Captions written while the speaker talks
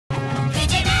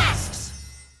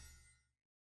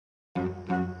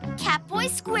Catboy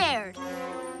squared.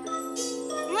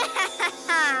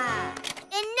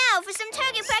 And now for some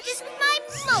target practice with my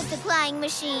multiplying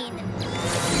machine.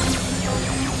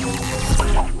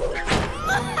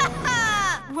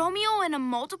 Romeo and a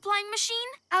multiplying machine?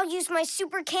 I'll use my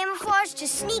super camouflage to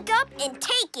sneak up and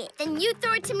take it. Then you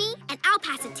throw it to me, and I'll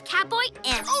pass it to Catboy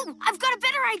and... Oh, I've got a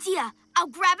better idea. I'll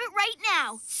grab it right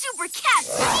now. Super cat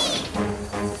speed!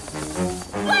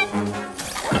 What?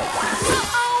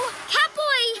 Uh-oh!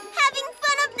 Catboy! Having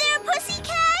fun up there,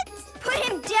 pussycat? Put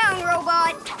him down,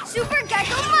 robot. Super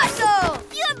Gekko muscle!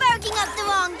 You're barking up the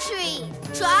wrong tree.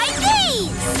 Try these!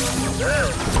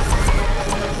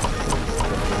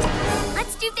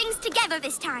 Let's do things together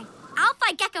this time. I'll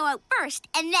fight Gekko out first,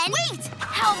 and then... Wait!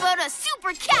 How about a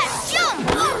super cat jump?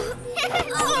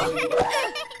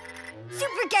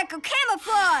 Super Gekko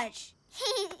camouflage!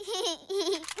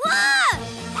 Whoa!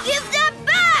 Give that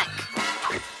back!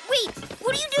 Wait,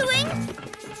 what are you doing?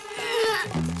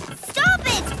 Stop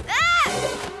it! Ah!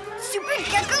 Super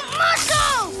Gekko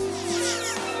muscle!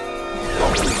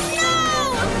 No!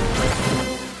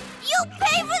 You'll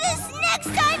pay for this next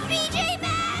time, PJ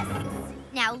Masks!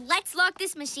 Now let's lock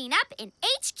this machine up in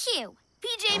HQ.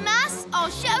 PJ Masks,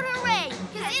 I'll shout hooray!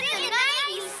 'Cause in the night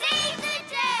you save the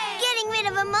day! Getting rid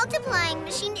of a multiplying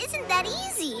machine isn't that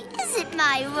easy, is it,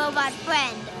 my robot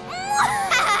friend?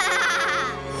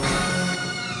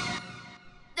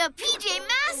 The PJ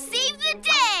Masks saved the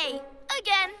day!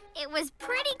 Again. It was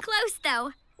pretty close,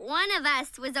 though. One of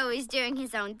us was always doing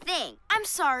his own thing. I'm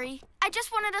sorry. I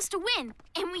just wanted us to win.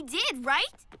 And we did,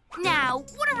 right? Now,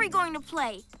 what are we going to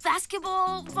play?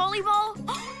 Basketball? Volleyball?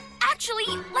 Actually,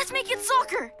 let's make it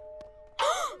soccer.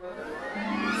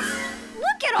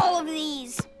 Look at all of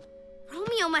these!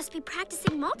 Romeo must be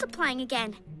practicing multiplying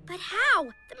again. But how?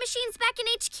 The machine's back in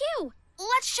HQ.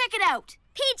 Let's check it out.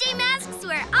 PJ Masks,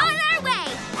 we're on our way!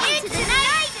 Into the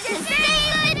night to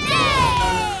save the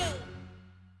day!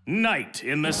 Night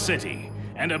in the city,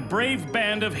 and a brave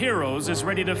band of heroes is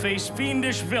ready to face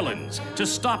fiendish villains to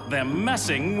stop them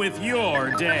messing with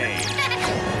your day.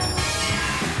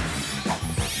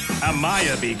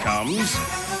 Amaya becomes...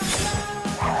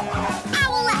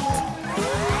 Owlette!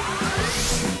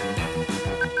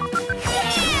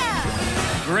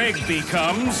 Yeah! Greg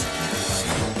becomes...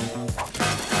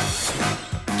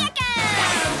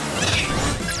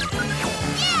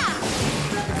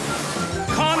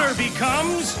 Connor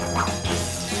becomes...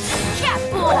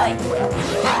 Catboy!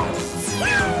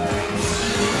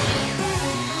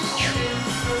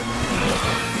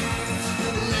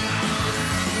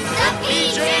 The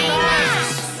PJ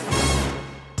Masks!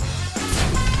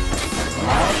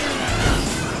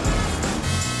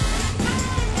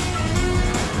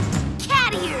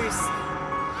 Cat ears!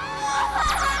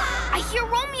 I hear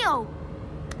Romeo!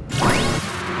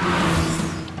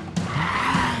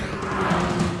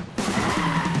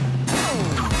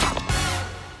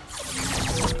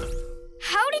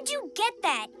 How did you get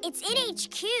that? It's in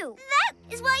HQ. That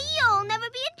is why you'll never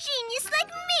be a genius like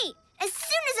me. As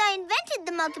soon as I invented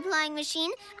the multiplying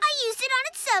machine, I used it on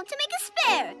itself to make a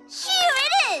spare. Here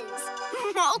it is.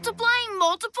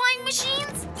 Multiplying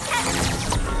machines?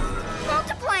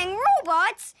 Multiplying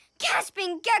robots?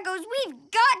 Gasping geckos, we've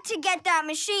got to get that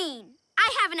machine. I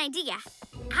have an idea.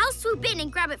 I'll swoop in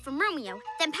and grab it from Romeo,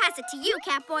 then pass it to you,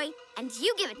 Catboy, and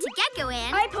you give it to Gekko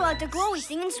and... I pull out the glowy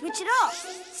thing and switch it off.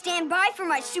 Stand by for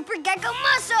my super Gekko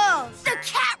muscles. The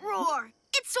cat roar!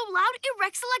 It's so loud it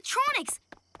wrecks electronics.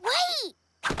 Wait!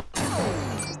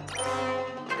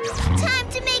 Time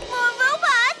to make more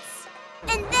robots!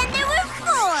 And then there were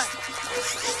 4!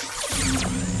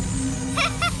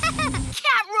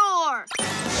 Cat roar!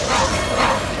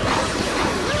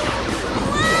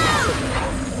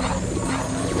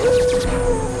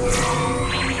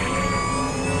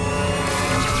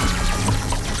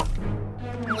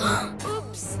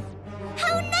 Oops!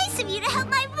 How nice of you to help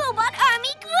my robot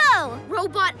army grow!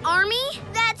 Robot army?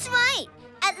 That's right!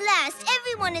 At last,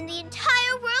 everyone in the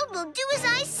entire world will do as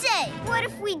I say. What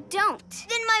if we don't?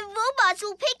 Then my robots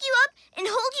will pick you up and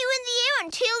hold you in the air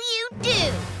until you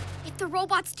do. If the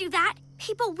robots do that,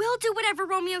 people will do whatever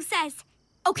Romeo says.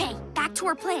 Okay, back to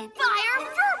our plan. Fire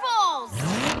furballs!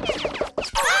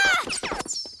 Ah!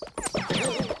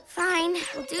 Fine,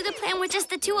 we'll do the plan with just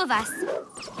the 2 of us.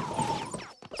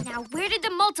 Now, where did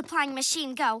the multiplying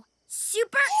machine go?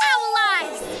 Super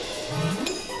Owlize!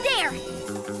 There!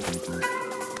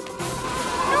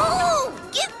 No!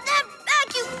 Give that back,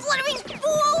 you fluttering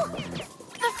fool!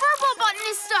 The furball button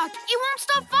is stuck. It won't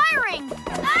stop firing.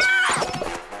 Ah!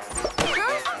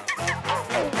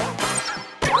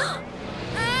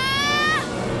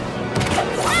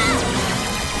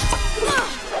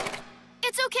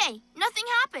 It's okay. okay. Nothing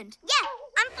happened. Yeah,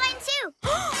 I'm fine too.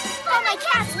 Oh, my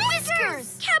cat's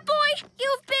whiskers! Catboy,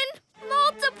 you've been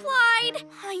multiplied.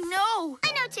 I know.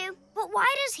 I know too. But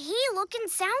why does he look and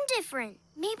sound different?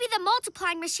 Maybe the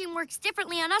multiplying machine works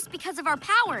differently on us because of our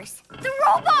powers. The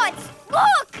robots!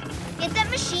 Look! Get that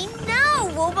machine now,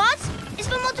 robots. It's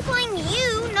for multiplying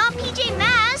you, not PJ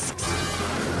Masks.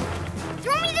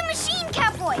 Throw me the machine,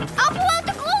 Catboy. I'll pull out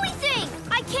the glowy thing.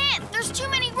 I can't. There's too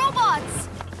many robots.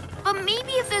 But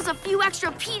maybe if there's a few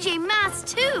extra PJ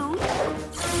Masks, too.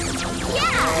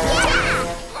 Yeah!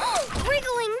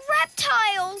 Wriggling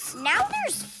reptiles. Now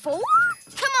there's 4?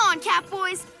 Come on,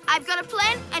 Catboys. I've got a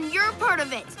plan, and you're a part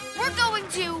of it. We're going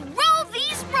to roll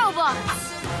these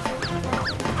robots.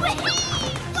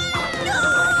 No!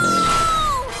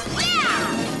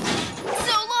 Yeah!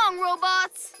 So long,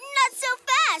 robots. Not so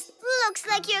fast. Looks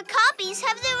like your copies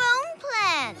have their own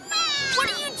plan. What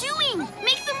are you doing?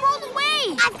 Make them roll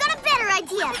away. I've got a better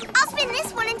idea. I'll spin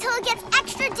this one until it gets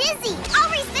extra dizzy. I'll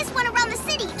race this one around the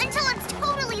city until it's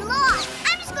totally lost.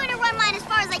 I'm just going to run mine as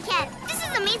far as I can. This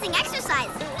is amazing exercise.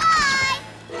 Bye!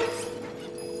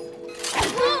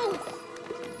 Whoa.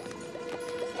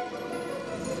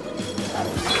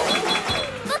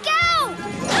 Look out!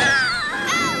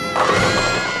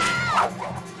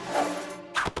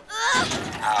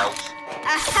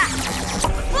 Aha!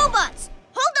 Robots,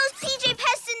 hold those PJ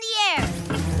pests in the air.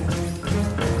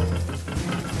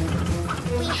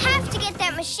 We have to get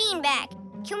that machine back.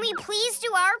 Can we please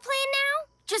do our plan now?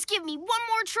 Just give me one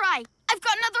more try. I've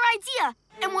got another idea.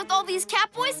 And with all these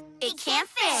Catboys, it can't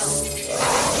fail.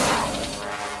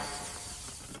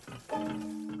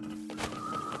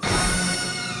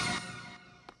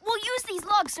 We'll use these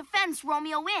logs to fence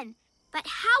Romeo in. But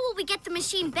how will we get the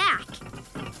machine back?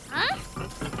 Huh?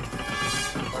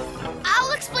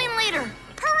 I'll explain later.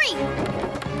 Hurry!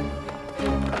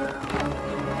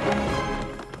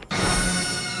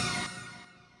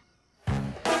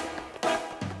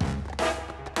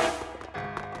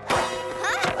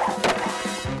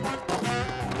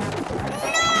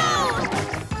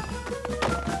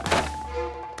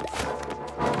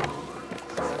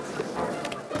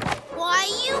 Why,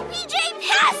 you PJ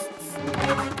pests!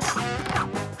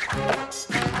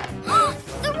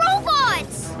 The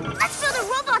robots! Let's build a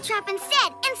robot trap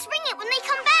instead and spring it when they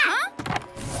come back. Huh?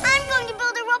 I'm going to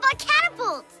build a robot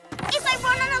catapult. If I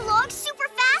run on a log super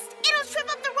fast, it'll trip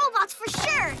up the robots for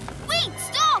sure. Wait,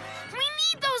 stop! We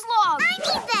need those logs! I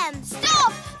need them.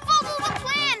 Stop! Follow the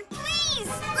plan, please!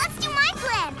 Let's do my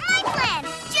plan. My plan.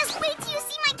 Just wait till you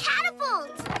see my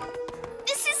catapult.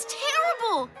 This is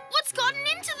terrible! What's gotten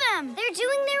into them? They're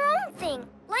doing their own thing,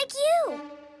 like you.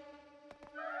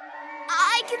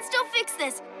 I can still fix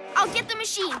this. I'll get the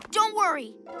machine, don't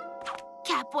worry.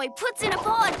 Catboy puts in a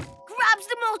pod, grabs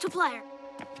the multiplier.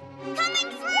 Coming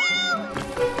through!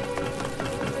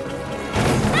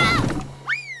 Ah!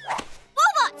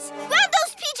 Robots, grab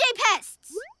those PJ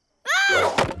pests!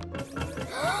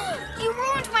 Ah! You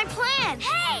ruined my plan.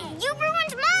 Hey, you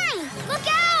ruined mine! Look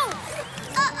out!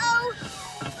 Uh-oh.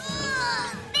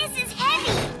 This is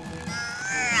heavy.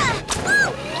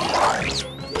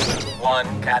 One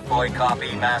Catboy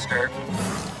copy, Master.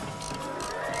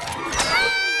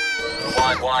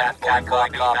 One Catboy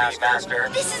copy, Master.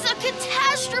 This is a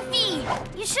catastrophe.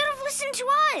 You should have listened to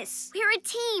us. We're a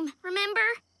team, remember?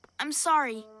 I'm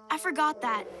sorry. I forgot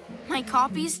that. My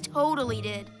copies totally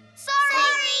did.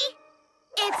 Sorry!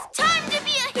 It's time to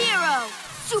be a hero!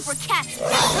 Super Cat Speed!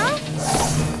 Huh?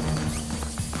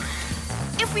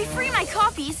 If we free my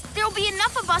copies, there'll be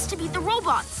enough of us to beat the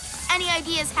robots. Any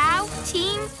ideas how,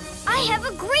 team? I have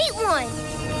a great one.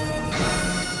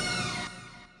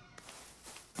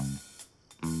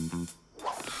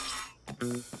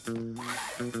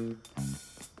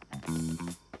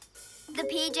 The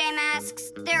PJ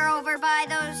Masks, they're over by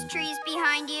those trees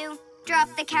behind you. Drop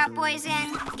the Catboys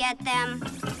in, get them.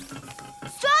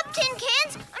 Stop, tin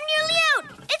cans! I'm nearly out!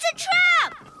 It's a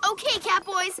trap! Okay,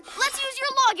 Catboys, let's use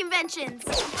your log inventions.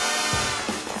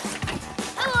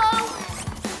 Hello!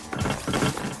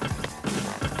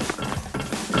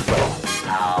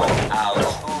 Ow,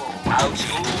 ouch,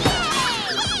 ouchie.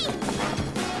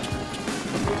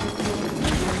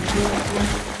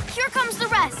 Here comes the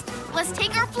rest. Let's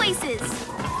take our places.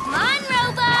 Come on,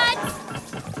 robots!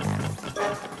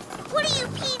 What are you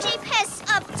PJ pests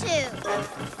up to?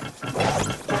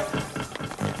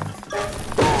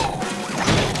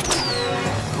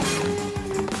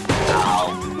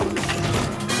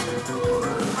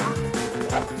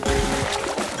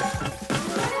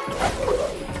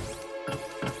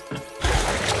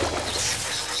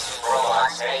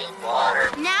 Water.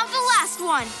 Now the last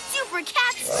one. Super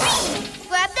Cat Speed.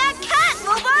 Grab that cat,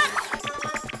 robot!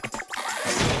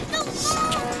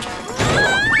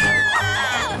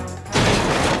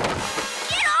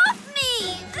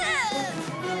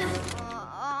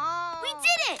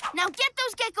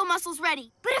 muscles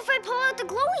ready. But if I pull out the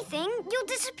glowy thing, you'll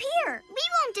disappear. We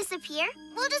won't disappear.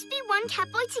 We'll just be one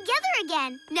Catboy together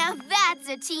again. Now that's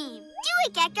a team. Do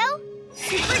it, Gekko.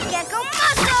 Super Gekko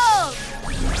muscles!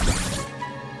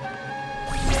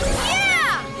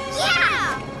 Yeah!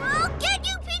 Yeah! I'll get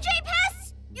you, PJ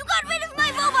Pests! You got rid of my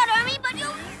robot army, but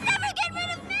you'll never get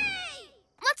rid of me!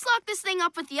 Let's lock this thing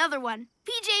up with the other one.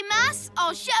 PJ Masks,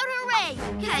 I'll shout hooray!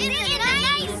 'Cause it's the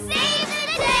night to save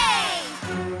the day!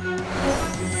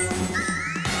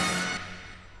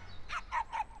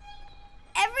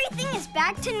 Everything is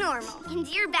back to normal. And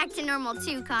you're back to normal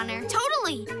too, Connor.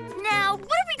 Totally. Now,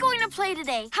 what are we going to play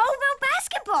today? How about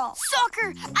basketball?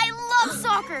 Soccer! I love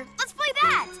soccer! Let's play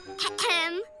that!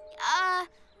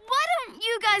 Why don't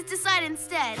you guys decide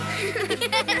instead?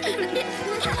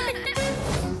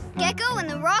 Gekko and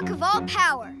the Rock of All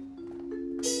Power.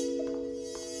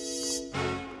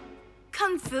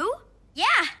 Kung Fu? Yeah,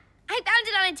 I found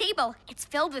it on a table. It's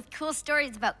filled with cool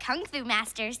stories about Kung Fu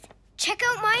masters. Check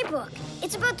out my book.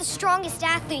 It's about the strongest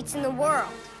athletes in the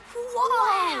world.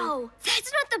 Wow!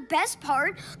 That's not the best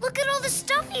part. Look at all the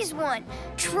stuff he's won.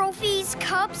 Trophies,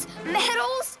 cups,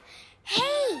 medals.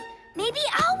 Hey, maybe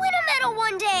I'll win a medal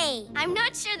one day. I'm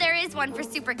not sure there is one for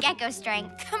Super Gekko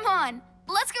strength. Come on,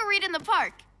 let's go read in the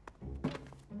park.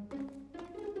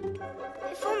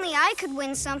 If only I could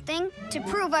win something to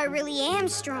prove I really am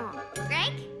strong.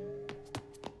 Greg?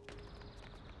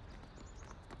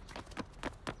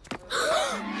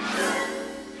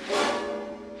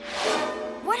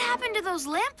 What happened to those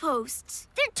lampposts?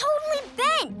 They're totally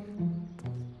bent.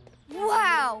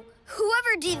 Wow,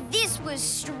 whoever did this was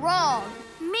strong.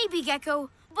 Maybe, Gekko,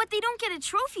 but they don't get a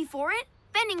trophy for it.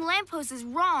 Bending lampposts is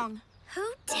wrong.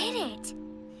 Who did it?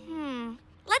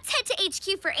 Let's head to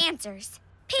HQ for answers.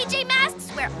 PJ Masks,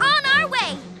 we're on our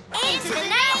way! Into the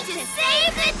night to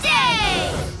save the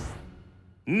day!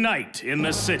 Night in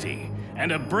the city,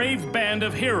 and a brave band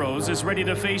of heroes is ready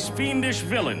to face fiendish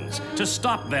villains to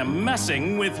stop them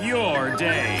messing with your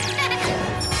day.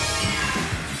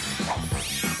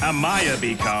 Amaya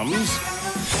becomes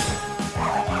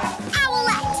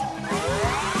Owlette!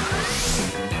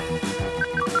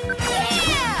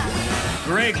 Yeah!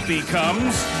 Greg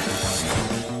becomes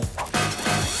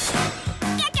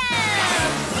Gekko!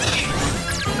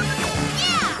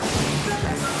 Yeah!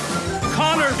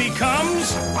 Connor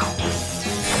becomes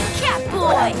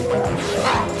Catboy!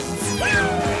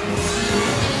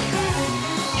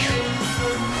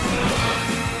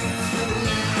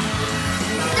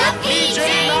 The PJ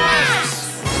Masks!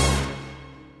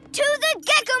 To the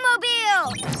Gekko-mobile!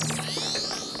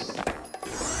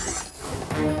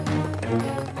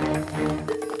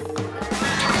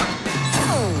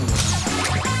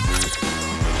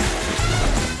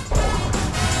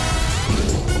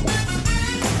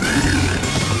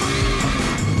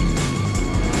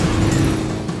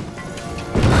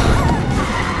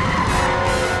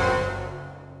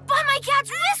 By my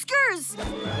cat's whiskers!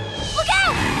 Look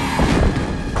out!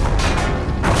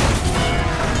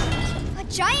 A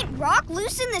giant rock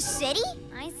loose in the city?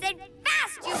 I said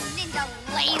fast, you ninja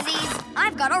lazies!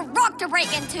 I've got a rock to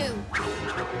break into!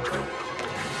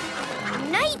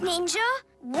 Night Ninja?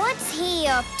 What's he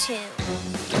up to?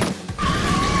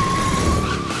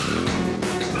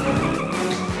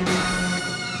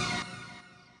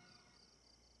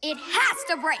 It has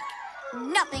to break!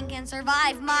 Nothing can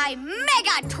survive my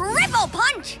mega triple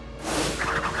punch!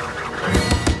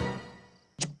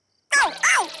 Ow!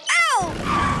 Ow! Ow!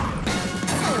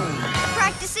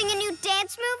 Practicing a new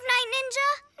dance move, Night Ninja?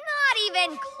 Not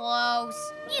even close.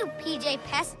 You PJ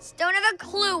Pests don't have a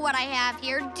clue what I have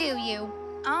here, do you?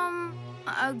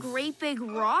 A great big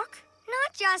rock?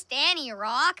 Not just any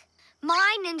rock.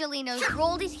 My Ninjalinos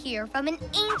rolled it here from an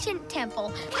ancient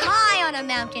temple high on a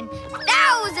mountain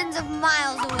thousands of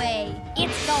miles away.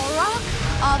 It's the Rock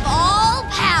of All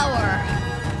Power.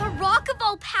 The Rock of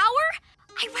All Power?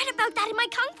 I read about that in my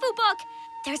Kung Fu book.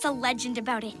 There's a legend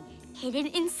about it. Hidden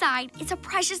inside is a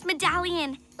precious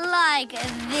medallion. Like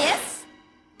this?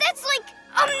 That's like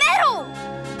a medal!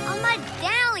 A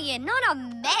medallion, not a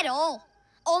medal.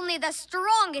 Only the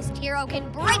strongest hero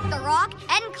can break the rock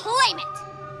and claim it.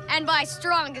 And by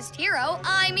strongest hero,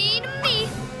 I mean me.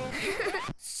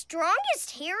 Strongest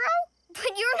hero?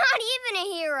 But you're not even a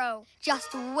hero.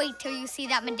 Just wait till you see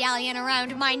that medallion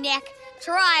around my neck.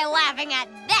 Try laughing at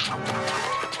that.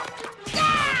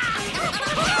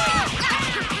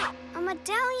 A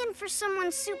medallion for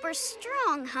someone super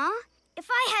strong, huh? If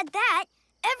I had that,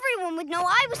 everyone would know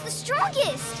I was the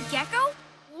strongest. Gekko?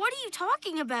 What are you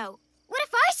talking about? What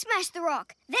if I smash the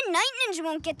rock? Then Night Ninja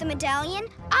won't get the medallion.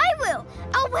 I will.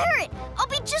 I'll wear it. I'll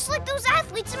be just like those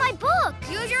athletes in my book.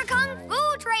 Use your kung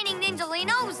fu training,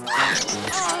 Ninjalinos.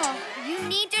 Oh, you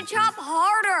need to chop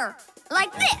harder.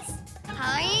 Like this.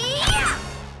 Hi-ya!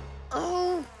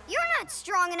 Oh, you're not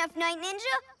strong enough, Night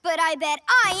Ninja, but I bet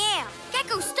I am.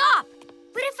 Gekko, stop!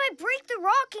 But if I break the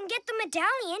rock and get the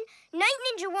medallion, Night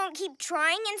Ninja won't keep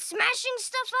trying and smashing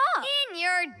stuff up. In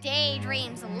your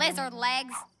daydreams, lizard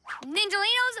legs.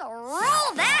 Ninjalinos,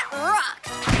 roll that rock!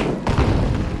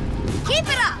 Keep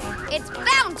it up! It's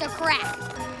bound to crack!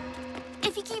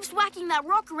 If he keeps whacking that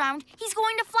rock around, he's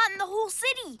going to flatten the whole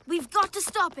city. We've got to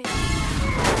stop it.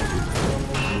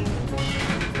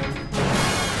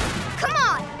 Come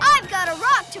on! I've got a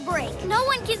rock to break. No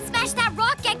one can smash that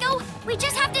rock, Gekko! We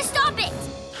just have to stop it!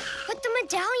 But the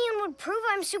medallion would prove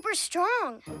I'm super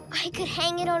strong. I could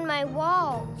hang it on my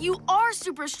wall. You are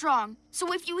super strong,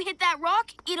 so if you hit that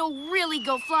rock, it'll really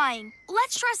go flying.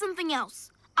 Let's try something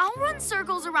else. I'll run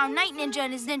circles around Night Ninja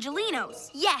and his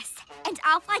Ninjalinos. Yes, and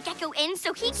I'll fly Gekko in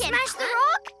so he can... Smash the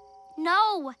rock?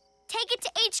 No, take it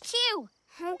to HQ.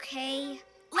 Okay.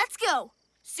 Let's go.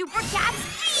 Super Cat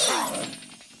Speed!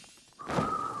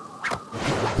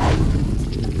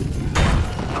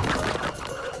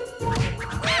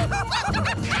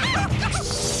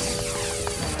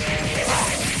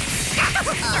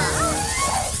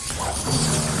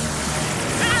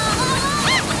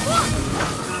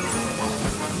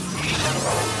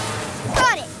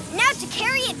 Got it. Now to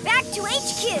carry it back to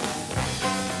HQ.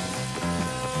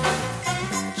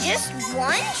 Just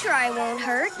one try won't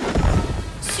hurt.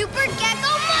 Super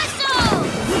Gekko muscle!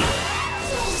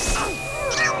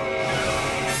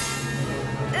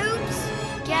 Oops.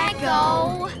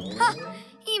 Gekko! Huh,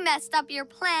 he messed up your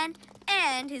plan,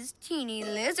 and his teeny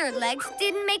lizard legs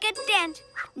didn't make a dent.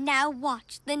 Now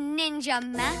watch the Ninja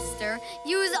Master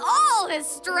use all his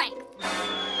strength.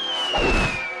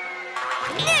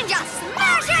 Ninja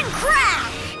Smash and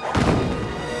Crash!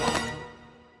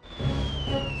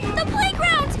 The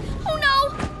playground! Oh no!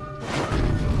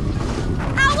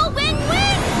 Owl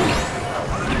win-win!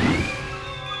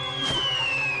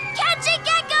 Catch it,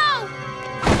 Gekko!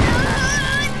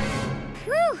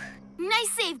 Whew.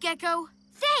 Nice save, Gekko.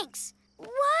 Thanks. Why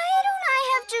don't I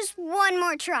have just one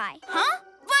more try? Huh?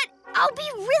 But I'll be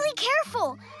really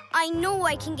careful. I know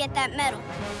I can get that medal,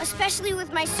 especially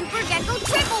with my Super Gekko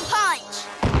triple punch.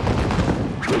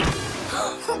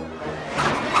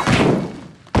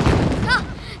 Huh,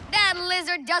 that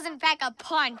lizard doesn't pack a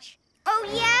punch. Oh,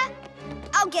 yeah?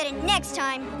 I'll get it next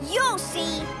time. You'll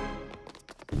see.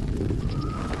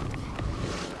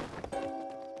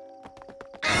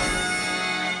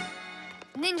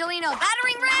 Ninjalino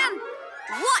battering ram.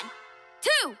 1,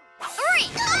 2, 3.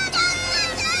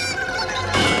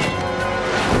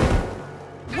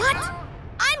 What?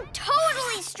 I'm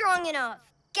totally strong enough.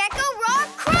 Gekko Rock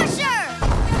Crusher!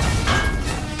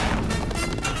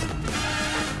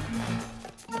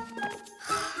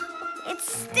 It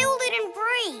still didn't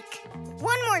break.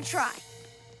 One more try.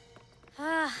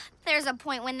 There's a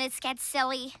point when this gets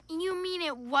silly. you mean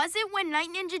it wasn't when Night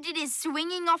Ninja did his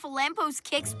swinging off a lamppost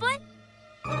kick split?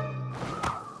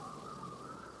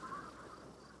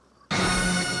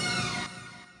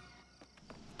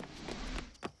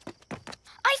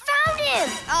 I found him!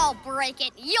 I'll break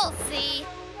it, you'll see.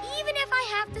 Even if I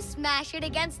have to smash it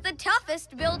against the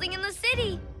toughest building in the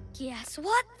city. Guess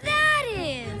what that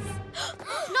is?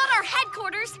 Not our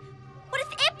headquarters. What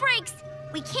if it breaks?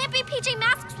 We can't be PJ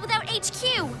Masks without HQ.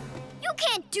 You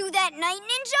can't do that, Night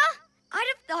Ninja! I'd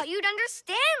have thought you'd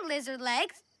understand, Lizard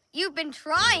Legs. You've been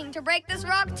trying to break this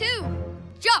rock, too.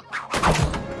 Jump!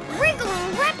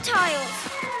 Wriggling reptiles!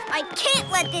 I can't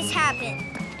let this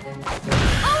happen.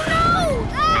 Oh, no!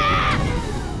 Ah!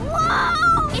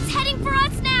 Whoa! It's heading for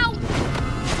us now.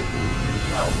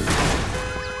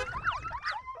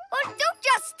 Oh, don't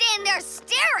just stand there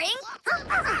staring.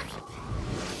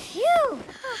 Phew!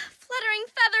 Fluttering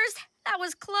feathers. That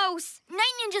was close.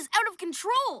 Night Ninja's out of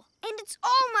control. And it's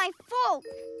all my fault.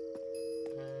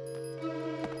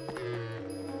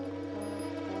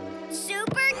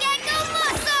 Super Gekko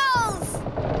muscles!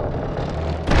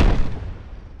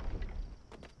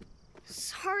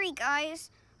 Sorry, guys.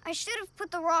 I should have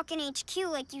put the rock in HQ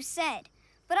like you said.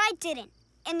 But I didn't.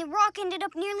 And the rock ended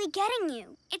up nearly getting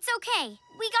you. It's okay.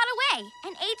 We got away,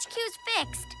 and HQ's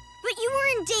fixed. But you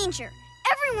were in danger.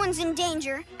 Everyone's in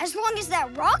danger, as long as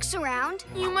that rock's around.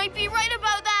 You might be right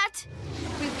about that.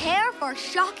 Prepare for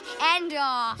shock and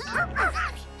awe.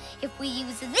 If we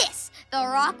use this, the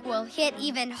rock will hit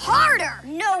even harder.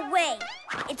 No way.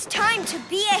 It's time to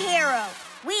be a hero.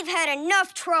 We've had had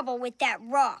enough trouble with that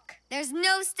rock. There's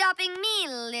no stopping me,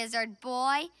 lizard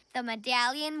boy. The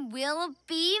medallion will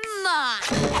be mine.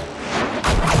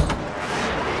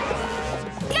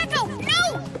 Gekko,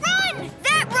 no! Run!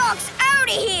 That rock's out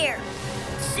of here!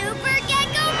 Super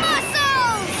Gekko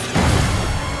muscles!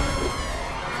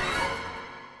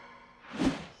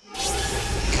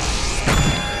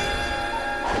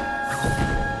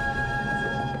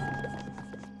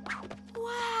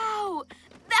 Wow!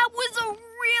 That was a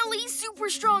really super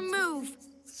strong move.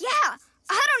 Yeah,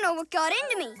 I don't know what got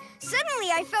into me.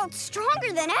 Suddenly I felt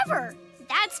stronger than ever.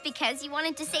 That's because you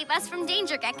wanted to save us from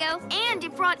danger, Gekko. And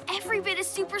it brought every bit of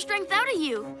super strength out of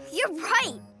you. You're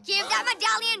right. Give that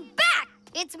medallion back!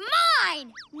 It's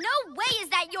mine! No way is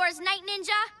that yours, Night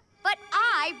Ninja. But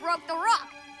I broke the rock.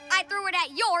 I threw it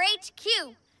at your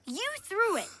HQ. You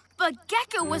threw it, but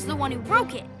Gekko was the one who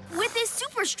broke it with his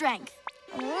super strength.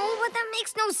 Oh, but that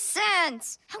makes no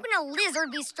sense. How can a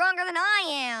lizard be stronger than I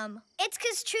am? It's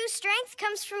because true strength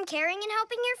comes from caring and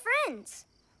helping your friends.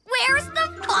 Where's the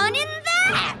fun in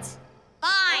that?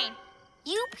 Fine.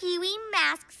 You Pee-wee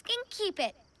masks can keep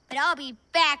it. But I'll be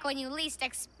back when you least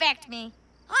expect me.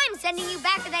 I'm sending you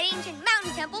back to that ancient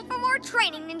mountain temple for more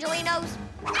training, Ninjalinos.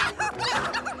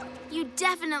 You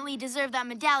definitely deserve that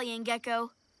medallion,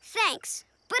 Gekko. Thanks,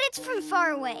 but it's from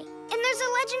far away, and there's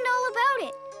a legend all about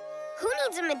it. Who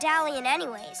needs a medallion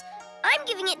anyways? I'm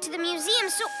giving it to the museum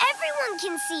so everyone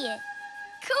can see it.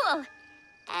 Cool.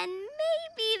 And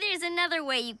maybe there's another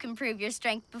way you can prove your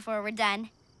strength before we're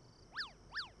done.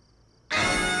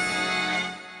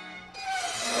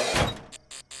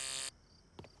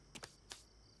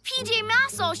 PJ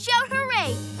Masks all shout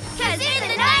hooray! 'Cause in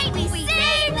the night we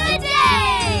save the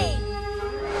day!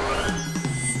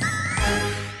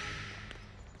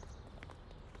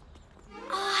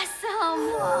 Awesome!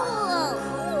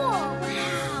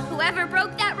 Cool. Whoever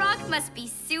broke that rock must be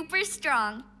super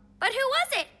strong. But who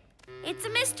was it? It's a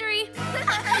mystery.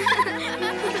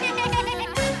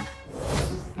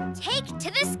 Take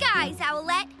to the skies,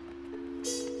 Owlette.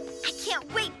 I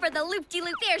can't wait for the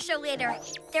loop-de-loop air show later.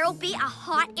 There'll be a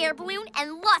hot air balloon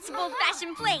and lots of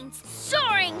old-fashioned planes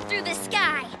soaring through the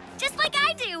sky, just like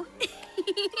I do.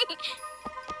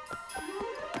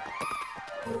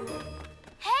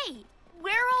 Hey,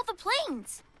 where are all the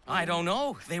planes? I don't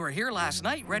know. They were here last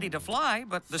night ready to fly,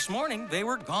 but this morning they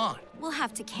were gone. We'll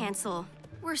have to cancel.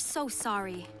 We're so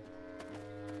sorry.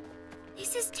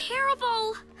 This is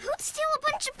terrible. Who'd steal a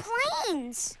bunch of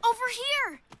planes? Over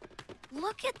here!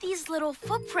 Look at these little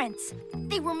footprints.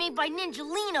 They were made by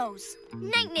Ninjalinos.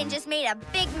 Night Ninja's made a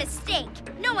big mistake.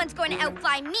 No one's going to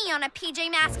outfly me on a PJ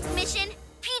Masks mission.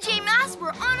 PJ Masks,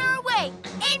 we're on our way.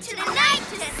 Into the night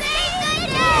to save the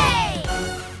day!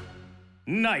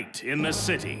 Night in the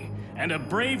city, and a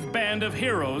brave band of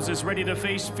heroes is ready to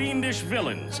face fiendish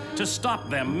villains to stop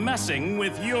them messing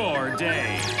with your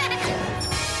day.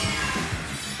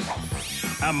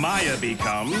 Amaya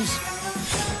becomes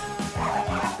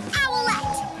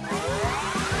Owlette!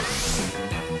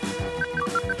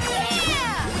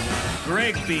 Yeah!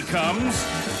 Greg becomes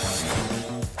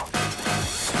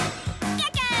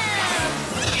Gekko!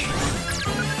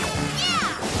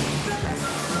 Yeah!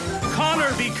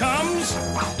 Connor becomes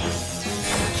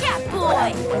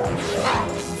Catboy!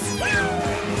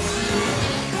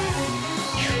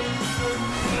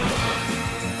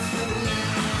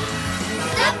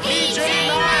 The PJ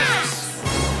Masks!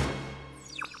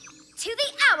 To the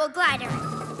Owl Glider.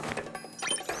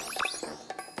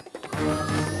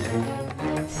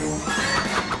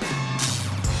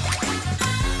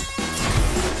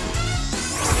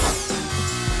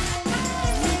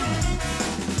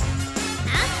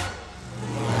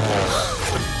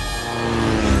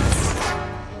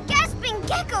 Gasping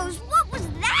geckos, what was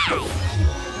that?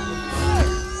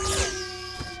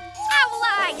 Owl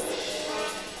Eyes!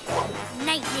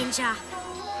 Night Ninja.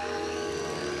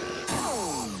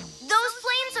 Those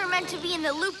planes are meant to be in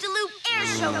the loop-de-loop air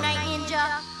show, Night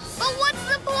Ninja. But what's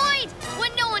the point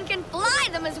when no one can fly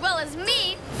them as well as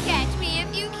me? Catch me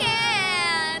if you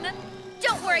can.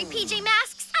 Don't worry, PJ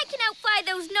Masks. I can outfly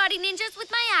those naughty ninjas with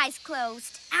my eyes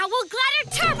closed. Owl Glider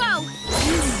Turbo!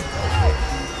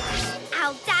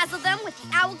 I'll dazzle them with the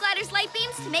Owl Glider's light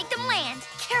beams to make them land.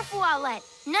 Careful, Owlette.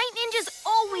 Night Ninja's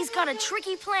always got a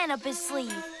tricky plan up his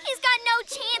sleeve. He's got no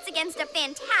chance against a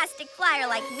fantastic flyer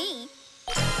like me.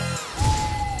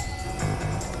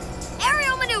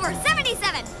 Aerial Maneuver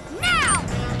 77, now!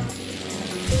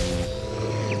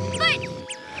 But...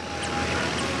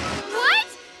 what?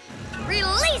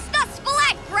 Release the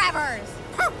Splat Grabbers!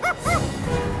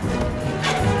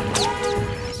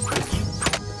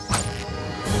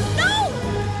 No!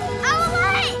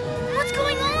 Owlette! What's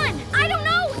going on? I don't know!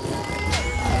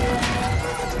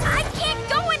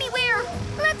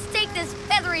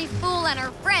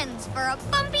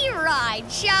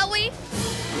 ride, shall we?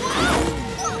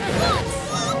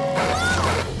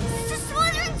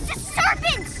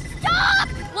 Serpents! Stop!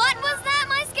 What was that,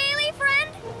 my scaly friend?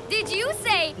 Did you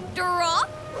say drop?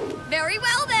 Very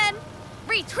well then.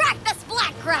 Retract the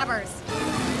splat grabbers.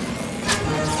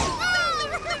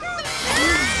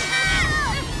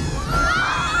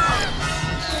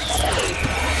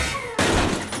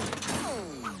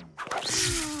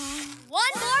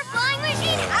 One more flying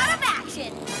machine out of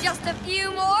action. Just a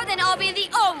few more, then I'll be the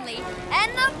only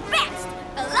and the best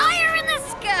flyer in the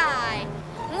sky.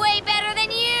 Way better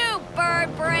than you,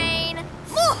 bird brain.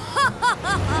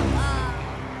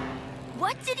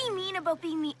 What did he mean about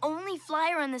being the only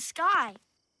flyer in the sky?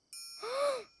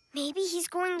 Maybe he's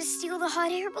going to steal the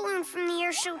hot air balloon from the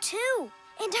air show too.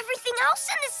 And everything else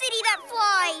in the city that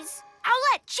flies.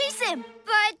 Owlette, chase him!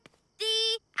 But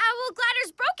the owl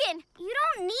glider's broken. You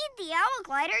don't need the owl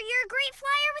glider. You're a great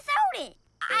flyer without it.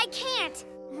 I can't.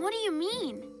 What do you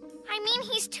mean? I mean,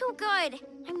 he's too good.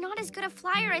 I'm not as good a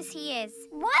flyer as he is.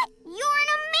 What? You're an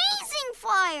amazing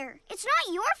flyer. It's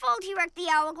not your fault he wrecked the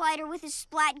owl glider with his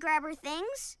splat grabber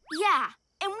things. Yeah,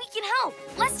 and we can help.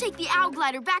 Let's take the owl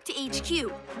glider back to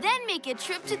HQ, then make a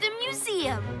trip to the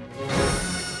museum.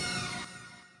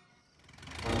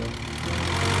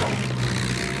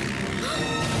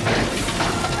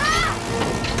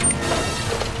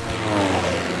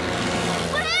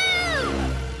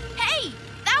 Hey,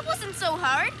 that wasn't so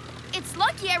hard. It's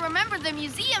lucky I remember the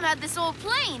museum had this old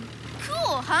plane.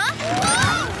 Cool, huh?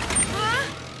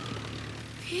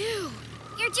 Phew.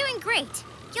 You're doing great.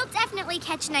 You'll definitely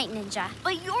catch Night Ninja.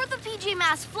 But you're the PJ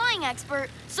Masks flying expert,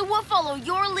 so we'll follow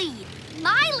your lead.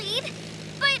 My lead?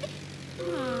 But...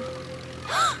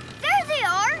 There they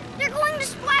are! They're going to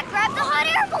splat grab the hot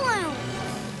air balloon!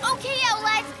 Okay,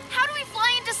 Owlette, how do we fly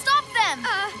in to stop them?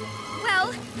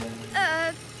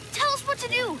 Tell us what to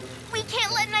do. We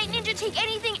can't let Night Ninja take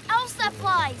anything else that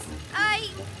flies.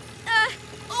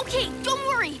 Okay, don't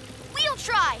worry. We'll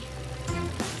try.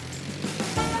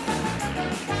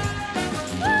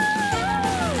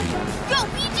 Go,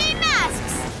 PJ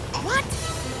Masks! What?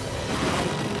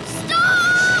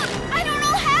 Stop! I don't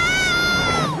know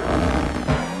how!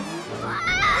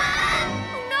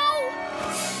 No!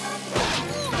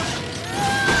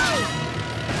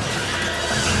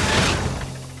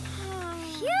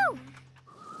 Phew!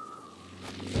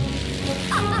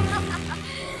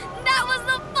 That was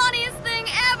the funniest thing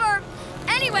ever.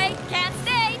 Anyway, can't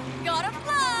stay. Gotta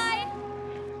fly.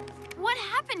 What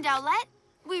happened, Owlette?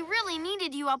 We really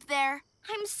needed you up there.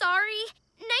 I'm sorry.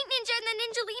 Night Ninja and the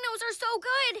Ninjalinos are so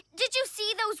good. Did you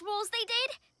see those rolls they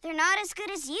did? They're not as good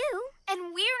as you.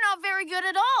 And we're not very good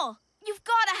at all. You've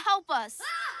got to help us.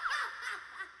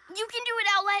 You can do it,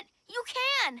 Owlette. You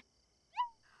can.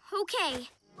 Okay.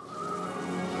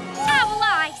 Owl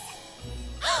eyes!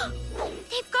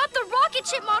 They've got the rocket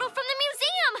ship model from the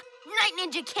museum! Night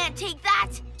Ninja can't take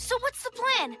that. So what's the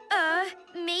plan?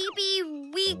 Maybe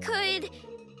we could...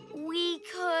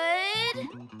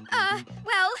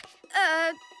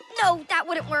 No, that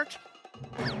wouldn't work.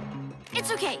 It's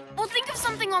okay. We'll think of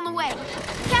something on the way.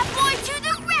 Catboy to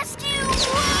the rescue!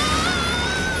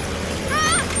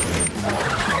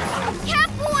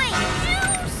 Catboy,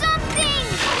 do something!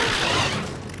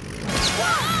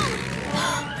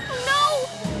 No!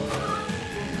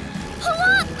 Pull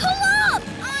up! Pull up!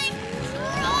 I'm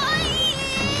trying!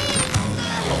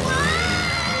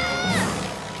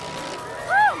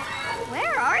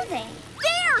 Where are they?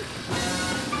 There!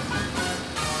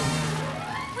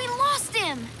 We lost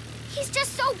him! He's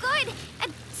just so good at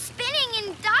spinning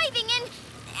and diving and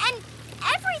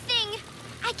everything.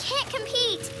 I can't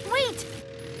compete. Wait!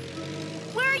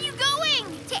 Where are you going?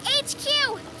 To HQ.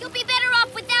 You'll be better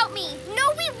off without me.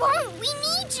 No, we won't. We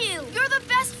need you. You're the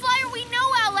best flyer we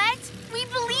know, Owlette. We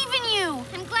believe in you.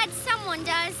 I'm glad someone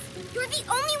does. You're the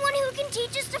only one who can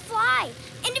teach us to fly.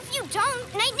 And if you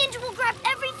don't, Night Ninja will grab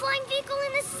every flying vehicle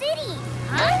in the city.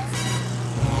 Huh?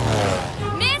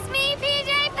 Miss me,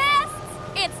 PJ Pests?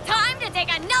 It's time to take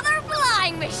another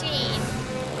flying machine.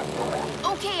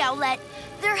 Okay, Owlette.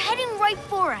 They're heading right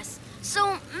for us.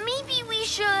 So maybe we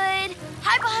should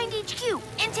hide behind HQ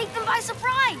and take them by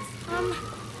surprise.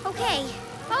 Okay.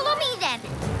 Follow me then.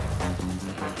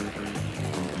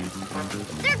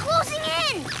 They're closing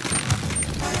in.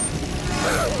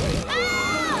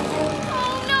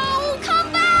 Oh no!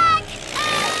 Come back!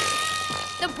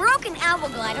 The broken owl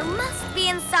glider must be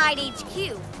inside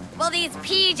HQ. While these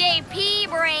PJP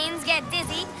brains get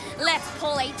dizzy, let's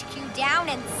pull HQ down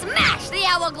and smash the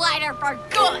owl glider for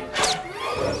good!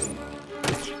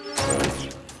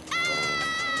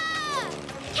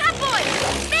 Catboy,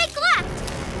 make left.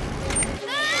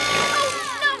 Oh,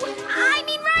 no. I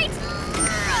mean right.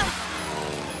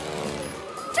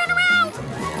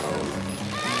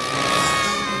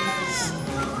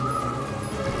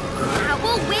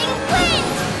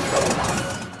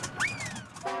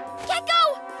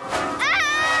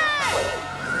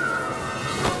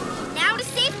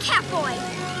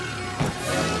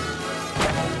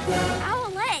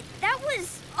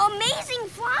 amazing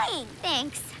flying.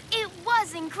 Thanks. It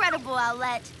was incredible,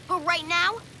 Owlette. But right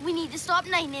now, we need to stop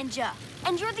Night Ninja.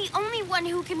 And you're the only one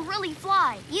who can really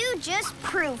fly. You just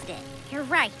proved it. You're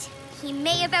right. He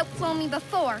may have outflown me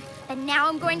before, but now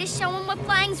I'm going to show him what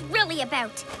flying's really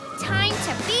about. Time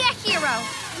to be a hero.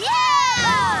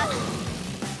 Yeah!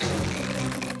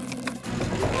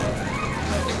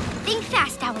 Think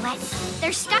fast, Owlette.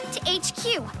 They're stuck to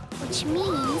HQ, which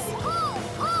means...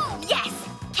 Yes!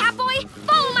 Catboy,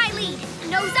 follow my lead.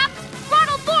 Nose up,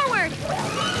 throttle forward.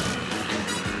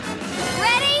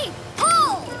 Ready?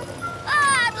 Pull!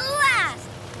 At last!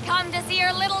 Come to see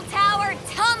your little tower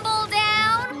tumble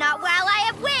down? Not while I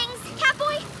have wings.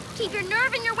 Catboy, keep your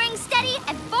nerve in your wings steady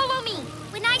and follow me.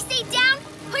 When I say down,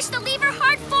 push the lever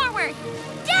hard forward.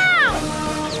 Down!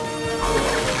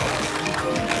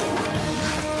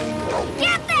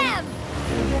 Get them!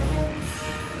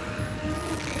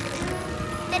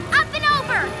 Then up and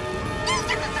over.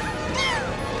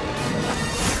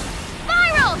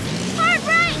 Spirals! Hard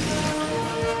right!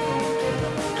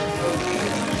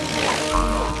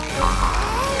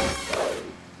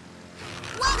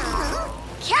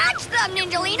 Catch them,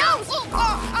 Ninjalinos!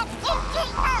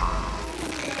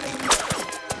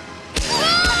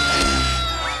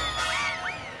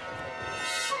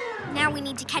 Now we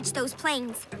need to catch those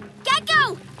planes.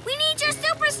 Gekko! We need your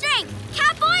super strength!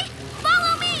 Catboy,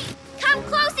 follow me! Come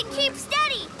close and keep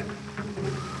steady!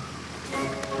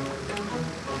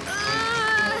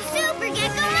 Super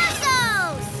Gekko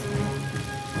muscles!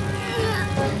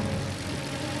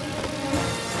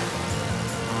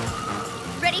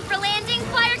 Ready for landing,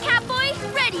 Flyer Catboy?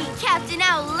 Ready, Captain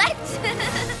Owlette.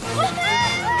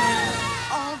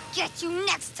 I'll get you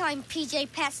next time,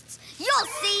 PJ Pests. You'll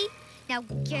see! Now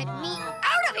get me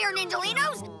out of here,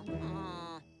 Ninjalinos!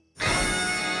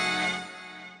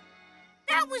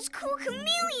 That was cool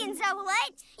chameleons,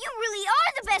 Owlette. You really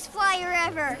are the best flyer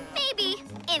ever. Maybe,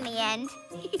 in the end.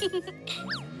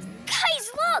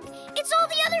 Guys, look! It's all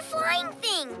the other flying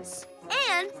things.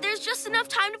 And there's just enough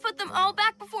time to put them all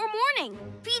back before morning.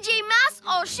 PJ Masks,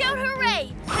 all shout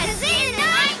hooray! 'Cause in the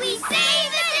night we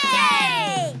save the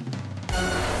day!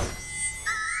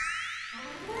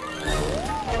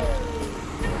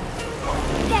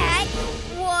 That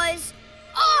was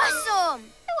awesome!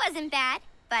 It wasn't bad,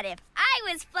 but if I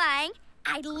was flying,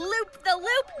 I'd loop the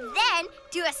loop, then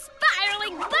do a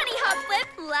spiraling bunny hop flip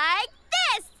like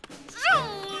this. Zoom,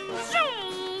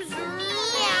 zoom, zoom.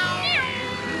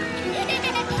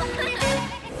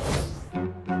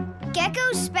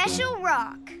 Gekko's Special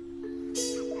Rock.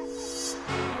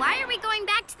 Why are we going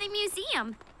back to the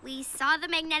museum? We saw the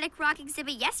magnetic rock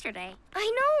exhibit yesterday.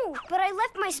 I know, but I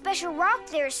left my special rock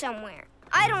there somewhere.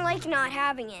 I don't like not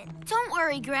having it. Don't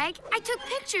worry, Greg. I took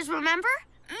pictures, remember?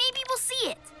 Maybe we'll see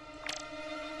it.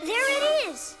 There it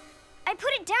is. I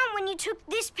put it down when you took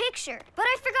this picture, but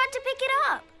I forgot to pick it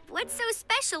up. What's so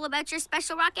special about your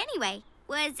special rock anyway?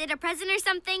 Was it a present or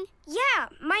something? Yeah,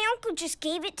 my uncle just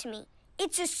gave it to me.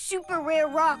 It's a super rare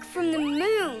rock from the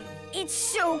moon. It's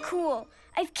so cool.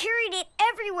 I've carried it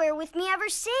everywhere with me ever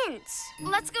since.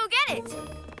 Let's go get it.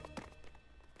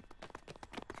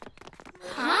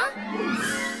 Huh?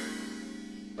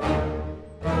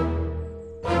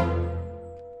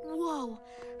 Whoa,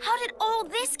 how did all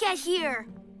this get here?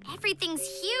 Everything's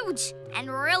huge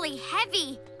and really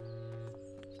heavy.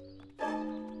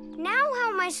 Now how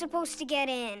am I supposed to get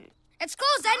in? It's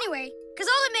closed anyway, because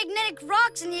all the magnetic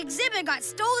rocks in the exhibit got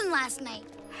stolen last night.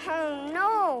 Oh,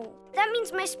 no. That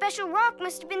means my special rock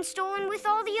must have been stolen with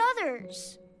all the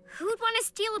others. Who'd want to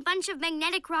steal a bunch of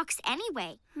magnetic rocks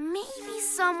anyway? Maybe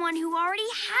someone who already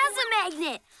has a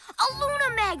magnet. A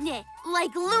Luna magnet,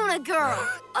 like Luna Girl.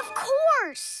 Of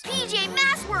course. PJ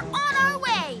Masks, we're on our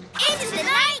way. Into the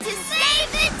night to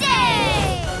save the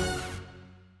day.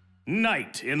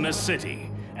 Night in the city,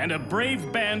 and a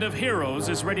brave band of heroes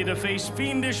is ready to face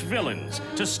fiendish villains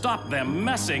to stop them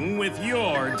messing with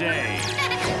your day.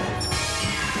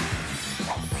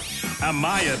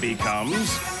 Amaya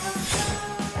becomes...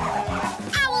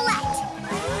 Owlette!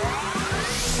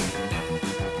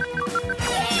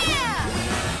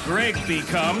 Yeah! Greg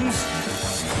becomes...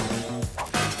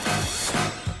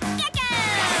 Gekko!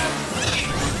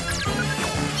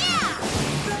 Yeah!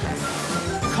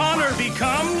 Connor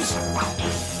becomes...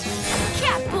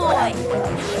 Catboy.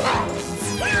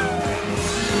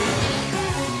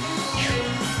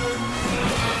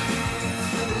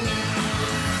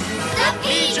 The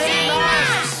PJ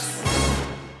Masks!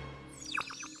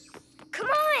 Come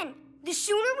on! The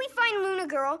sooner we find Luna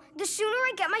Girl, the sooner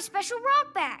I get my special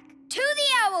rock back. To the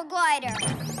Owl Glider!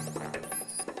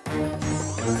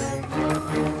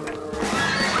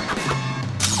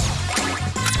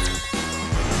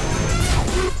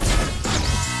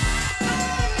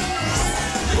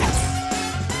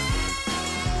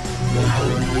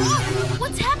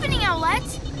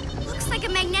 like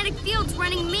a magnetic field's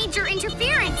running major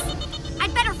interference.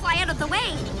 I'd better fly out of the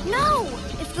way. No!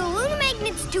 If the Luna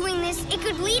Magnet's doing this, it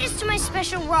could lead us to my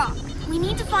special rock. We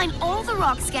need to find all the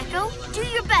rocks, Gekko. Do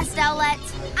your best, Owlette.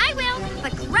 I will,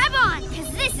 but grab on, because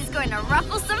this is going to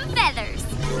ruffle some feathers.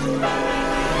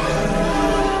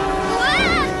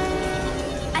 Ah!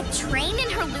 A train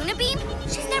in her Luna Beam?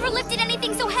 She's never lifted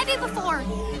anything so heavy before.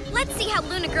 Let's see how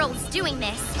Luna Girl is doing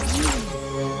this.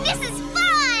 This is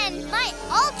fun! My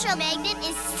Ultra Magnet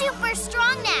is super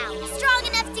strong now. Strong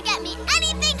enough to get me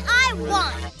anything I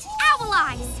want. Owl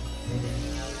eyes!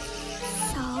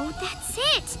 So that's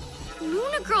it.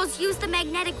 Luna Girl's used the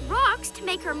magnetic rocks to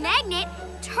make her magnet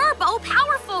turbo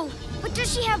powerful. But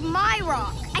does she have my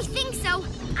rock? I think so.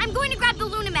 I'm going to grab the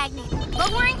Luna Magnet,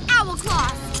 lowering Owl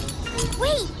Claws.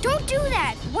 Wait, don't do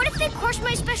that. What if they crush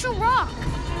my special rock?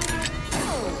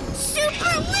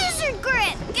 Super Lizard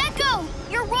Grip! Gekko,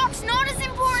 your rock's not as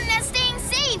important as staying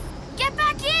safe. Get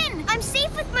back in. I'm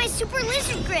safe with my Super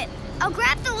Lizard Grip. I'll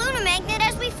grab the Luna Magnet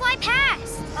as we fly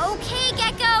past. Okay,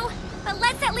 Gekko. But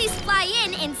let's at least fly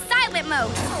in silent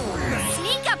mode.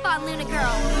 Sneak up on Luna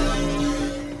Girl.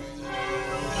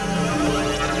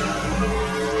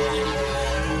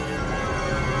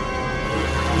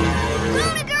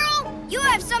 Luna Girl, you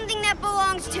have something that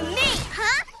belongs to me.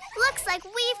 Huh? Looks like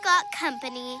we've got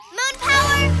company. Moon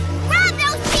Power, grab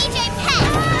those PJ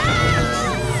Pets!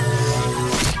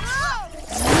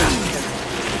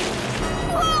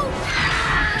 Whoa!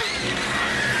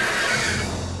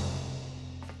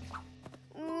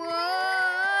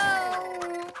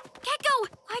 Gekko,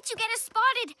 why'd you get us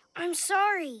spotted? I'm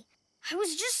sorry. I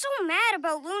was just so mad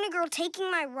about Luna Girl taking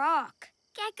my rock.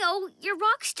 Gekko, your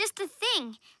rock's just a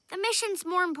thing. The mission's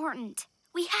more important.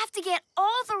 We have to get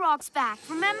all the rocks back,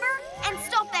 remember? And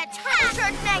stop that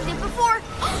turbocharged magnet before...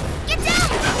 Get down!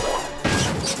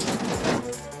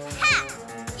 Ha!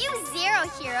 You Zero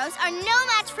Heroes are no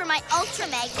match for my Ultra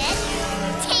Magnet.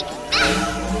 Take that!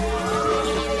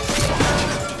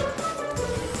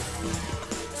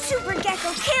 Super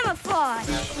Gekko camouflage!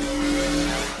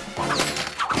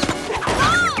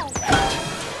 Oh!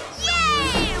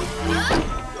 Yay!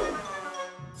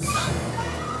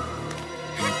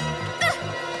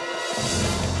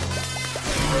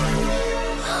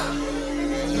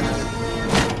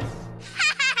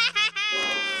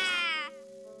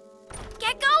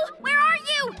 Gekko, where are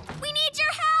you? We need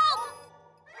your help!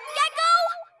 Gekko!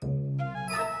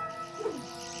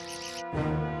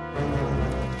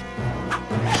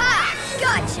 Ha!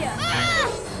 Gotcha!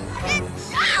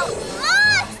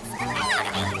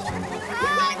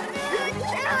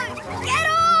 Get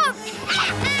off!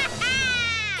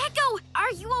 Gekko,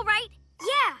 are you all right?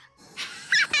 Yeah.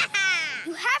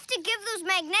 You have to give those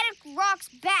magnetic rocks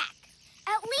back.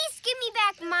 At least give me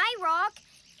back my rock,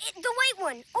 the white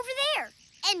one, over there.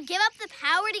 And give up the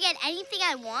power to get anything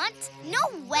I want? No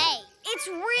way. It's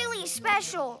really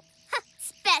special.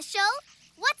 Special?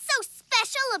 What's so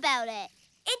special about it?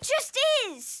 It just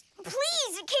is.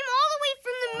 Please, it came all the way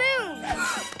from the moon.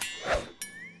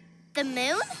 The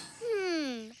moon?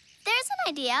 There's an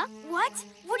idea. What?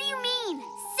 What do you mean?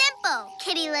 Simple,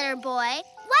 kitty litter boy.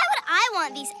 Why would I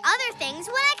want these other things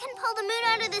when I can pull the moon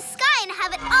out of the sky and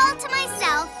have it all to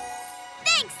myself?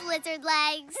 Thanks, lizard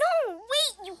legs. No,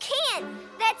 wait, you can't.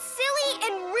 That's silly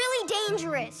and really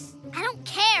dangerous. I don't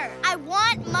care. I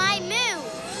want my moon.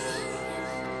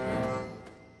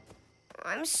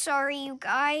 I'm sorry, you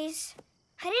guys.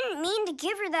 I didn't mean to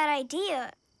give her that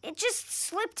idea. It just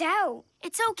slipped out.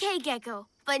 It's okay, Gekko.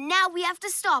 But now we have to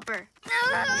stop her.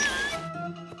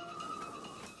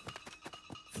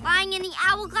 Flying in the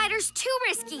Owl Glider's too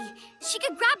risky. She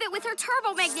could grab it with her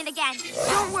turbo magnet again.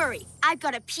 Don't worry, I've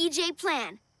got a PJ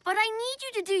plan. But I need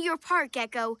you to do your part,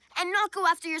 Gekko, and not go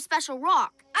after your special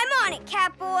rock. I'm on it,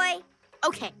 Catboy.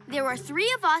 Okay, there are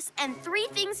 3 of us and 3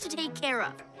 things to take care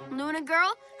of. Luna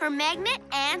Girl, her magnet,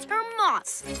 and her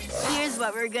moss. Here's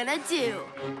what we're gonna do.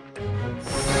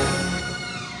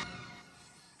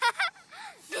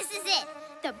 This is it.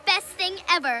 The best thing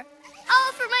ever.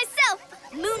 All for myself.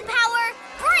 Moon power,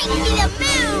 bring me the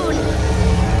moon!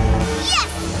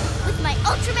 Yes! With my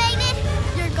Ultra Magnet,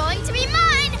 you're going to be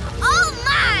mine! All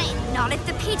mine! Not if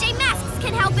the PJ Masks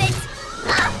can help it.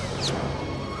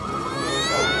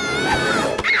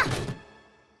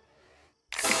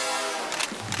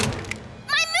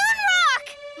 My moon rock!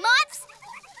 Moths,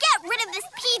 get rid of this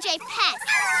PJ pest!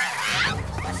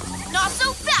 Not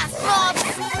so fast, Mobs!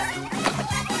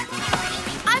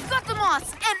 I've got the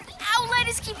moss, and Owlette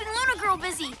is keeping Luna Girl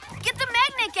busy. Get the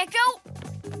magnet, Gekko!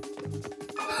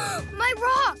 My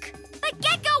rock! But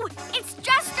Gekko, it's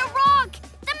just a rock.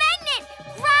 The magnet!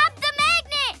 Grab the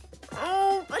magnet!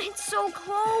 Oh, but it's so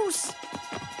close.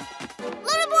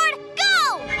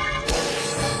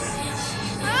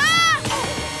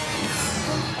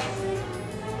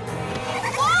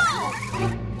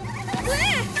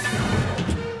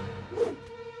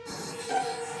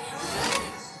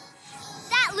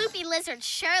 Iceworld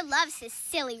sure loves his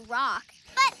silly rock.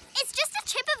 But it's just a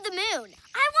chip of the moon.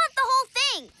 I want the whole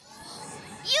thing.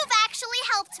 You've actually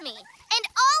helped me. And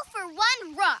all for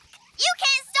one rock. You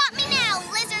can't stop me now,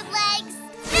 lizard legs.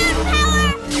 Moon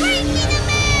power, bring me the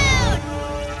moon!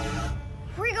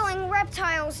 Wriggling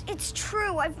reptiles, it's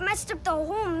true. I've messed up the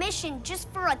whole mission just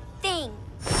for a thing.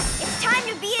 It's time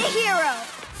to be a hero.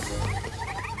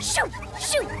 Shoot,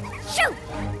 shoot, shoot!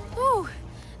 Ooh,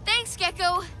 thanks,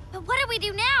 Gekko. But what do we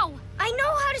do now? I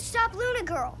know how to stop Luna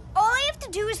Girl. All I have to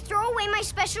do is throw away my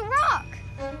special rock.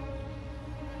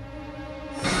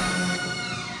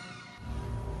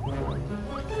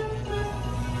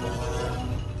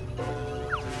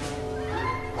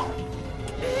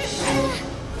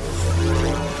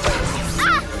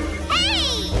 Ah!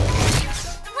 Hey!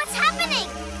 What's happening?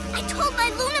 I told my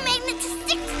Luna Magnet to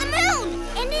stick to the moon!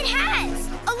 And it has.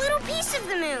 A little piece of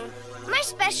the moon. My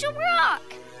special rock.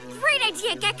 Great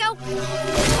idea, Gekko.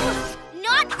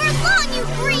 Not for long, you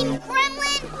green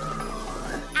gremlin!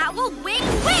 Owl wing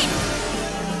win!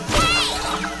 Hey!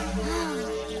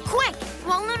 Quick,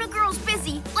 while Luna Girl's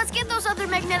busy, let's get those other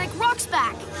magnetic rocks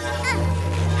back.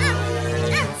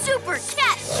 Super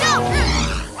cat jump!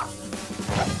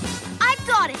 I've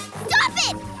got it. Stop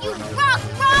it, you rock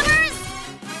robbers!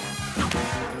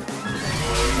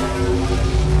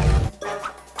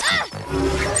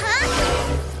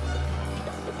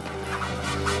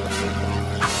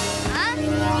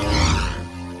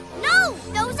 No,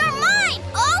 those are mine!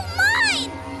 All mine!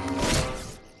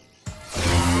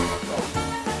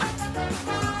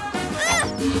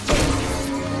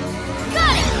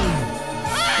 Got it!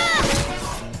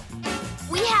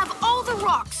 We have all the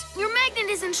rocks. Your magnet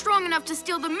isn't strong enough to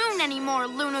steal the moon anymore,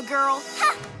 Luna Girl.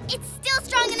 Ha! It's still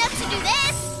strong enough to do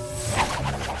this!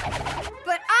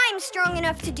 But I'm strong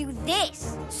enough to do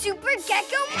this. Super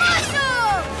Gekko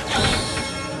muscle!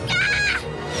 Ah!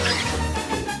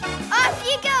 Off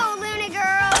you go, Luna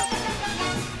Girl.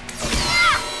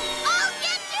 Ah! I'll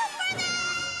get you for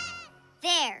that!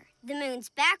 There, the moon's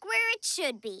back where it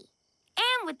should be.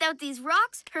 And without these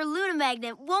rocks, her Luna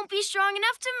magnet won't be strong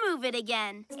enough to move it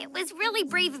again. It was really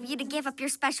brave of you to give up your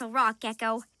special rock,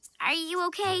 Gekko. Are you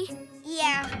okay?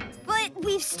 Yeah, but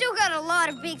we've still got a lot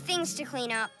of big things to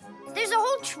clean up. There's a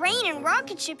whole train and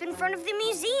rocket ship in front of the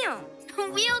museum.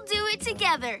 We'll do it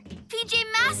together. PJ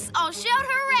Masks, all shout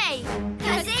hooray!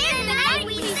 'Cause in the night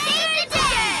we save the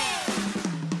day!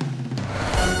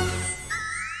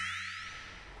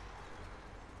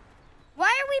 Why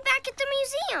are we back at the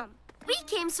museum? We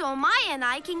came so Amaya and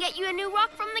I can get you a new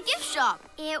rock from the gift shop.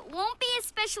 It won't be as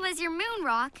special as your moon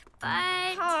rock, but...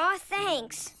 Aw,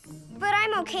 thanks. But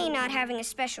I'm okay not having a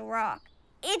special rock.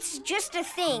 It's just a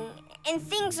thing, and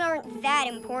things aren't that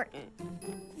important.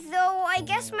 Though I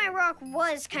guess my rock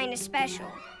was kind of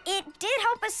special. It did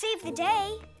help us save the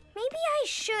day. Maybe I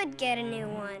should get a new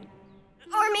one.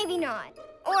 Or maybe not.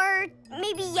 Or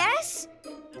maybe yes,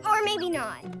 or maybe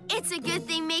not. It's a good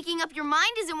thing making up your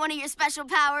mind isn't one of your special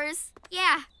powers.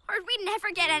 Yeah, or we'd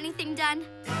never get anything done.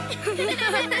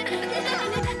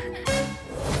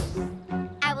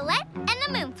 Owlette and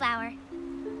the Moonflower.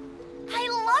 I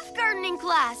love gardening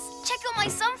class. Check out my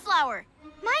sunflower.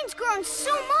 Mine's grown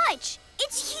so much.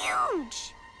 It's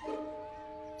huge.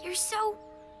 You're so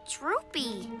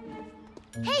droopy.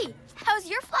 Hey, how's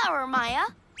your flower,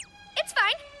 Maya? It's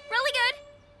fine. Really good.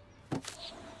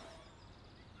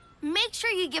 Make sure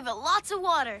you give it lots of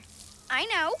water. I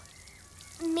know.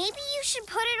 Maybe you should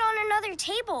put it on another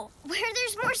table where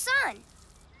there's more sun.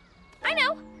 I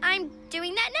know. I'm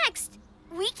doing that next.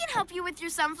 We can help you with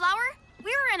your sunflower.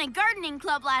 We were in a gardening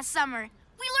club last summer.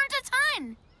 We learned a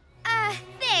ton.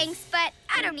 Thanks, but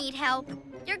I don't need help.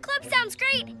 Your club sounds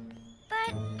great,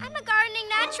 but I'm a gardening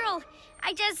natural.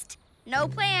 No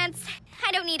plants.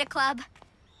 I don't need a club.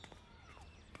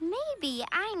 Maybe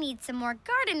I need some more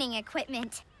gardening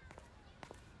equipment.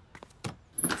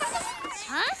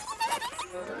 Huh?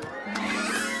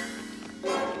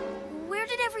 Where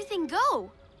did everything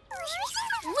go?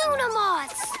 Luna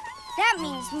moths! That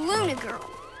means Luna Girl.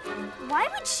 Why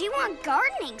would she want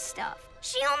gardening stuff?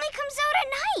 She only comes out at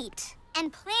night.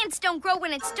 And plants don't grow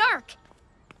when it's dark.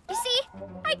 You see,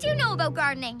 I do know about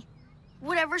gardening.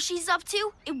 Whatever she's up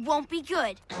to, it won't be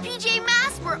good. PJ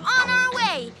Masks, we're on our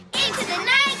way into the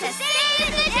night to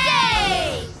save the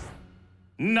day!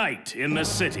 Night in the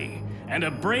city, and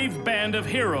a brave band of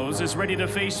heroes is ready to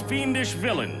face fiendish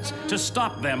villains to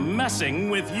stop them messing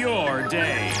with your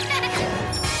day.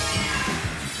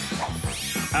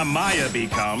 Amaya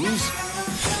becomes...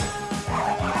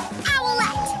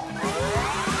 Owlette!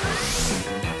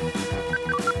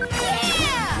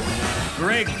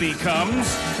 Greg becomes...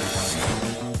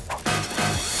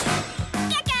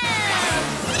 Gekko!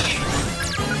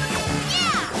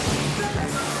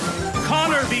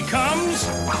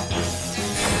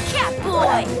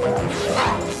 Catboy!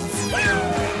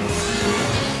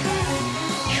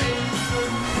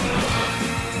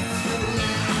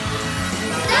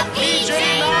 The PJ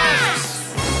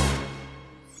Masks!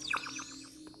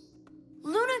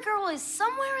 Luna Girl is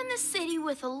somewhere in the city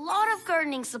with a lot of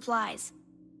gardening supplies.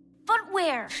 But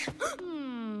where?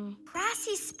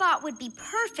 Grassy spot would be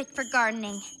perfect for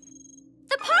gardening.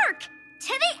 The park! To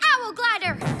the Owl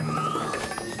Glider!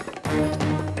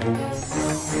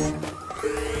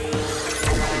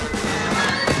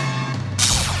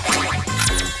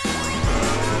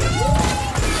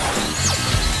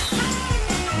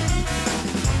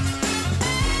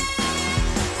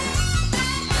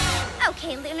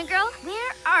 Okay, Luna Girl,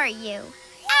 Where are you?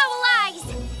 Owl Eyes!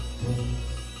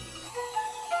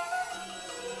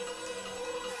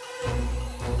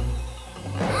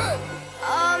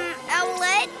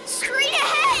 Owlette, straight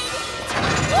ahead!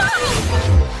 Whoa!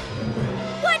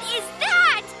 What is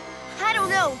that? I don't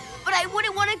know, but I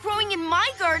wouldn't want it growing in my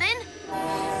garden.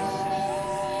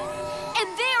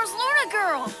 And there's Luna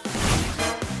Girl.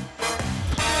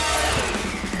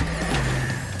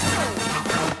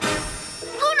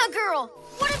 Luna Girl,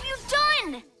 what have you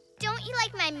done? Don't you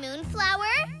like my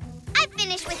moonflower? I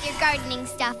finished with your gardening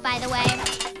stuff, by the way.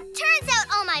 Turns out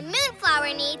all my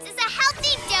moonflower needs is a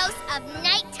healthy dose of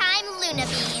nighttime Luna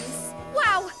beams.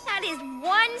 Wow, that is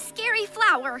one scary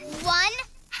flower. One?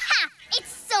 Ha!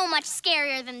 It's so much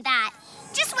scarier than that.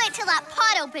 Just wait till that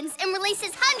pot opens and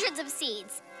releases hundreds of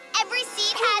seeds. Every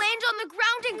seed Will has... land on the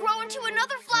ground and grow into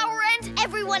another flower and...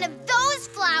 Every one of those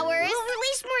flowers... will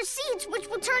release more seeds, which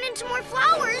will turn into more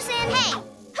flowers and... Hey,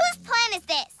 whose plan is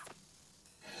this?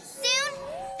 Soon,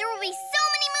 there will be so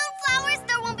many moonflowers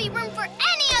there won't be room for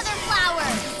any other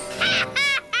flowers. Ha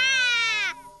ha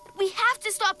ha! We have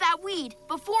to stop that weed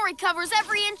before it covers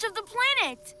every inch of the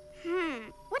planet.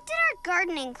 What did our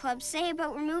gardening club say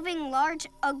about removing large,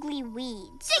 ugly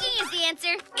weeds? Digging is the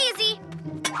answer. Easy.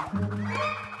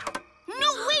 No,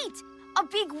 wait! A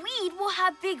big weed will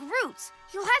have big roots.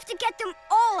 You'll have to get them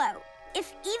all out.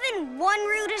 If even one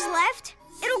root is left,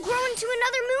 it'll grow into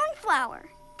another moonflower.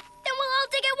 Then we'll all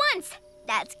dig at once.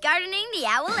 That's gardening the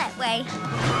Owlette way.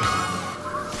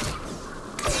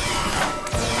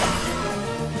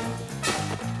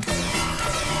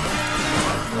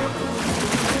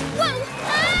 Whoa!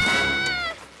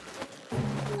 Ah!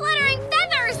 Fluttering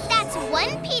feathers! That's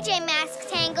one PJ mask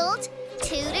tangled.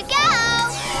 2 to go.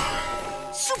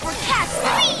 Super Cat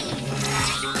Speed!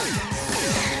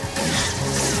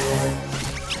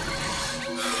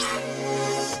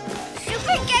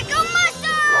 Super Gekko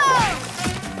muscle!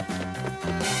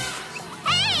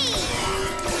 Hey!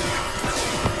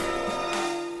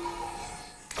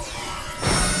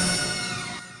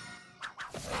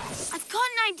 I've got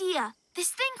an idea. This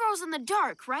thing grows in the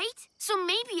dark, right? So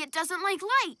maybe it doesn't like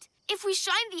light. If we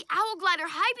shine the Owl Glider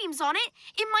high beams on it,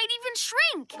 it might even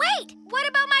shrink. Wait, what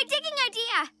about my digging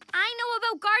idea? I know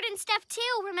about garden stuff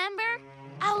too, remember?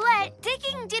 Owlette,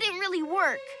 digging didn't really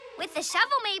work. With the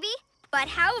shovel, maybe. But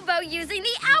how about using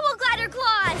the Owl Glider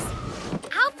claws?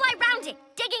 I'll fly round it,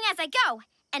 digging as I go.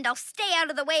 And I'll stay out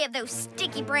of the way of those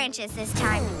sticky branches this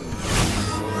time.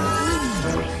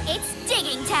 It's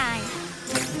digging time.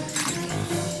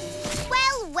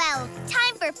 Well, well,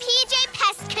 time for PJ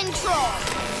Pest Control.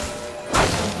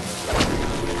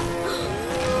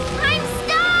 I'm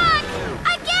stuck!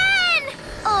 Again!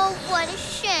 Oh, what a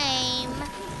shame.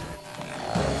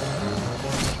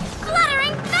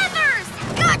 Fluttering feathers!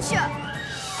 Gotcha!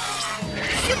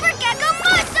 Super Gekko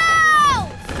muscle!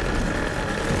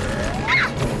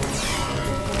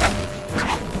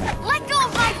 Let go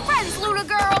of my friends, Luna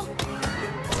Girl!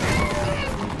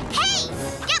 Hey!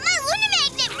 Get my Luna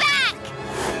Magnet back!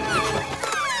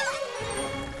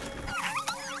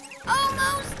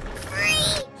 Almost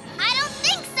free? I don't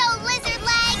think so, Lizard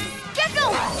Legs! Gekko,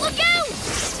 look out!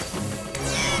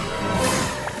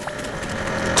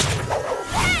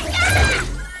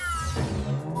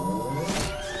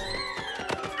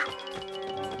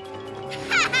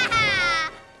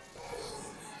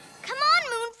 Come on,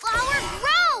 Moonflower,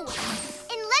 grow!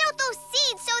 And let out those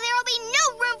seeds so there'll be no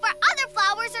room for other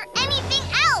flowers or anything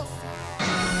else!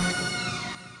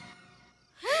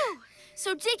 So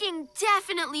digging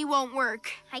definitely won't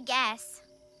work. I guess.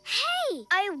 Hey,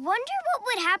 I wonder what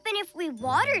would happen if we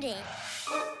watered it.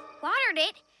 Watered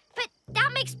it? But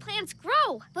that makes plants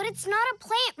grow. But it's not a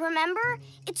plant, remember?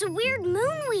 It's a weird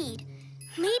moonweed.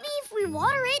 Maybe if we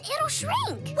water it, it'll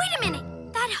shrink. Wait a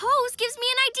minute. That hose gives me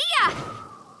an idea.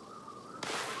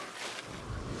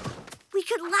 We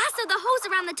could lasso the hose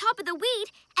around the top of the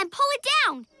weed and pull it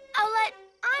down. Owlette,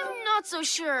 I'm not so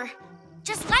sure.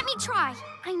 Just let me try.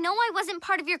 I know I wasn't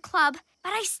part of your club,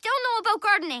 but I still know about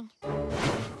gardening.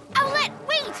 Owlette,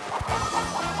 wait!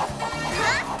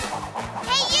 Huh?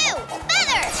 Hey, you!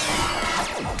 Feather!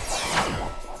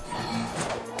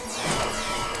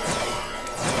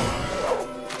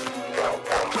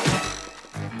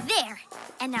 There.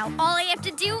 And now all I have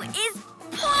to do is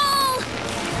pull!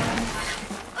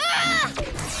 Ah!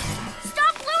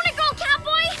 Stop Luna Girl,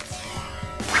 Catboy!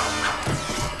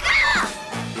 Ah!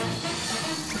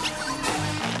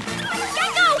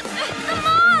 Gekko! The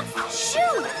mob!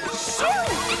 Shoot! Shoot!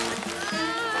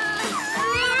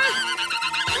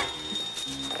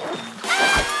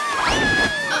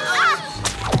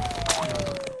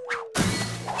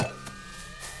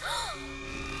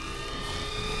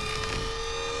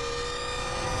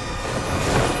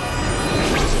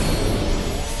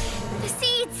 The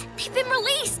seeds! They've been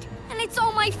released! And it's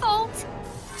all my fault!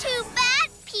 Too bad,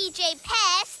 PJ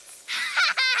Pests. Ha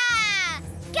ha ha!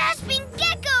 Gasping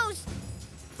geckos!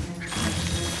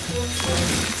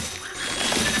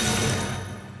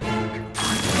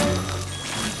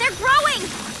 They're growing!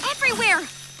 Everywhere!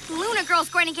 Luna Girl's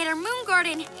going to get her moon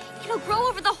garden. It'll grow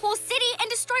over the whole city and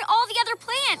destroy all the other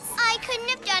plants. I couldn't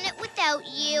have done it without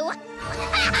you.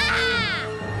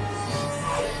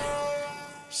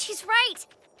 She's right.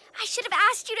 I should have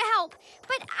asked you to help,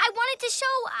 but I wanted to show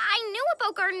I knew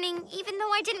about gardening even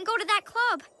though I didn't go to that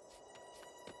club.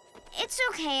 It's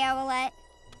okay, Owlette.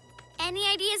 Any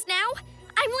ideas now?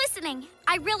 I'm listening.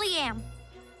 I really am.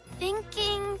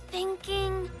 Thinking.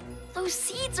 Those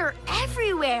seeds are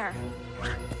everywhere.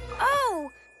 Oh!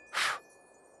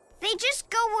 They just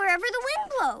go wherever the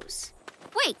wind blows.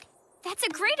 Wait, that's a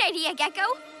great idea,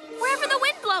 Gekko. Wherever the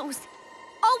wind blows.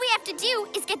 All we have to do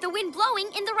is get the wind blowing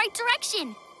in the right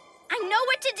direction. I know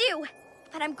what to do,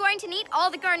 but I'm going to need all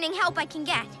the gardening help I can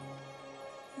get.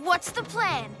 What's the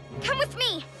plan? Come with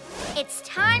me. It's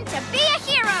time to be a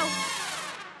hero.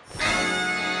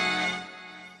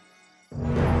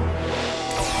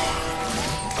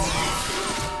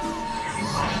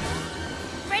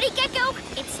 Ready, Gekko?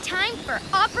 It's time for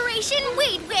Operation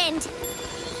Weed Wind.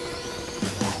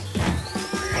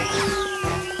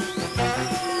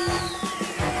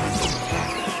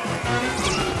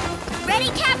 Ready,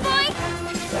 Catboy?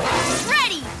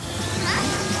 Ready!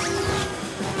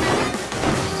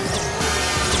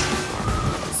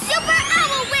 Super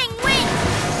Owl Wing Wing!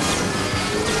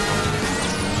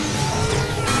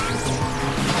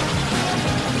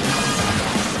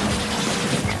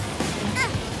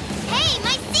 Hey,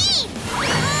 my seed!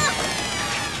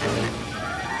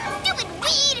 Stupid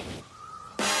weed!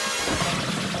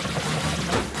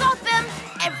 Got them!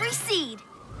 Every seed.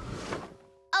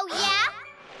 Oh, yeah?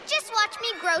 Just watch me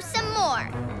grow some more.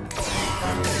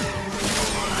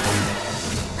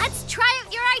 Let's try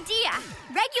out your idea.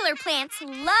 Regular plants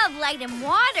love light and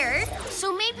water,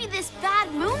 so maybe this bad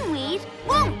moonweed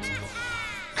won't.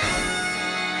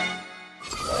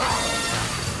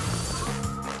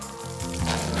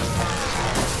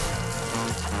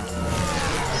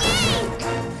 Yay!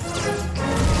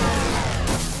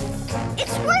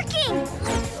 It's working!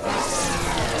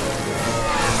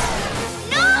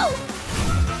 No!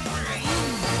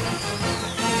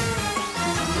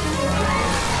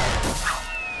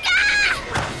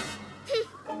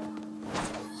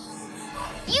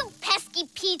 You pesky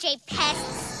PJ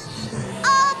Pests!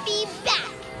 I'll be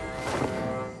back!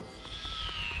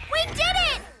 We did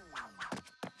it!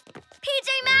 PJ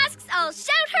Masks, I'll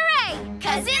shout hooray!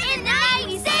 'Cause in the night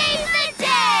we save the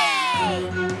day!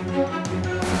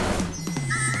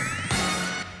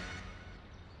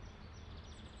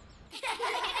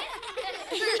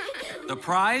 The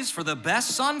prize for the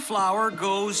best sunflower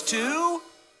goes to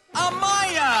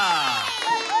Amaya!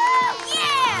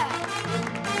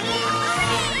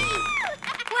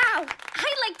 Wow,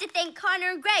 I'd like to thank Connor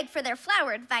and Greg for their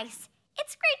flower advice.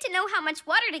 It's great to know how much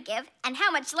water to give and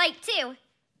how much light, too.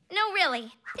 No,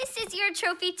 really, this is your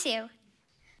trophy, too.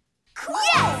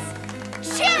 Yes!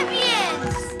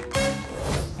 Champions!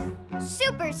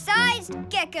 Super-sized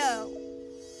gecko.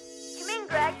 Come in,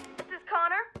 Greg. This is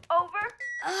Connor. Over.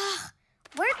 Ugh,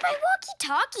 where'd my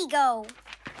walkie-talkie go?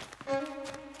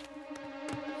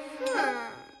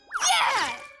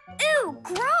 Yeah! Ew,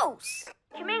 gross!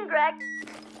 Come in, Greg.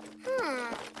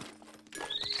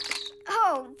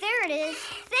 Oh, there it is.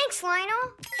 Thanks,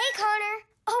 Lionel. Hey, Connor.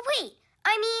 Oh, wait.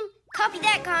 Copy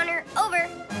that, Connor. Over.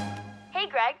 Hey,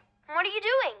 Greg. What are you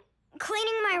doing?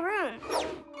 Cleaning my room.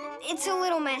 It's a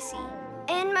little messy.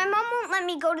 And my mom won't let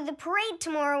me go to the parade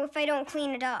tomorrow if I don't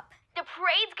clean it up. The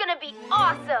parade's gonna be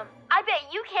awesome. I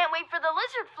bet you can't wait for the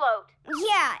lizard float.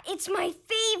 Yeah, it's my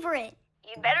favorite.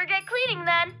 You better get cleaning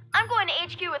then. I'm going to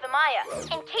HQ with Amaya,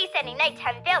 in case any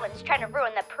nighttime villains trying to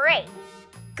ruin the parade.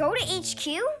 Go to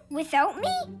HQ without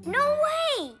me? No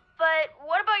way! But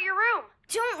what about your room?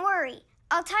 Don't worry.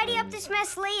 I'll tidy up this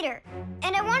mess later.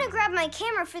 And I want to grab my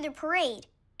camera for the parade.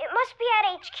 It must be at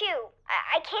HQ.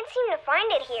 I can't seem to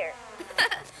find it here.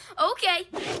 Okay.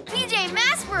 PJ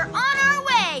Masks, we're on our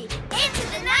way! Into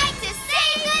the night to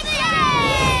save the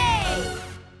day!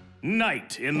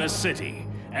 Night in the city,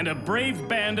 and a brave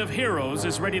band of heroes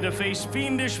is ready to face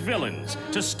fiendish villains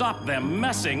to stop them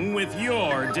messing with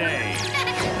your day.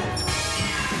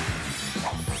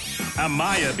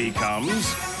 Amaya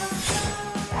becomes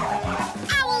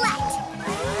Owlette!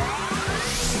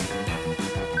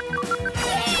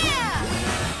 Yeah!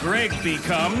 Greg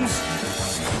becomes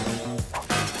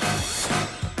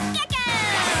Gekko!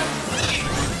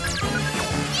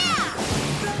 Yeah!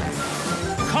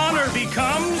 Connor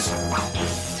becomes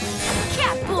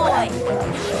Catboy!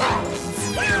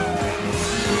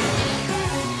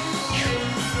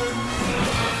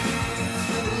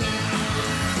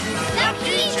 The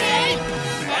PJ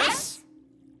Mess?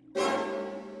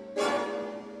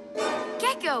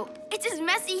 Gekko, it's as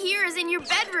messy here as in your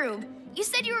bedroom. You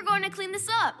said you were going to clean this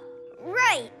up.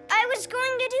 Right. I was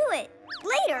going to do it.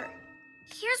 Later.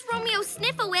 Here's Romeo's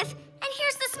Sniff-A-Whiff, and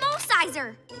here's the small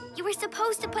sizer. You were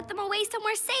supposed to put them away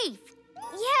somewhere safe.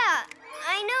 Yeah,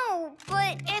 I know,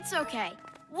 but... It's okay.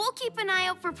 We'll keep an eye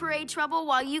out for parade trouble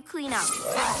while you clean up.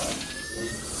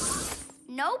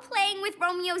 No playing with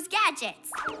Romeo's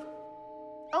gadgets.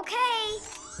 Okay.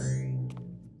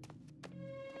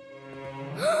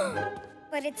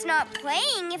 But it's not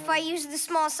playing if I use the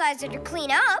small sizer to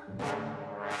clean up.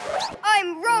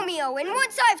 I'm Romeo, and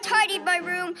once I've tidied my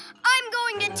room, I'm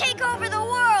going to take over the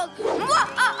world.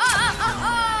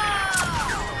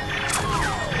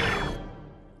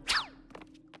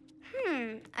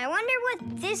 I wonder what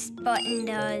this button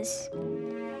does.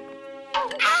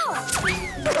 Ow!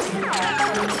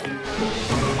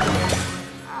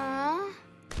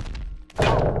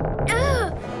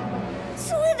 Ugh!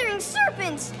 Slithering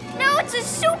serpents! Now it's a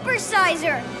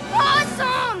supersizer!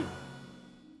 Awesome!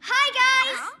 Hi,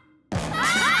 guys!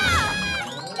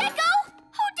 Gekko,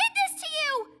 who did this to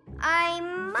you? I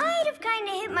might have kind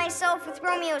of hit myself with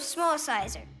Romeo's small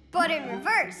sizer, but in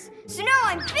reverse. So now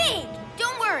I'm big!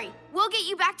 Don't worry, we'll get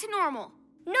you back to normal.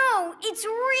 No, it's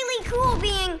really cool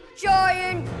being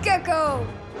Giant Gekko.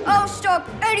 I'll stop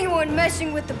anyone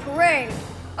messing with the parade.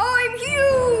 I'm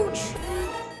huge!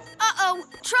 Uh-oh,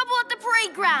 trouble at the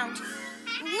parade ground.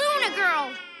 Luna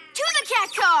Girl, to the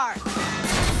cat car!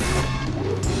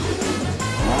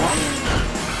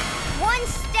 One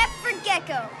step for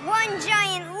Gekko, one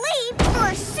giant leap for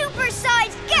a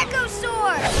supersized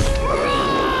Gekkosaur!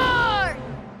 Roar!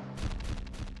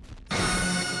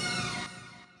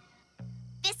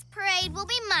 This parade will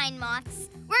be mine, Moths.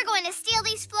 We're going to steal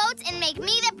these floats and make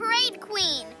me the parade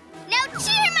queen. Now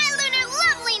cheer my lunar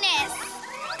loveliness!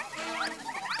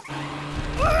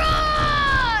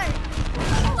 Roar!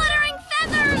 Fluttering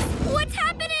feathers! What's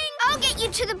happening? I'll get you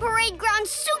to the parade ground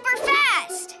super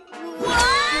fast!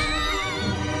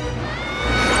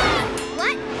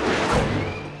 What?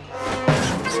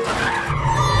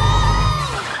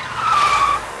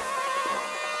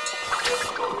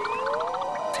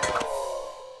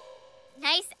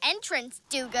 Nice entrance,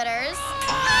 do-gooders.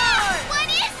 What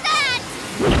is that?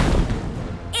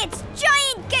 It's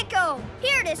Giant Gekko,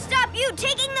 here to stop you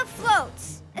taking the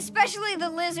floats. Especially the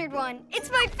lizard one. It's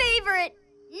my favorite.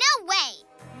 No way!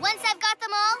 Once I've got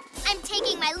them all, I'm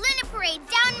taking my Luna Parade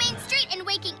down Main Street and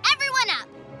waking everyone up.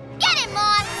 Get it,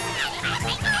 Moth!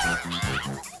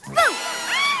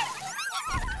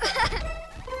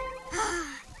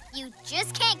 You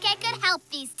just can't get good help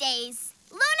these days.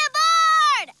 Luna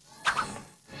board!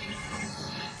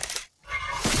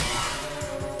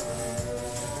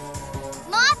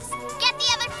 Moths, get the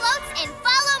other floats and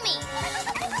follow me.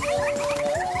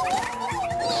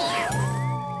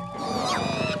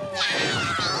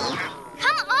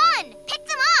 Come on, pick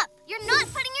them up. You're not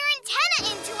putting your antenna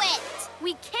into it.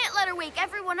 We can't let her wake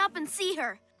everyone up and see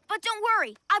her. But don't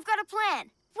worry, I've got a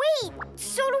plan. Wait,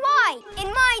 so do I,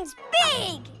 and mine's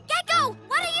big! Gekko,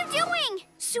 what are you doing?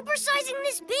 Supersizing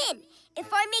this bin.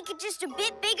 If I make it just a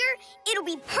bit bigger, it'll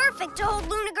be perfect to hold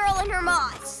Luna Girl and her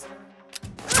moths.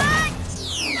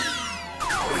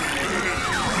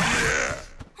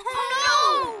 Oh, no!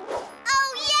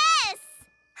 Oh, yes!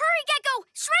 Hurry, Gekko!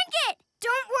 Shrink it!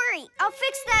 Don't worry, I'll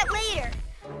fix that later.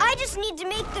 I just need to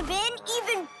make the bin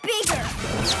even bigger.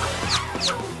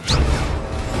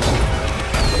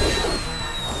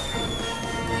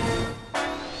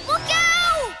 Look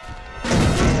out!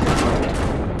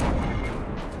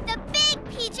 The big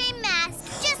PJ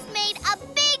Masks just made a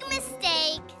big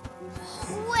mistake.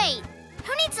 Wait,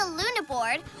 who needs a Luna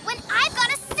board when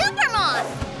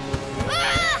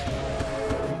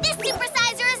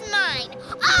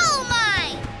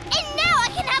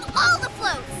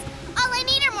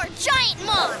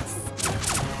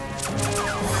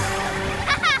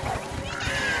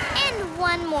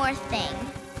one more thing.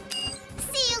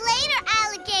 See you later,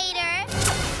 alligator.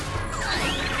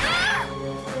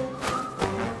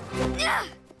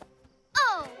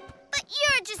 Oh, but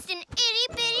you're just an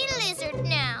itty-bitty lizard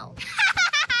now.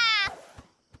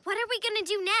 What are we gonna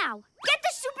do now? Get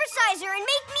the supersizer and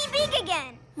make me big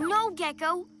again. No,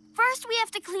 Gekko. First, we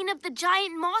have to clean up the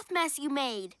giant moth mess you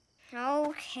made.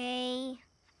 Okay.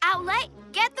 Owlette,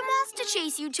 get the moths to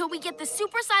chase you till we get the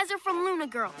supersizer from Luna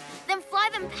Girl. Then fly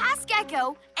them past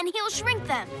Gekko, and he'll shrink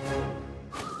them.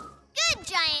 Good,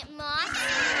 giant moth.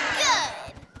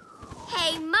 Good.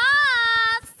 Hey,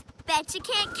 moths! Bet you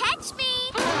can't catch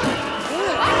me.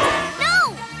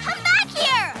 No! Come back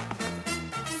here!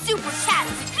 Super cat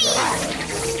speed!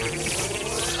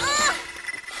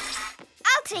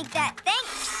 I'll take that,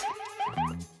 thanks.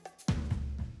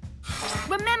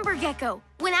 Remember, Gekko,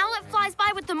 when Owlette flies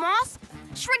by with the moths,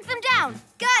 shrink them down.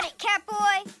 Got it,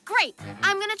 Catboy. Great.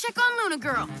 I'm gonna check on Luna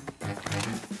Girl.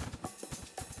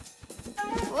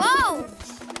 Whoa!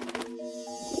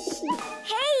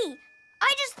 Hey,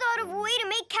 I just thought of a way to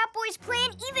make Catboy's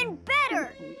plan even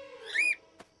better.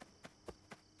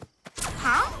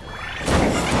 Huh?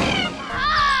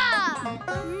 Ah!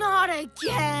 Not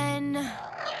again.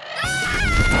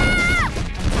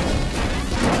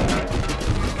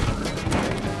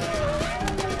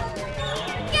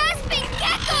 Gasping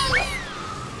geckos!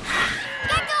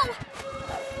 Gekko!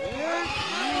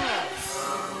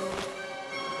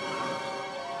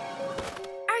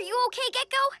 Are you okay,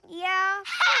 Gekko? Yeah.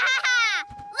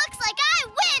 Looks like I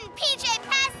win, PJ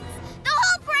Passes! The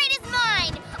whole parade is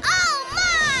mine! All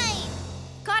mine!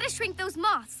 Gotta shrink those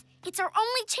moths. It's our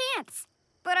only chance.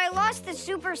 But I lost the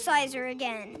supersizer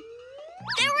again.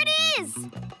 There it is!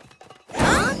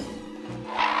 Huh?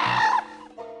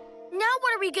 Now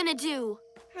what are we gonna do?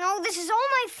 No, this is all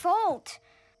my fault.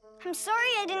 I'm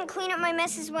sorry I didn't clean up my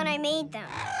messes when I made them.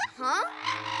 Huh?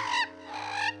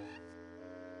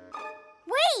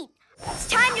 Wait! It's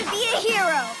time to be a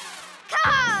hero!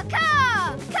 Caw,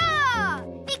 caw, caw!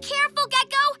 Be careful,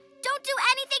 Gekko! Don't do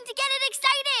anything to get it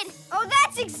excited! Oh,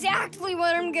 that's exactly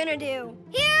what I'm gonna do.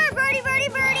 Here, birdie, birdie,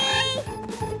 birdie!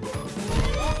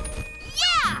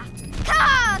 Yeah!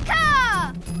 Caw,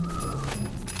 caw!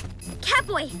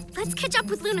 Catboy, let's catch up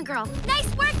with Luna Girl. Nice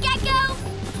work, Gekko!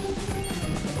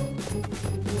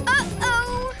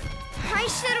 Uh-oh! I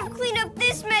should have cleaned up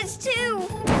this mess, too.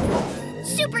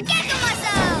 Super Gekko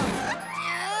muscle!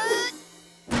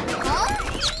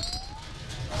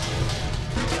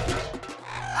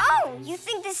 Oh, you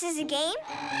think this is a game?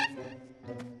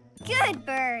 Good,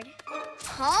 Bird.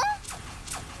 Huh?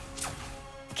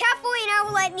 Catboy and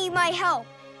Owlette need my help,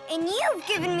 and you've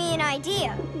given me an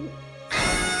idea.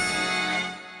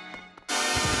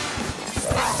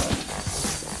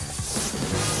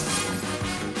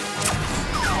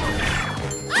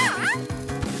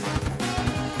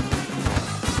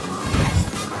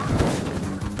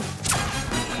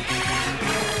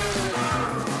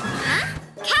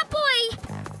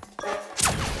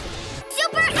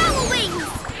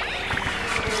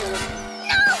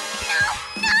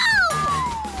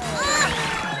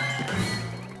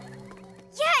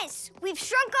 We've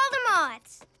shrunk all the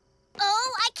moths.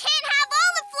 Oh, I can't have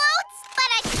all the floats, but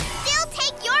I can still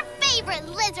take your favorite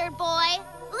lizard boy.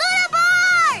 Luna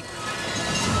Board!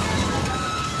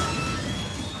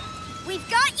 We've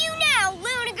got you now,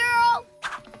 Luna Girl.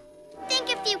 Think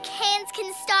a few cans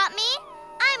can stop me?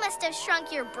 I must have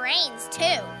shrunk your brains,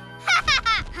 too.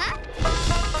 Huh?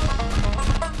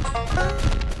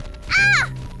 Ah!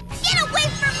 Get away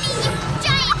from me, you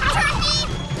giant turkey!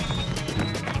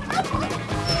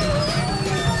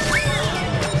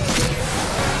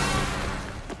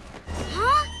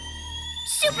 Huh?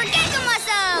 Super Gekko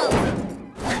muscle!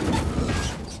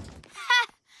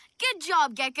 Good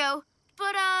job, Gekko.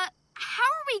 But, how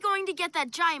are we going to get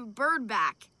that giant bird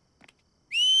back?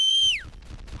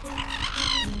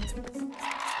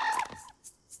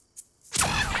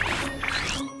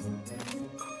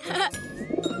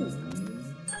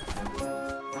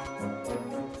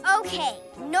 Okay,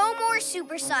 no more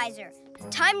supersizer.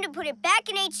 Time to put it back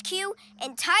in HQ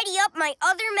and tidy up my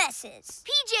other messes.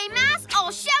 PJ Masks,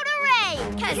 all shout hooray!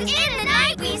 'Cause in the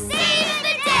night we save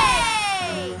the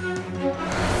day!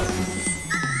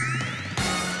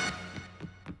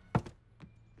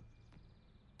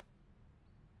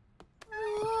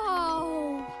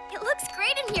 Whoa! It looks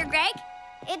great in here, Greg.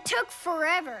 It took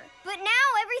forever, but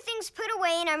now everything's put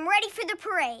away and I'm ready for the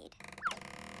parade.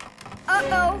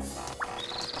 Uh-oh.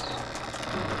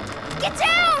 Get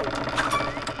down!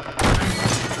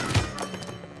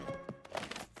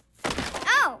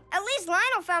 Oh, at least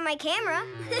Lionel found my camera.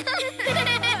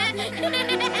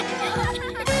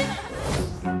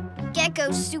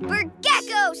 Gekko's Super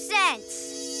Gekko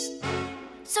Sense.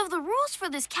 So the rules for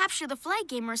this capture the flag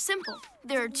game are simple.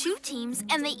 There are 2 teams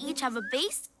and they each have a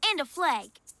base and a flag.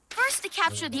 First to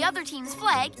capture the other team's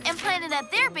flag and plant it at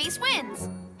their base wins.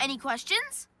 Any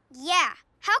questions? Yeah.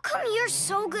 How come you're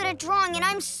so good at drawing and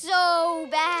I'm so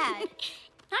bad?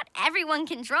 Not everyone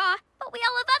can draw, but we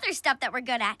all have other stuff that we're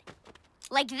good at.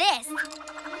 Like this.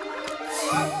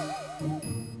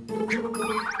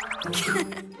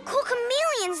 Cool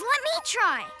chameleons, let me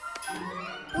try.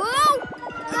 Whoa!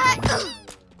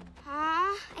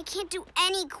 I can't do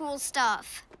any cool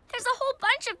stuff. There's a whole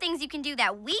bunch of things you can do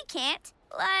that we can't.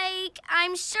 Like,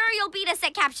 I'm sure you'll beat us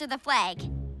at Capture the Flag.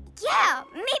 Yeah,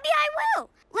 maybe I will.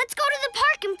 Let's go to the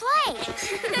park and play.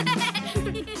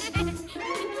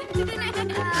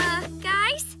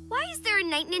 Guys, why is there a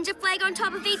Night Ninja flag on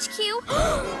top of HQ?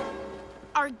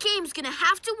 Our game's gonna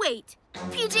have to wait.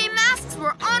 PJ Masks,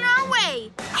 we're on our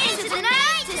way. Into the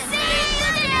night to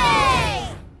save the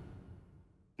day!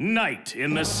 Night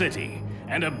in the city,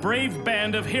 and a brave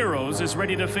band of heroes is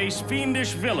ready to face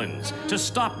fiendish villains to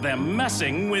stop them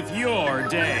messing with your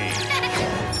day.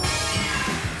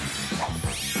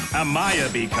 Amaya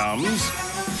becomes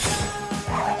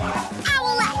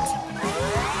Owlette!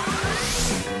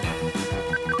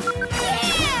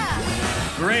 Yeah!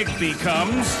 Greg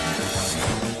becomes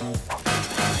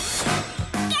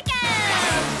Gekko!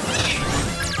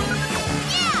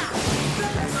 Yeah!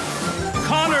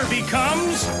 Connor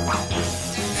becomes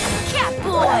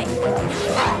Catboy!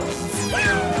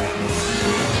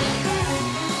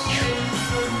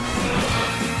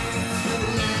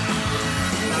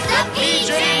 The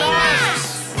PJ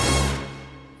Masks!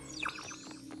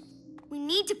 We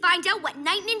need to find out what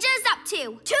Night Ninja is up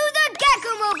to. To the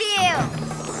Gekko-mobile!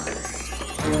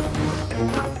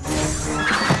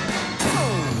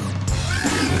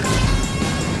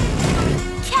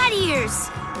 Cat ears!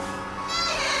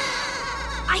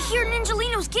 I hear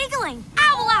Ninjalinos giggling.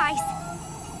 Owl eyes!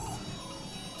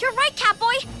 You're right,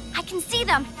 Catboy. I can see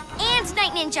them. And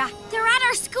Night Ninja. They're at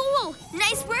our school.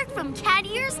 Nice work from Cat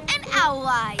Ears and Owl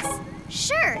Eyes.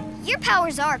 Sure, your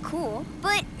powers are cool,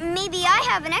 but maybe I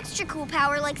have an extra cool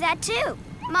power like that too.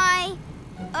 My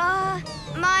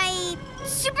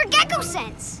Super Gekko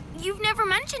Sense. You've never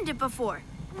mentioned it before.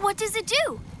 What does it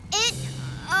do? It,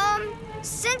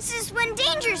 senses when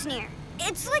danger's near.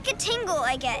 It's like a tingle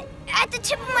I get at the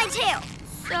tip of my tail.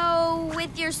 So,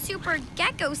 with your Super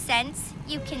Gekko sense,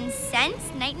 you can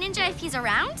sense Night Ninja if he's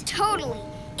around? Totally.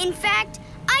 In fact,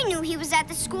 I knew he was at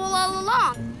the school all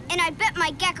along, and I bet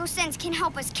my Gekko Sense can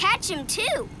help us catch him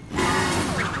too.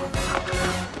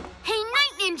 Hey,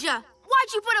 Night Ninja!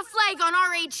 Why'd you put a flag on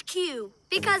our HQ?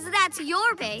 Because that's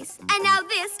your base, and now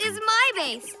this is my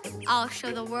base. I'll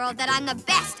show the world that I'm the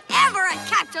best ever at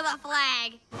Capture the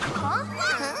Flag. Huh?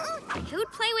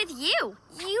 Who'd play with you?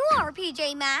 You are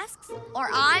PJ Masks, or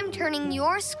I'm turning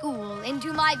your school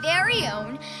into my very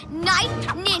own Night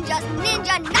Ninja's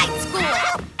Ninja Night School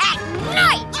at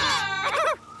night.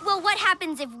 Well, what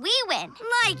happens if we win?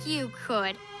 Like you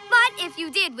could. But if you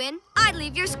did win, I'd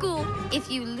leave your school. If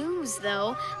you lose,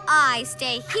 though, I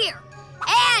stay here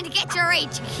and get your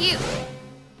HQ.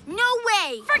 No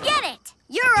way! Forget it!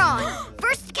 You're on.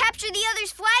 First to capture the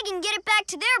other's flag and get it back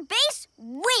to their base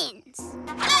wins.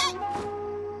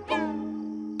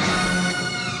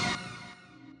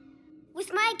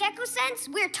 With my Gekko Sense,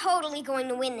 we're totally going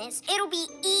to win this. It'll be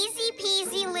easy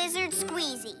peasy lizard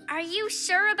squeezy. Are you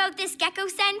sure about this Gekko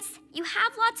Sense? You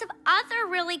have lots of other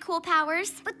really cool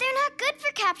powers. But they're not good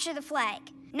for capture the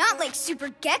flag. Not like Super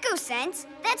Gekko Sense.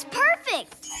 That's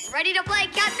perfect. Ready to play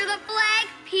Capture the Flag,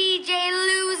 PJ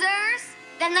losers?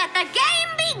 Then let the game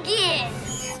begin!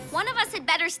 One of us had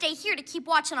better stay here to keep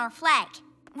watch on our flag.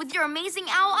 With your amazing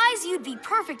owl eyes, you'd be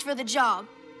perfect for the job.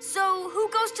 So, who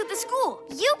goes to the school?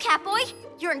 You, Catboy.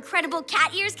 Your incredible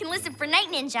cat ears can listen for Night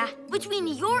Ninja. Between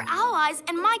your owl eyes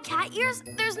and my cat ears,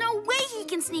 there's no way he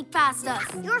can sneak past us.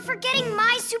 You're forgetting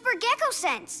my Super Gekko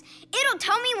Sense. It'll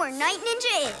tell me where Night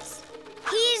Ninja is.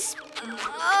 He's,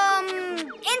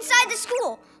 inside the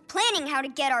school, planning how to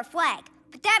get our flag.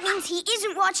 But that means he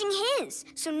isn't watching his.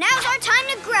 So now's our time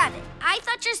to grab it. I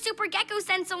thought your Super Gekko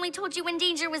Sense only told you when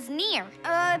danger was near.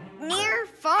 Near,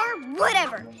 far,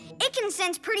 whatever. It can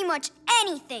sense pretty much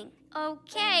anything.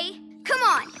 Okay. Come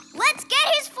on, let's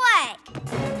get his flag.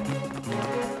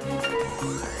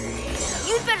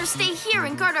 You'd better stay here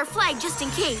and guard our flag just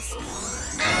in case.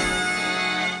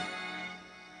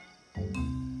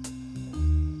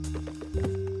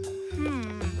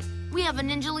 We have a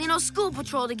Ninjalino school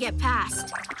patrol to get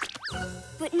past.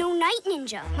 But no Night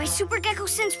Ninja. My Super Gekko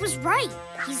Sense was right.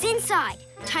 He's inside.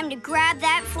 Time to grab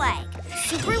that flag.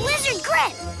 Super Lizard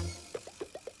Grip!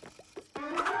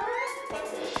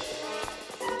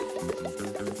 What?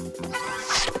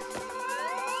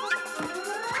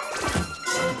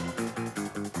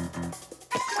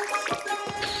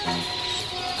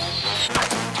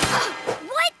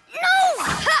 No!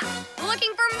 Ha!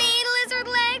 Looking for me, lizard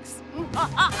legs?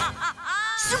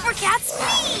 Super cat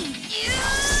speed!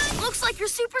 Looks like your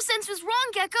super sense was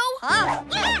wrong, Gekko. Huh?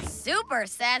 Super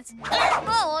sense?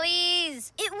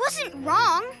 Please. It wasn't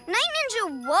wrong. Night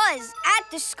Ninja was at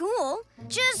the school,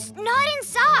 just not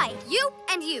inside. You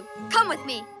and you, come with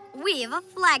me. We have a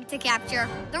flag to capture.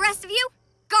 The rest of you,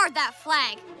 guard that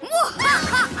flag.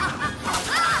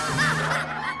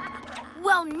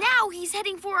 Well, now he's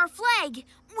heading for our flag.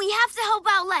 We have to help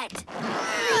Owlette.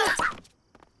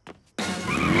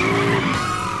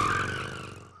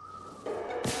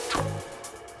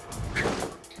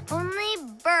 Only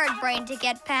bird brain to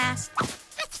get past.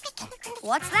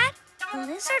 What's that?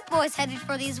 Lizard boy's headed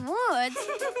for these woods.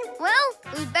 Well,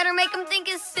 we better make him think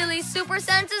his silly super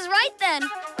sense is right then.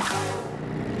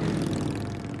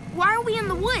 Why are we in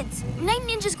the woods? Night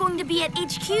Ninja's going to be at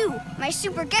HQ. My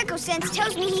super gecko sense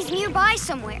tells me he's nearby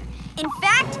somewhere. In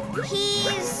fact,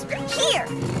 he's here.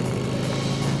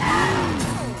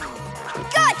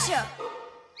 Gotcha!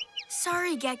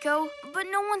 Sorry, Gekko, but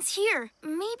no one's here.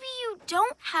 Maybe you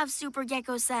don't have super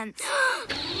gecko sense.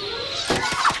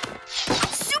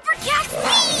 Super cat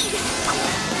speed!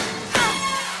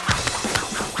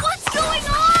 What's going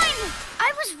on?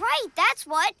 I was right, that's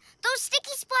what. Those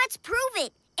sticky splats prove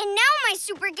it. And now my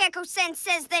super gecko sense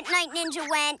says that Night Ninja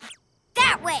went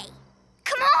that way.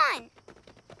 Come on!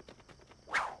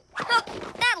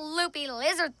 That loopy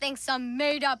lizard thinks some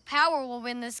made-up power will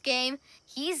win this game.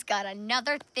 He's got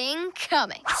another thing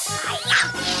coming.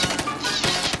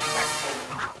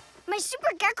 My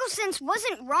super gecko sense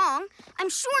wasn't wrong. I'm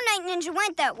sure Night Ninja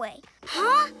went that way.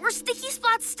 Huh? We're sticky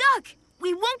splat stuck.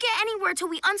 We won't get anywhere till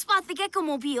we unspot the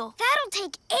Gekko-mobile. That'll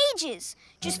take ages.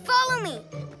 Just follow me.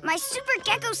 My super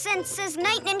gecko sense says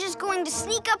Night Ninja's going to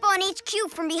sneak up on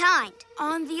HQ from behind.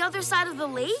 On the other side of the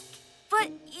lake? But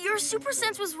your super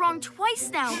sense was wrong twice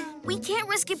now. We can't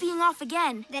risk it being off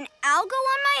again. Then I'll go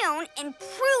on my own and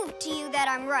prove to you that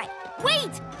I'm right.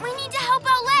 Wait! We need to help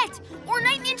Owlette, or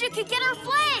Night Ninja could get our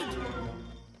flag!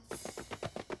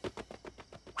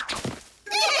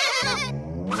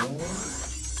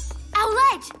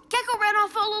 Owlette! Gekko ran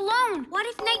off all alone. What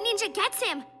if Night Ninja gets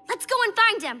him? Let's go and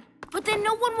find him. But then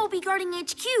no one will be guarding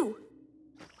HQ.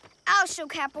 I'll show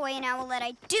Catboy and Owlette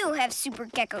I do have super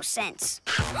gecko sense.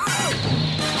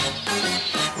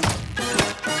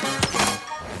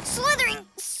 Slithering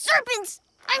serpents!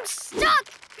 I'm stuck!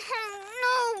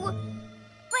 Oh, no!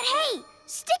 But hey,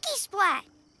 sticky splat!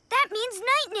 That means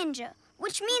Night Ninja,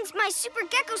 which means my super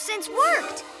gecko sense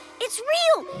worked. It's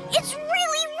real! It's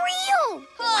really real!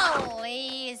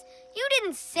 Please. You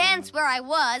didn't sense where I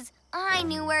was. I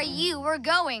knew where you were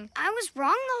going. I was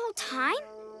wrong the whole time?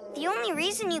 The only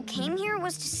reason you came here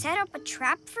was to set up a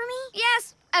trap for me?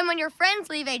 Yes, and when your friends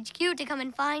leave HQ to come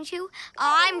and find you,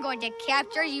 I'm going to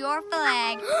capture your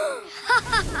flag.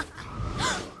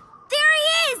 There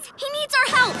he is! He needs our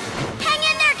help! Hang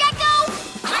in there, Gekko!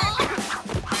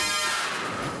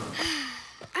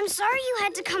 I'm sorry you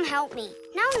had to come help me.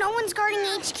 Now no one's guarding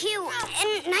HQ,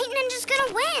 and Night Ninja's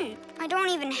gonna win. I don't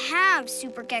even have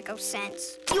super gecko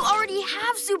sense. You already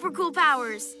have super cool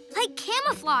powers. Like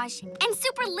camouflage and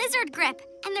super lizard grip,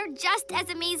 and they're just as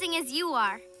amazing as you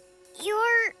are.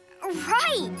 You're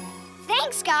right.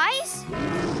 Thanks, guys.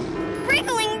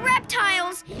 Wriggling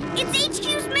reptiles. It's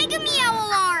HQ's Mega Meow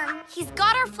alarm. He's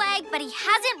got our flag, but he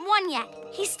hasn't won yet.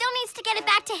 He still needs to get it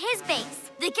back to his base.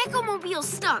 The Gekko-mobile's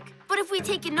stuck, but if we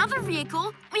take another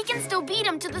vehicle, we can still beat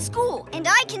him to the school. And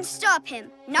I can stop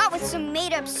him, not with some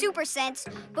made-up super sense,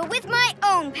 but with my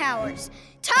own powers.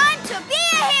 Time to be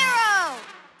a hero!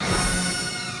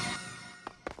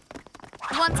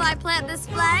 Once I plant this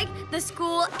flag, the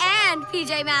school and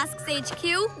PJ Masks HQ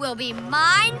will be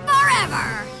mine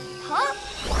forever. Huh?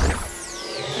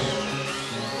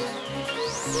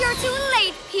 You're too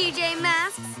late, PJ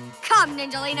Masks. Come,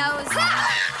 Ninjalinos.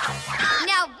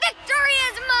 Now victory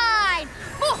is mine!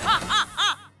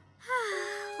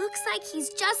 Looks like he's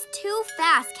just too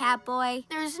fast, Catboy.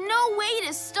 There's no way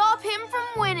to stop him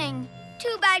from winning.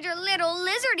 Too bad your little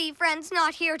lizardy friend's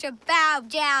not here to bow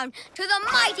down to the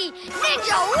mighty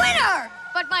Ninja winner!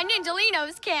 But my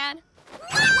Ninjalinos can.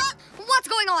 What's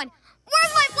going on?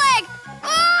 Where's my flag?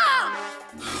 Ah!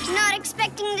 Not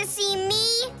expecting to see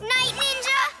me, Night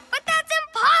Ninja? But that's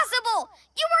impossible!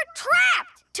 You were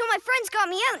trapped! Till my friends got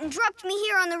me out and dropped me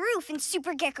here on the roof in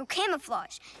super gecko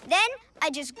camouflage. Then I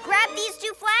just grabbed these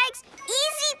two flags,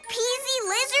 easy peasy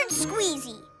lizard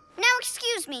squeezy. Now,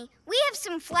 excuse me. We have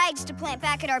some flags to plant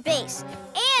back at our base.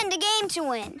 And a game to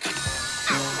win.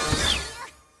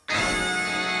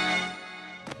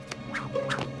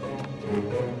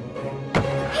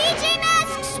 PJ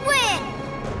Masks win!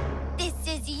 This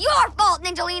is your fault,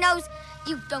 Ninjalinos!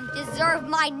 You don't deserve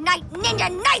my ninja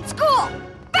night school!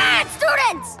 Bad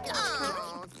students!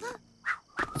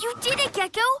 You did it,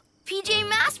 Gekko! PJ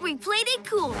Masks, we played it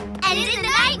cool. And in the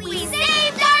night, we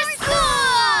saved our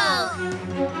school!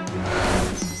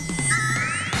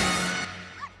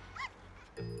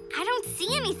 I don't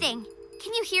see anything.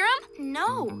 Can you hear them?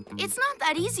 No, it's not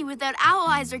that easy without owl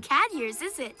eyes or cat ears,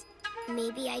 is it?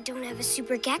 Maybe I don't have a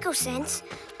super gecko sense,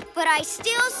 but I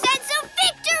still sense a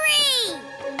victory!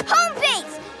 Home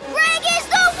base! Greg is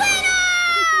the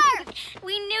winner!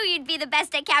 We knew you'd be the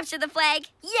best at capture the flag.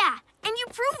 Yeah, and you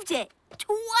proved it.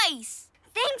 Twice.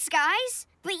 Thanks, guys.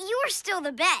 But you are still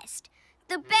the best.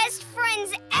 The best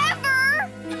friends ever!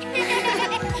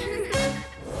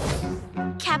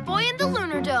 Catboy in the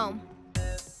Lunar Dome.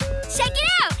 Check it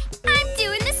out! I'm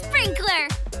doing the sprinkler.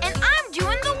 And I'm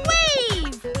doing the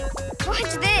wave.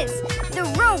 Watch this. The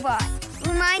robot.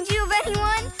 Remind you of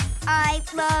anyone? I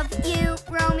love you,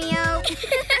 Romeo.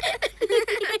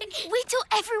 Wait till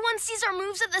everyone sees our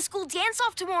moves at the school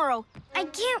dance-off tomorrow. I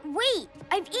can't wait.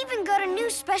 I've even got a new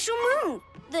special move.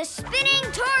 The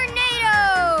spinning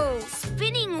tornado.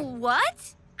 Spinning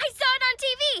what? I saw it on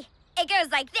TV. It goes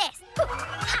like this.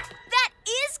 That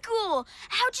is cool.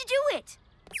 How'd you do it?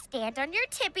 Stand on your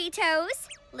tippy toes,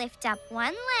 lift up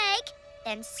one leg,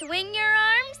 then swing your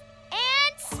arms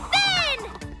and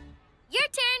spin! Your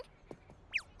turn.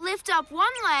 Lift up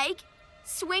one leg,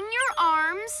 swing your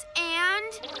arms,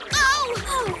 and... Oh!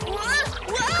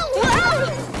 Whoa!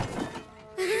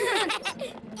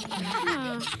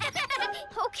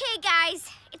 Okay, guys,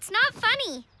 it's not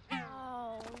funny.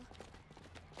 Oh.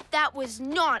 That was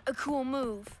not a cool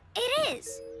move. It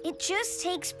is. It just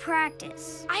takes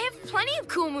practice. I have plenty of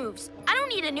cool moves. I don't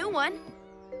need a new one.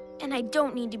 And I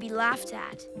don't need to be laughed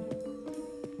at.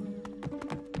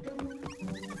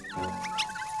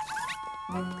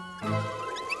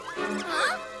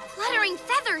 Huh? Fluttering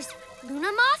feathers.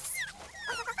 Luna moths?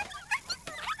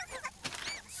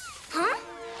 Huh?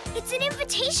 It's an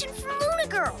invitation from Luna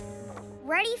Girl.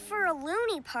 Ready for a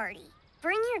loony party.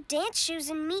 Bring your dance shoes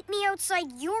and meet me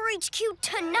outside your HQ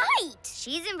tonight.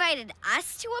 She's invited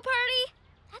us to a party?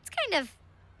 That's kind of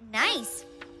nice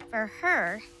for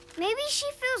her. Maybe she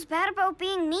feels bad about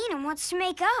being mean and wants to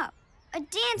make up. A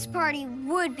dance party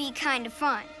would be kind of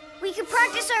fun. We could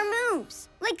practice our moves,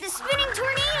 like the spinning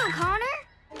tornado, Connor.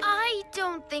 I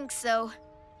don't think so.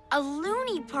 A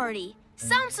loony party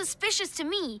sounds suspicious to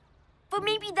me. But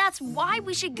maybe that's why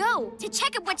we should go. To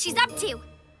check out what she's up to.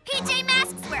 PJ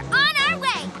Masks, we're on our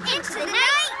way into the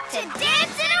night to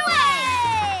dance it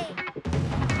away!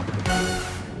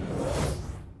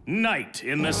 Night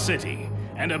in the city,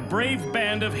 and a brave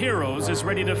band of heroes is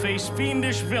ready to face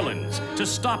fiendish villains to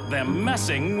stop them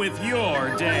messing with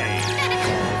your day.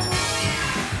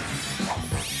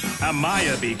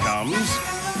 Amaya becomes...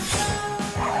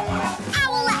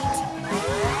 Owlette!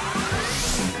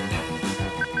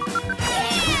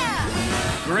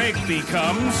 Yeah! Greg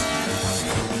becomes...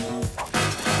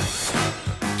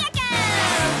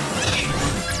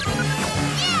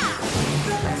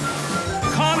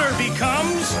 Connor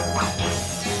becomes...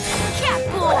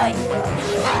 Catboy!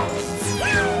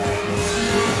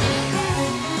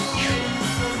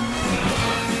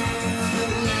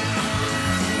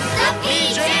 The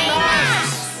PJ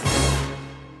Masks!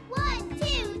 1,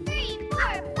 2, 3,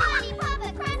 4, potty pop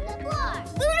across the floor.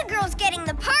 Luna Girl's getting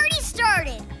the party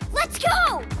started. Let's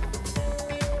go!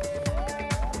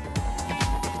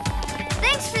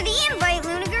 Thanks for the invite,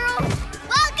 Luna Girl.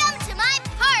 Welcome to my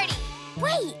party.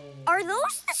 Wait, are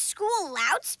those the school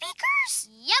loudspeakers?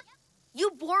 Yep, You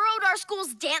borrowed our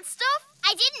school's dance stuff?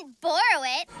 I didn't borrow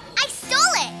it. I stole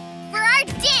it for our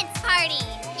dance party.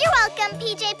 You're welcome,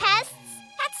 PJ Pests.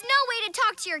 That's no way to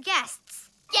talk to your guests.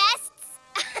 Guests?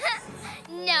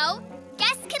 No,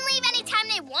 guests can leave anytime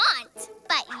they want.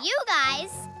 But you guys,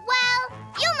 well,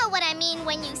 you'll know what I mean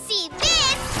when you see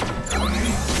this.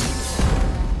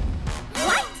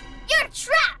 What? You're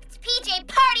trapped, PJ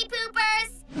Party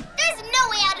Poopers. There's no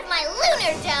way out of my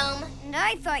lunar dome. And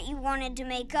I thought you wanted to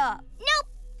make up. Nope,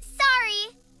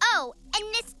 sorry. Oh,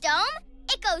 and this dome,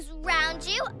 it goes round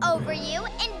you, over you,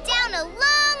 and down a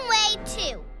long way,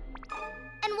 too.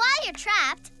 And while you're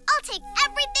trapped, I'll take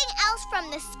everything else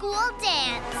from the school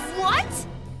dance. What?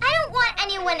 I don't want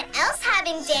anyone else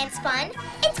having dance fun.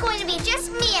 It's going to be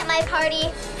just me at my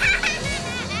party.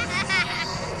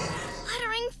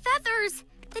 Fluttering feathers!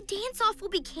 The dance-off will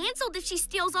be canceled if she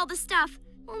steals all the stuff.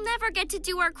 we'll never get to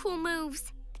do our cool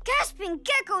moves. Gasping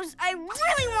geckos, I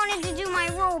really wanted to do my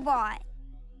robot.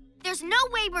 There's no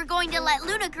way we're going to let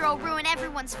Luna Girl ruin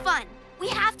everyone's fun. We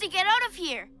have to get out of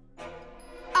here.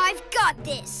 I've got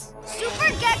this. Super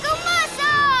Gecko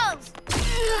muscles!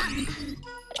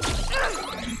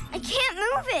 I can't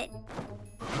move it.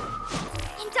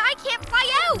 And I can't fly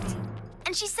out.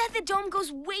 And she said the dome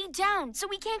goes way down, so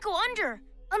we can't go under.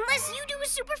 Unless you do a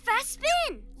super fast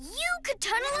spin. You could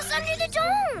tunnel us under the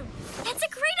dome. That's a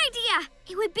great idea.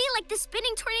 It would be like the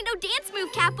spinning tornado dance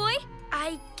move, Catboy.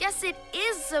 I guess it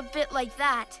is a bit like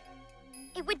that.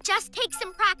 It would just take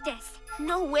some practice.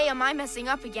 No way am I messing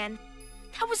up again.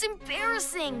 That was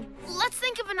embarrassing. Let's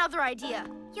think of another idea.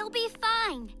 You'll be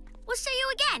fine. We'll show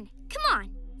you again. Come on.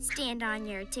 Stand on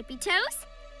your tippy toes,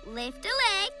 lift a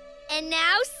leg, and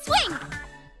now swing.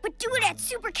 But do it at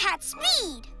super cat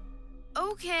speed.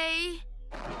 Okay.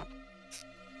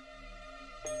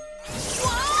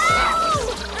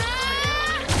 Whoa!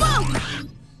 Whoa!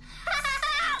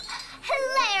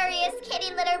 Hilarious,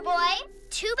 kitty litter boy.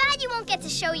 Too bad you won't get to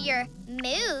show your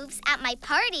moves at my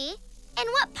party. And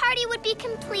what party would be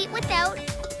complete without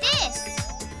this?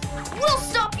 We'll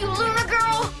stop you, Luna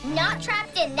Girl! Not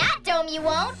trapped in that dome, you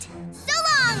won't. So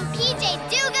long, PJ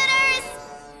Do-Gooders!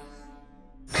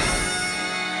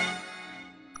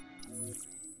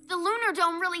 The lunar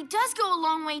dome really does go a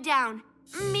long way down.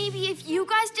 Maybe if you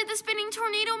guys did the spinning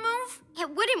tornado move? It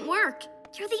wouldn't work.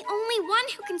 You're the only one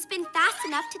who can spin fast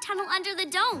enough to tunnel under the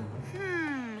dome.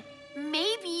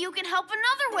 Maybe you can help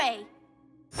another way.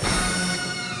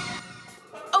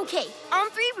 Okay, on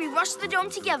three, we rush the dome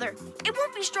together. It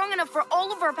won't be strong enough for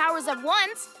all of our powers at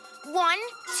once. 1,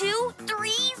 2,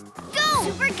 3, go!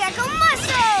 Super Gecko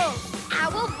muscles!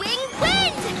 Owl wing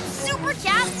wind! Super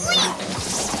cat leap!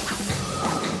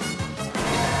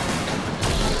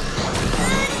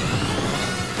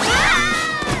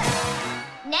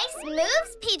 Nice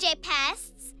moves, PJ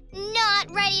Pests. Not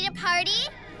ready to party?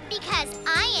 Because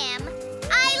I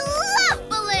love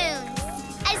balloons!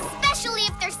 Especially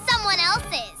if there's someone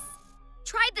else's.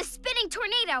 Try the spinning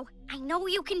tornado. I know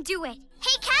you can do it.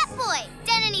 Hey, Catboy,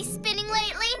 done any spinning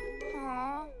lately?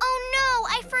 Aww. Oh no,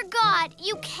 I forgot.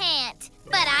 You can't.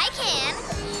 But I can.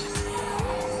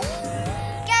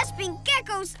 Gasping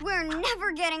geckos, we're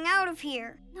never getting out of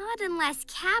here. Not unless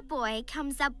Catboy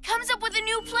comes up with a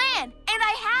new plan. And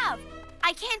I have.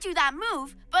 I can't do that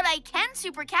move, but I can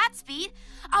super cat speed.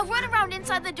 I'll run around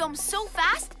inside the dome so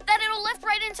fast that it'll lift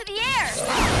right into the air.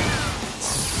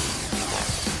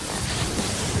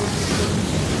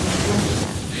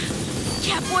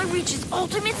 Catboy reaches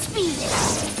ultimate speed.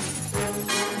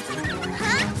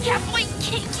 Huh? Catboy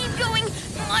can't keep going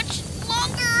much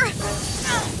longer.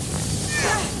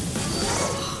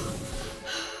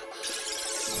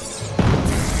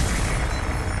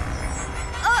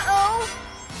 Uh-oh.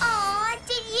 Aw,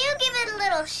 did you give it a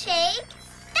little shake?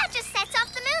 That just sets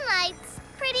off the moonlights.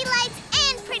 Pretty lights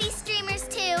and pretty streamers,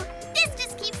 too. This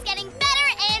just keeps getting better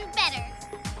and better.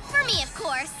 For me, of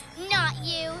course, not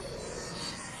you.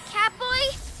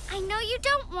 Catboy, I know you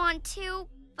don't want to,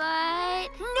 but...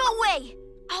 No way!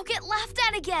 I'll get laughed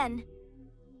at again.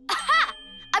 Aha!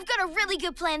 I've got a really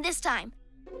good plan this time.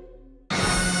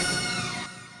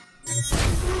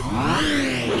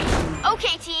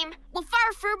 Okay, team. We'll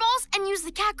fire fur balls and use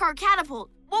the cat car catapult.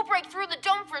 We'll break through the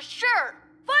dome for sure.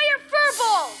 Fire fur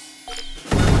balls!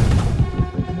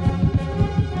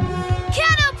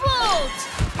 Catapult!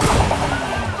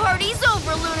 Party's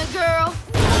over, Luna Girl.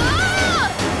 Ah!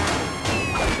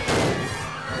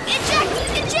 Eject!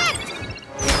 Eject!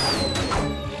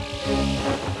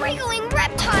 Wriggling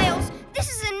reptiles! This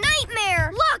is a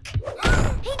nightmare! Look!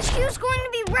 HQ's going to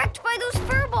be wrecked by those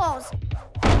fur balls.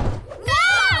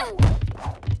 No!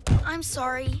 I'm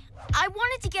sorry. I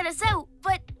wanted to get us out,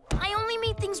 but I only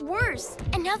made things worse.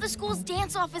 And now the school's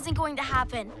dance-off isn't going to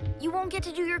happen. You won't get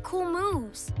to do your cool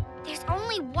moves. There's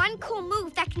only one cool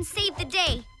move that can save the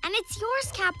day, and it's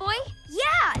yours, Catboy.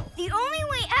 Yeah, the only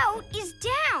way out is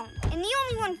down. And the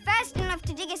only one fast enough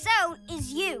to dig us out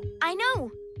is you. I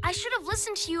know. I should have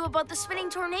listened to you about the spinning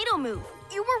tornado move.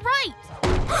 You were right.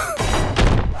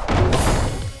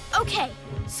 Okay,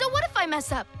 so what if I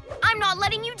mess up? I'm not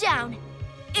letting you down.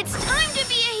 It's time to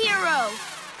be a hero.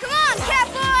 Come on,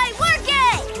 Catboy, work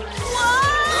it!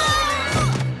 Whoa!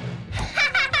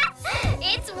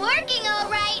 It's working all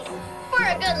right. For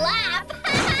a good laugh.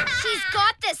 She's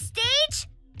got the stage.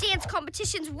 Dance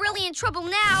competition's really in trouble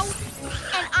now.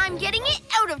 And I'm getting it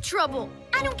out of trouble.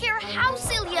 I don't care how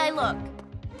silly I look.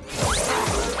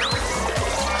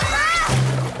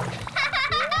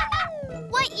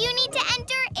 What you need to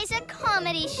enter is a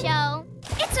comedy show.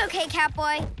 It's okay,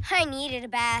 Catboy. I needed a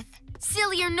bath.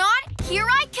 Silly or not, here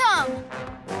I come.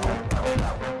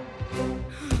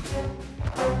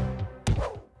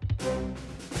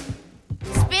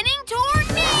 Spinning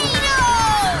tornado!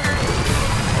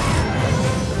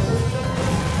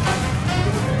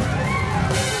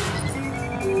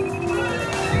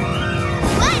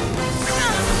 What?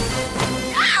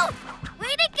 Ow!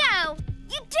 Way to go!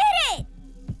 You did it!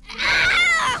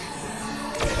 Ah!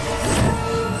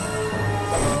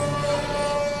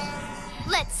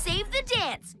 Let's save the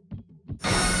dance.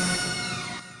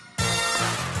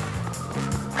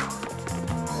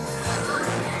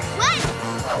 What?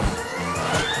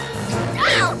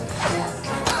 Ow!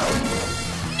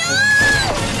 No!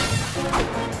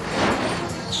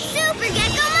 Super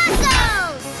Gekko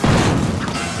muscles!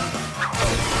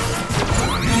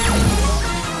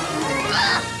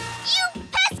 You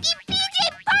pesky PJ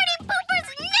party poopers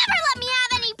never let me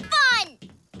have any fun!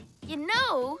 You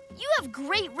know, you have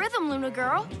great rhythm, Luna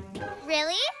girl.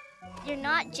 Really? You're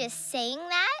not just saying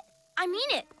that? I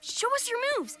mean it. Show us your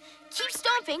moves. Keep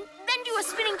stomping, then do a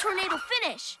spinning tornado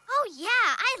finish. Oh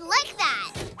yeah, I like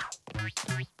that!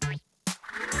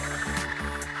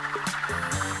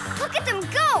 Look at them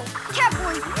go!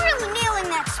 Catboy's really nailing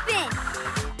that spin.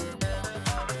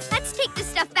 Let's take this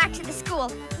stuff back to the school.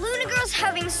 Luna Girl's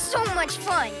having so much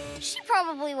fun. She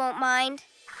probably won't mind.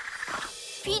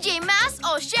 PJ Masks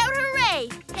all shout hooray!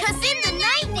 'Cause in the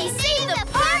night they save the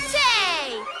party!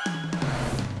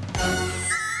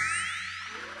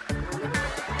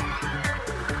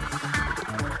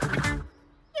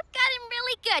 You've got him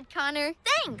really good, Connor.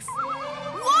 Thanks!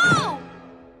 Whoa!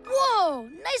 Whoa,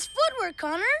 nice footwork,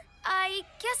 Connor. I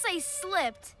guess I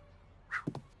slipped.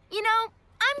 You know,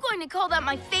 I'm going to call that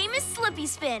my famous slippy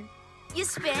spin. You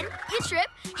spin, you trip,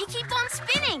 you keep on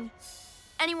spinning.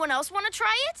 Anyone else want to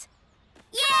try it?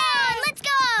 Yeah, let's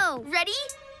go! Ready?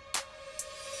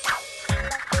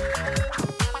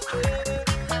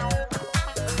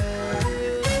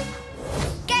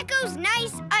 Gekko's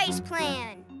nice ice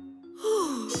plan.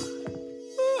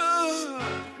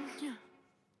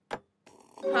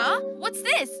 Huh? What's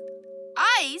this?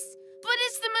 Ice? But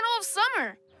it's the middle of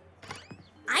summer.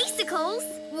 Icicles?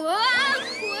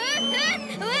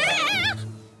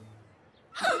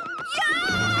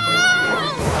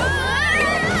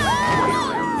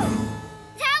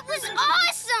 That was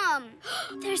awesome!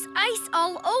 There's ice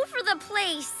all over the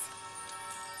place.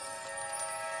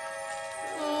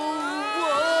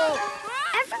 Whoa!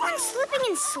 Everyone's slipping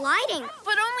and sliding.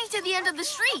 But only to the end of the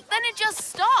street. Then it just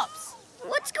stops.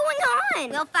 What's going on?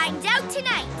 We'll find out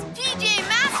tonight. PJ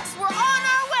Masks, we're on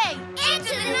our way!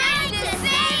 Into the night to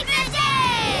save the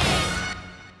day!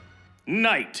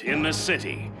 Night in the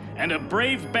city, and a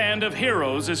brave band of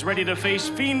heroes is ready to face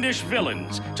fiendish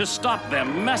villains to stop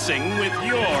them messing with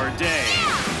your day.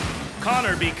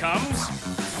 Connor becomes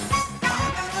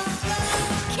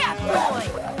Catboy!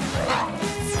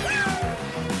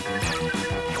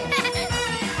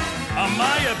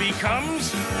 Amaya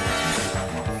becomes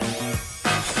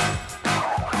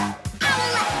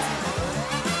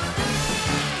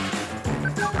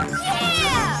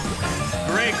Yeah!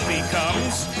 Greg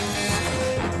becomes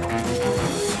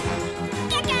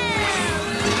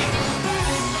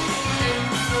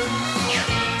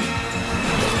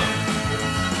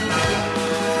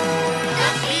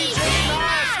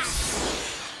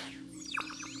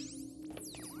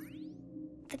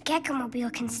The Gekko-mobile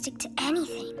can stick to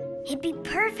anything. It'd be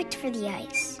perfect for the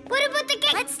ice. What about the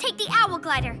Gekko? Let's take the Owl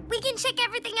Glider. We can check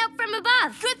everything out from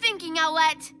above. Good thinking,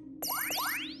 Owlette.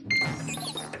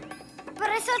 But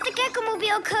I thought the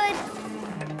Gekko-mobile could.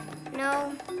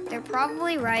 No, they're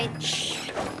probably right.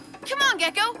 Come on,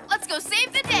 Gekko. Let's go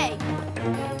save the day.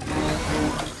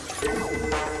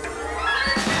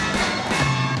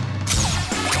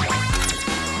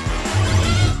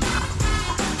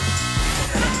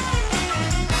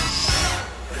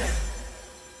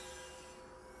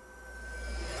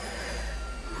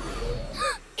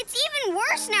 It's even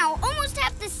worse now. Almost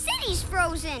half the city's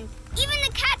frozen. Even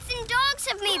the cats and dogs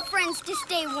have made friends to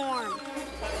stay warm.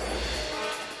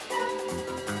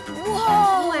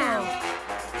 Whoa! Wow.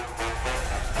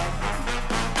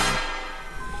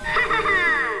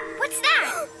 What's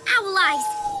that? Owl eyes.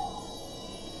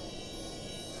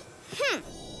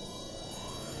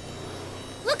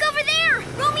 Look over there!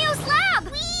 Romeo's lab!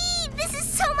 Whee! This is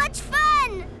so much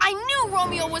fun! I knew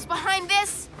Romeo was behind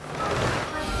this.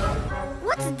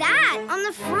 What's that on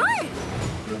the front?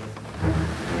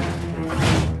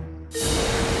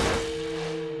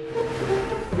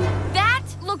 That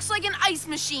looks like an ice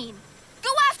machine. Go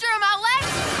after him, Owlette!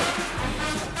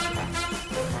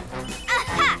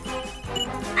 Aha!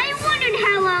 I wondered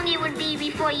how long you it would be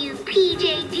before you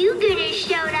PJ do-gooders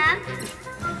showed up.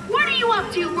 What are you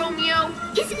up to, Romeo?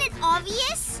 Isn't it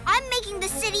obvious? I'm making the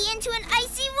city into an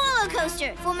icy roller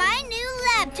coaster for my new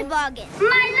lab toboggan.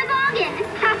 My toboggan!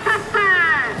 Ha ha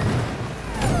ha!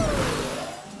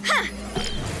 Huh.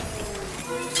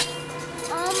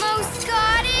 Almost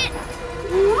got it.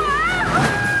 Whoa!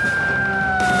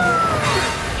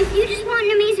 If you just want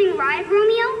an amazing ride,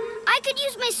 Romeo, I could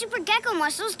use my super gecko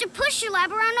muscles to push your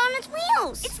lab around on its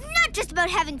wheels. It's not just about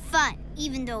having fun,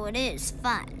 even though it is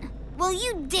fun. While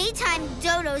you daytime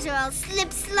dodos are all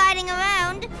slip-sliding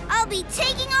around, I'll be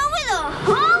taking over the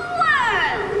whole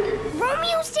world!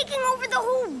 Romeo's taking over the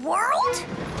whole world?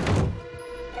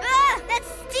 Ah, that's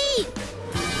steep!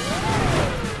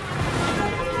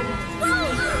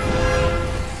 Whoa!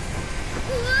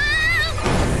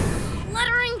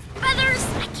 Fluttering feathers!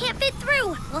 I can't fit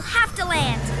through. We'll have to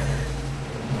land.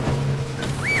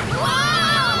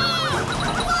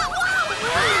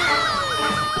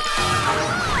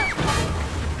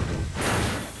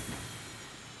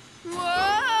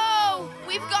 Whoa!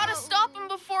 We've got to stop him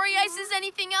before he ices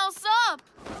anything else up.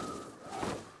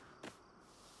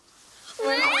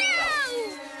 Wow!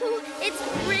 It's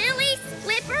really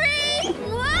slippery!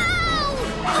 Whoa!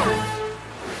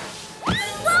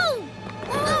 Whoa!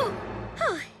 Whoa!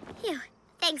 Oh, phew.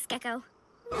 Thanks, Gekko.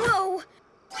 Whoa!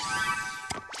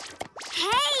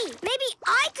 Hey, maybe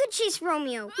I could chase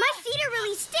Romeo. My feet are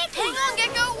really sticky. Hang on,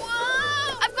 Gekko.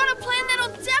 Whoa! I've got a plan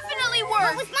that'll definitely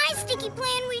work. With my sticky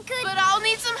plan, we could... But I'll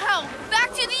need some help.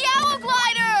 Back to the owl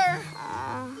glider.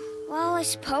 Well, I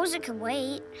suppose it could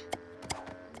wait.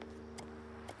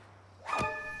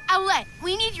 Owlette,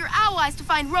 we need your owl eyes to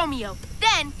find Romeo.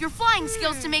 Then your flying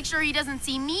skills to make sure he doesn't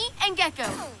see me and Gekko.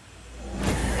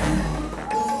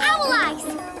 Owl eyes!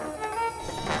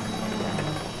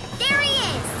 There he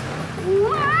is!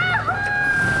 Wahoo!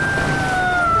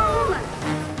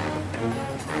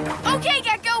 Okay,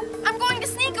 Gekko. I'm going to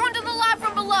sneak onto the lab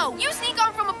from below. You sneak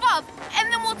on from above,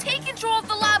 and then we'll take control of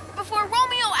the lab before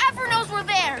Romeo ever knows we're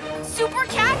there. Super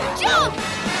Cat, jump!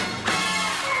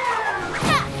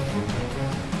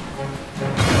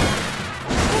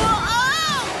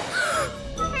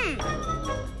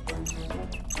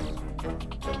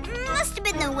 Must have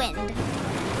been the wind.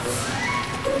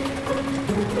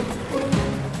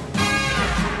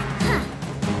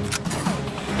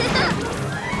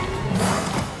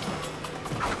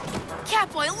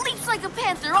 Catboy leaps like a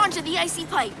panther onto the icy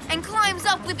pipe and climbs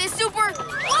up with his super...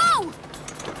 Whoa!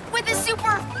 With his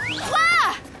super...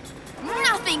 Wah!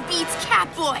 Nothing beats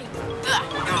Catboy.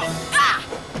 Ah!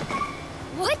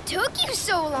 What took you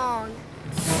so long?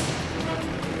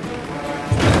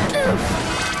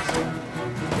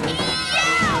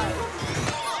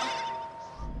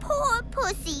 Poor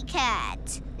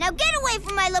pussycat. Now get away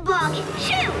from my toboggan.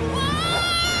 Shoo!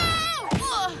 Whoa!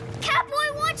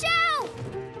 Catboy, watch out!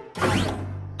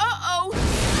 Uh-oh.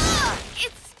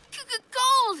 It's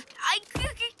cold. I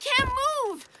can't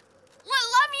move.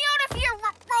 Let me out of here,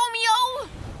 Romeo.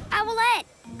 Owlette,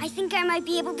 I think I might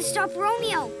be able to stop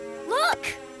Romeo.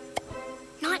 Look!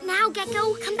 Not now,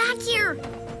 Gekko. Come back here.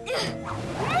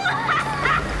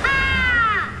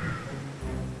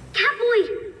 Catboy!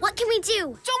 What can we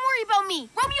do? Don't worry about me.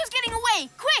 Romeo's getting away.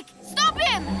 Quick, stop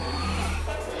him.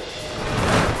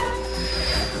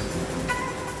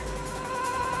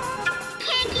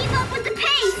 Can't keep up with the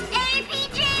pace,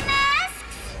 PJ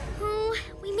Masks? Oh,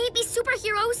 we may be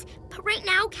superheroes, but right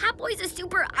now, Catboy's a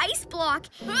super ice block.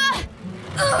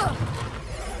 Ugh.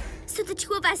 So the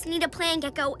two of us need a plan,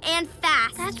 Gekko, and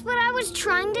fast. That's what I was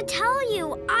trying to tell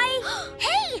you.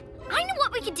 Hey! I know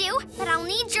what we could do, but I'll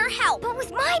need your help. But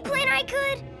with my plan, I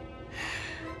could.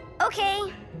 Okay,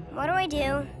 what do I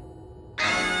do?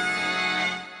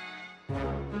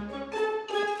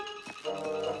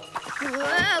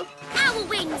 Whoa! Owl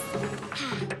wings!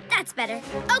 That's better.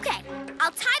 Okay,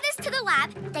 I'll tie this to the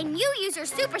lab, then you use your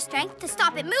super strength to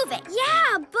stop it moving.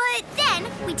 Yeah, but then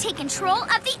we take control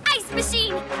of the ice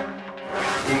machine.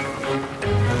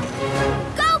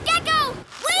 Go, Gekko!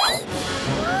 Wait!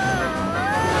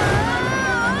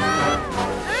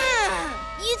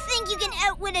 You think you can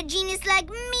outwit a genius like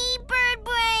me, Bird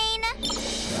Brain?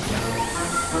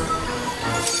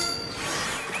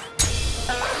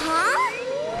 Huh?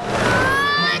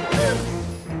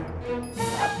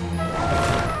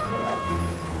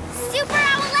 Super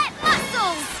Owlette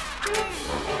muscles!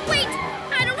 Wait,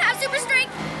 I don't have super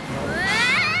strength.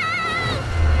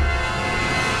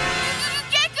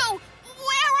 Gekko,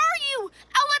 where are you?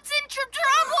 Owlette's in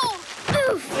trouble.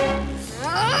 Oof.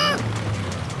 Whoa!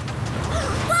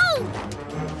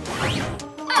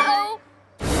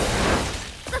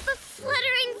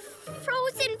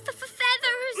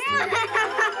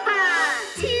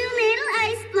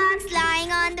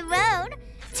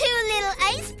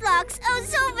 rocks. Oh,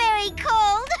 so very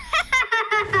cold.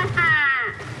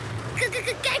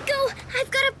 Gekko,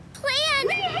 I've got a plan.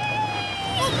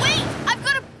 Oh, wait, I've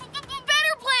got a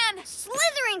better plan.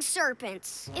 Slithering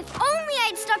serpents. If only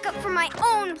I'd stuck up for my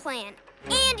own plan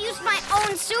and used my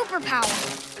own superpower.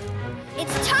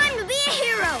 It's time to be a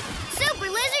hero. Super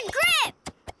Lizard Grip!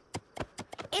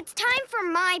 It's time for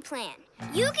my plan.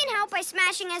 You can help by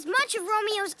smashing as much of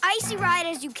Romeo's icy ride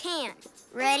as you can.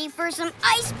 Ready for some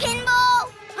ice pinball?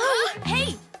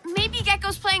 Hey, maybe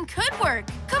Gekko's plan could work.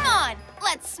 Come on,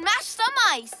 let's smash some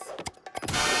ice.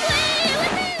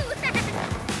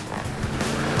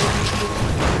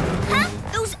 Huh?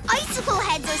 Those icicle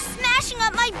heads are smashing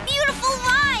up my beautiful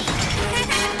ride.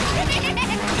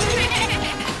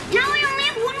 Now I only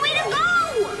have one way to go.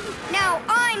 Now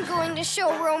I'm going to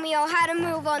show Romeo how to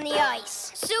move on the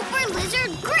ice. Super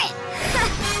Lizard Grip!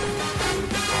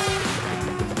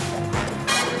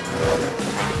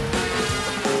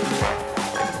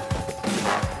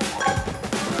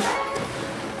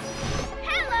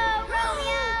 Hello,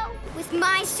 Romeo. With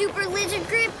my Super Lizard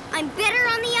Grip, I'm better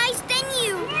on the ice than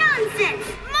you. Nonsense!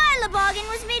 My Toboggan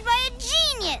was made by a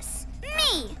genius,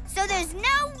 me. So there's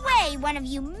no way one of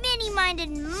you mini-minded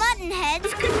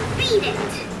muttonheads could beat it.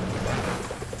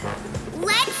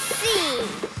 Let's see.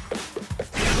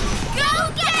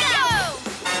 Go, Gekko!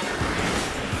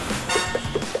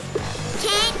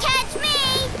 Can't catch me!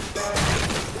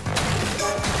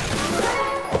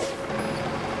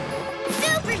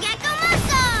 Super Gekko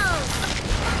muscles!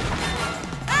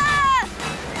 Ah!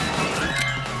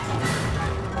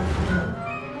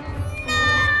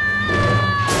 No!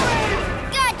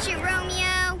 Gotcha,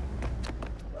 Romeo.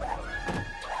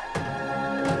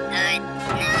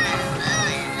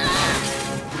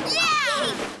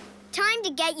 Time to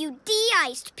get you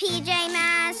de-iced, PJ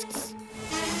Masks.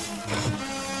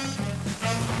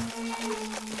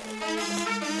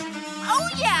 Oh,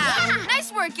 yeah!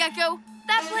 Nice work, Gekko.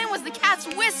 That plan was the cat's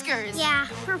whiskers. Yeah,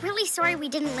 we're really sorry we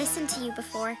didn't listen to you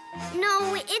before.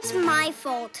 No, it's my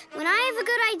fault. When I have a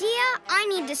good idea, I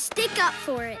need to stick up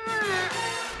for it.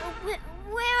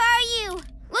 Where are you?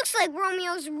 Looks like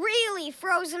Romeo's really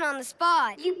frozen on the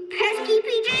spot. You pesky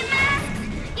PJ Masks!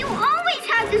 You always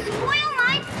have to spoil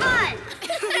my fun!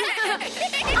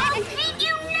 I'll beat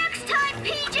you next time,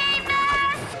 PJ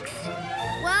Masks!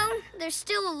 Well, there's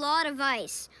still a lot of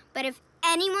ice, but if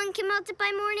anyone can melt it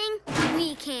by morning,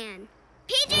 we can.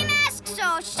 PJ Masks,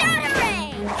 so shout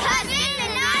hooray! 'Cause in the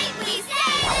night we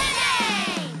save the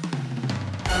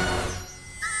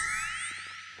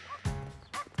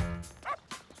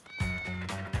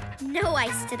day! No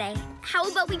ice today. How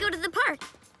about we go to the park?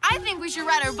 I think we should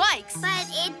ride our bikes. But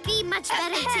it'd be much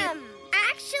better to...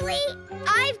 Actually,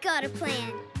 I've got a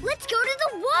plan. Let's go to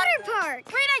the water park.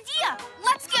 Great idea.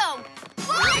 Let's go.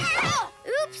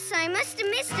 Oops, I must have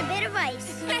missed a bit of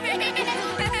ice.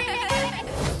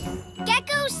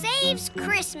 Gekko saves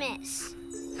Christmas.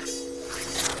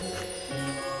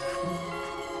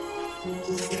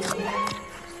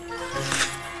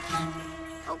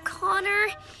 Oh, Connor,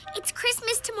 it's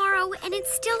Christmas tomorrow and it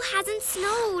still hasn't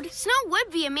snowed. Snow would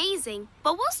be amazing,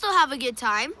 but we'll still have a good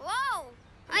time. Whoa!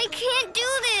 I can't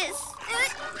do this.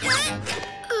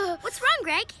 What's wrong,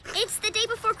 Greg? It's the day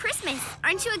before Christmas.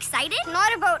 Aren't you excited?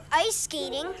 Not about ice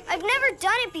skating. I've never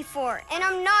done it before, and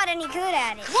I'm not any good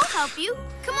at it. We'll help you.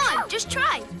 Come on, just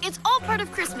try. It's all part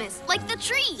of Christmas, like the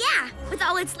tree. Yeah, with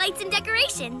all its lights and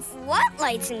decorations. What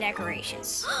lights and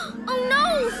decorations? Oh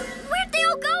no! Where'd they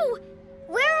all go?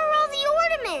 Where are all the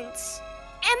ornaments?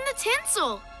 And the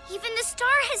tinsel. Even the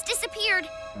star has disappeared.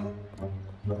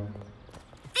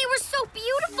 They were so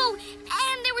beautiful,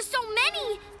 and there were so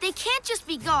many. They can't just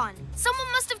be gone.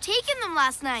 Someone must have taken them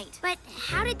last night. But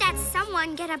how did that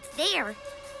someone get up there?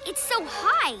 It's so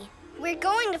high. We're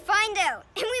going to find out,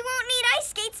 and we won't need ice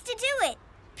skates to do it.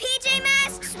 PJ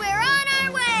Masks, we're on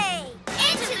our way!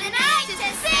 Into the night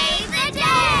to save the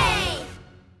day!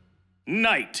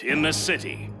 Night in the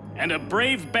city, and a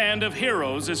brave band of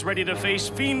heroes is ready to face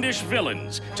fiendish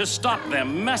villains to stop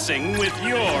them messing with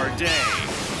your day.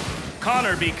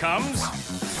 Connor becomes...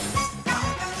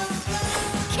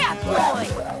 Catboy!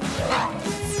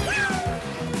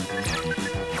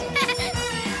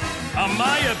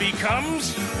 Amaya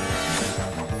becomes...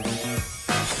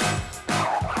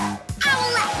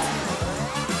 Owlette!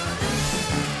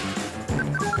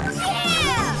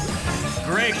 Yeah!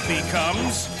 Greg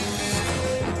becomes...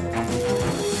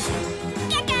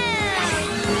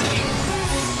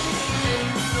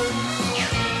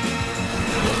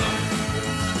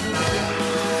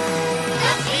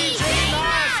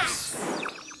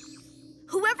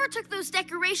 Whoever took those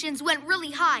decorations emissions went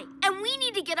really high, and we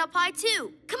need to get up high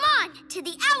too. Come on, to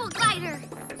the Owl Glider.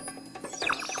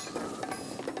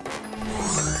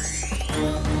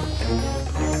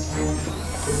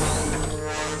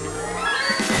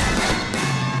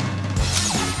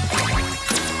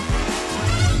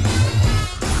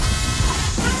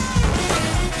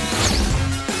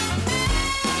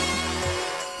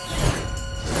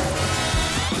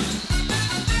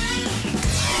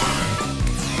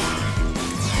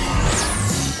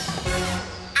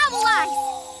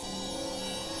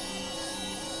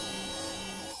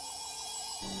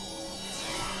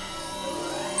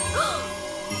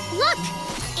 Look!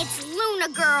 It's Luna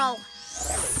Girl!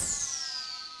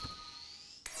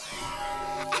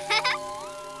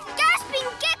 Gasping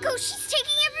Gekko! She's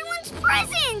taking everyone's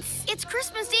presents! It's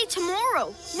Christmas Day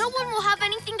tomorrow. No one will have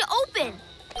anything to open.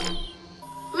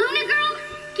 Luna Girl,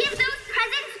 give those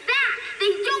presents back!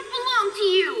 They don't belong to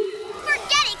you!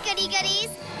 Forget it,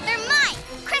 goody-goodies! They're mine!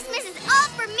 Christmas is all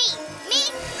for me! Me!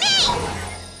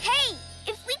 Hey,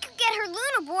 if we could get her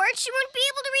Luna board, she wouldn't be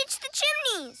able to reach the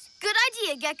chimneys! Good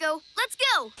idea, Gekko. Let's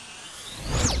go.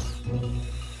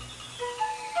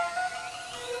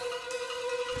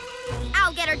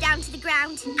 I'll get her down to the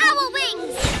ground. Owl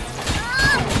wings!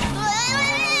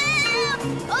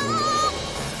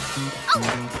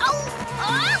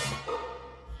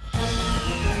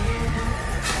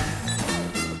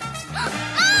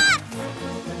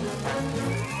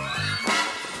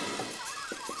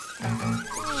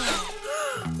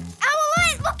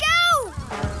 Owlette, look out!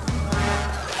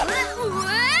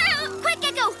 Quick,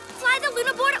 Gekko! Fly the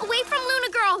Luna board away from Luna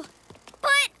Girl.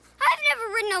 But I've never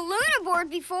ridden a Luna board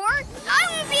before. I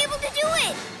won't be able to do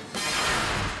it.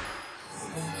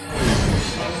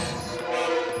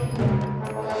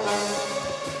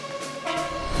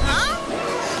 Huh?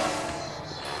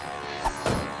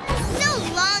 So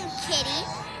long, kitty.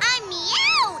 I'm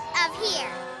out of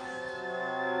here.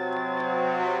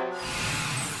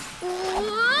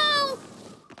 Whoa!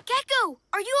 Gekko,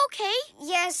 are you okay?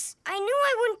 Yes, I knew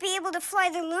I wouldn't be able to fly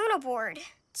the Luna board.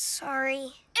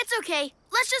 Sorry. It's okay.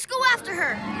 Let's just go after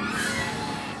her.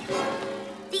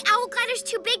 The Owl Glider's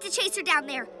too big to chase her down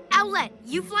there. Owlette,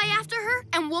 you fly after her,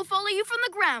 and we'll follow you from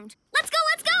the ground. Let's go,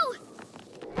 let's go!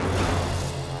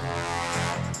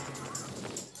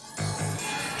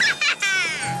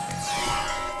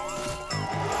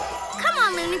 Come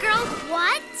on, Luna Girl.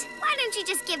 What? Why don't you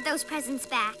just give those presents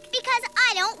back? Because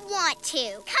I don't want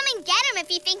to. Come and get them if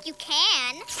you think you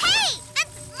can. Hey,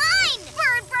 that's mine!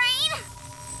 Bird brain!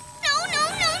 No!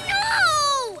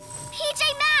 PJ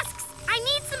Masks! I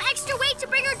need some extra weight to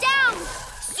bring her down!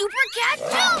 Super Cat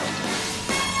Jump!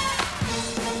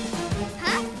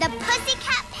 Huh? The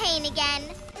pussycat pain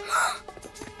again.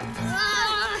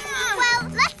 Well,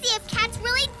 let's see if cats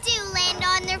really do land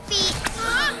on their feet.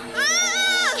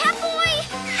 Catboy!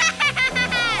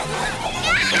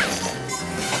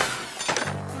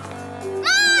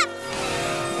 Moth!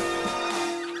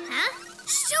 Huh?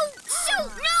 Shoot!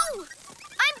 No!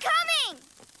 I'm coming!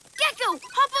 Gekko,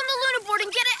 hop on the Luna board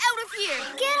and get it out of here!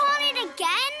 Get on it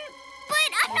again?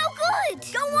 But I'm no good.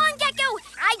 Go on, Gekko!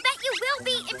 I bet you will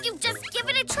be if you just give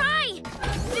it a try!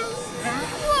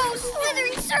 Whoa,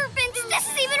 slithering serpents! This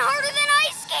is even harder than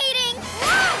ice skating!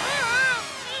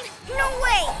 No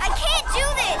way! I can't do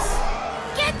this!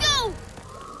 Gekko!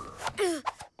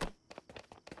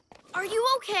 Are you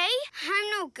okay? I'm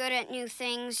no good at new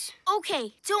things.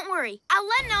 Okay, don't worry.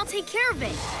 Owlette and I'll take care of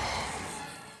it.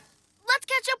 Let's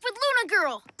catch up with Luna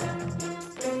Girl.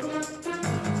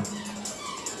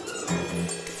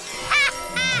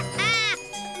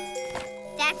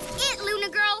 That's it, Luna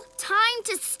Girl. Time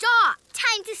to stop.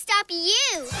 Time to stop you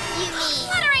mean.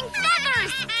 Fluttering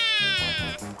feathers!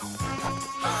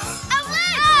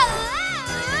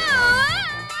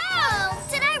 Oh,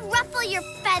 did I ruffle your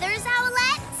feathers,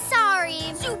 Owlette?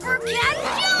 Sorry. Super Cat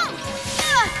Jump!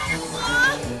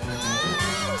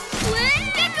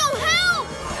 Gekko, help!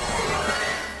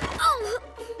 Oh,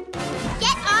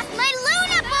 get off my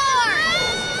Luna board!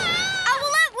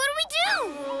 Owlette, what do we do?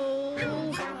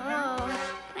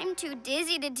 I'm too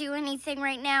dizzy to do anything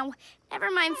right now. Never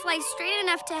mind fly straight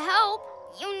enough to help.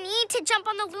 You need to jump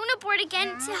on the Luna board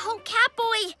again to help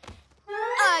Catboy.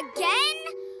 Again?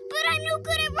 But I'm no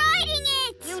good at riding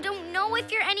it! You don't know if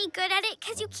you're any good at it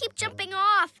because you keep jumping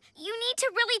off. You need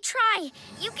to really try.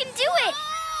 You can do it.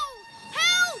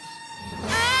 Help!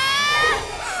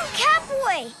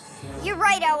 Catboy! You're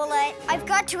right, Owlette. I've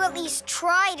got to at least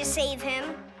try to save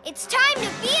him. It's time to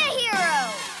be a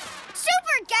hero!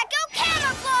 Super Gekko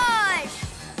camouflage!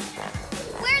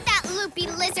 Where'd that loopy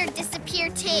lizard disappear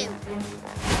to?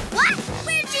 What?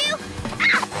 Where'd you?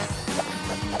 Ah!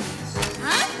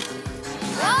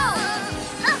 Huh?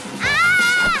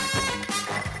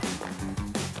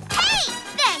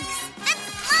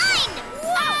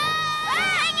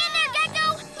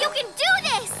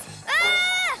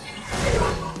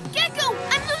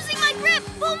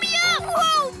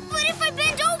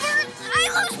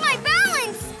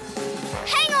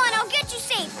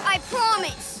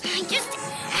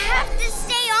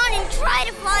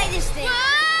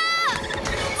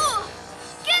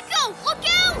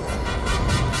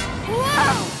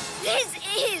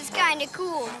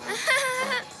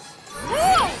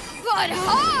 Whoa, but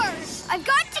hard! I've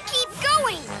got to keep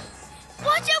going.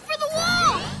 Watch out for the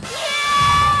wall!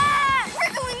 Yeah!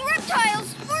 Wriggling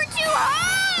reptiles, we're too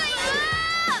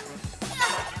high!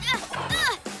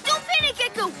 Don't panic,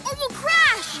 Gekko, or we'll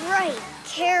crash! Right,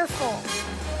 careful.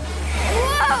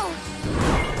 Whoa!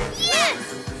 Yes!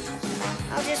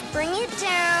 I'll just bring it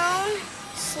down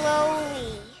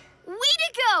slowly. Way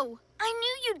to go! I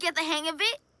knew you'd get the hang of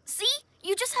it. See?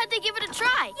 You just had to give it a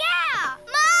try. Yeah!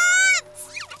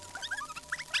 Moths!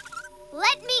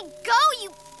 Let me go, you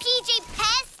PJ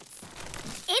pests!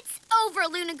 It's over,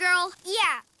 Luna Girl.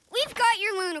 Yeah, we've got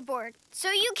your Luna board, so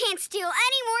you can't steal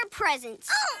any more presents.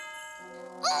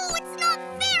 Oh, it's not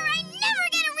fair! I never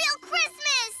get a real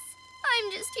Christmas!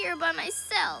 I'm just here by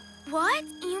myself. What?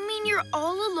 You mean you're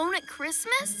all alone at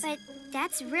Christmas? But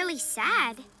that's really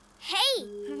sad. Hey,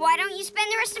 why don't you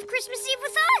spend the rest of Christmas Eve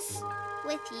with us?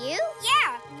 With you?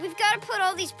 Yeah, we've got to put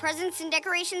all these presents and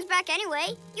decorations back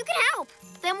anyway. You can help.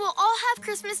 Then we'll all have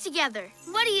Christmas together.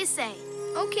 What do you say?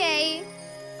 Okay,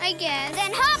 I guess.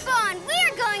 Then hop on!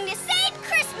 We're going to save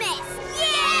Christmas!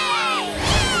 Yay!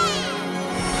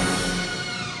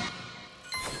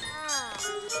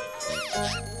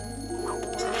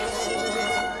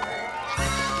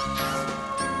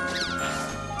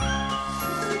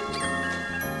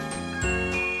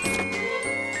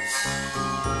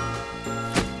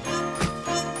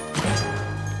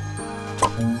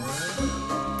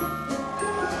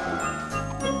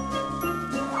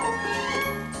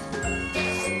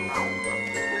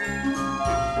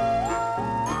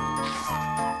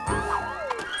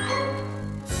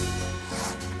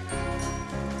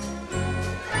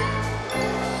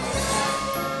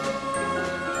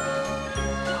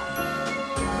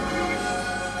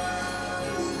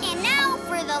 And now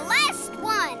for the last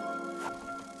one.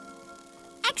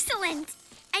 Excellent.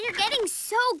 And you're getting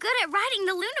so good at riding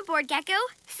the Luna board, Gekko.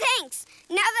 Thanks.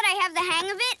 Now that I have the hang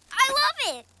of it, I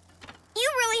love it. You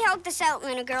really helped us out,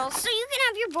 Luna Girl, so you can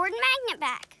have your board and magnet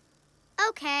back.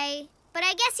 Okay, but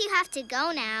I guess you have to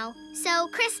go now. So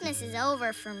Christmas is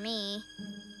over for me.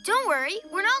 Don't worry,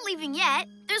 we're not leaving yet.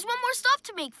 There's one more stop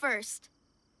to make first.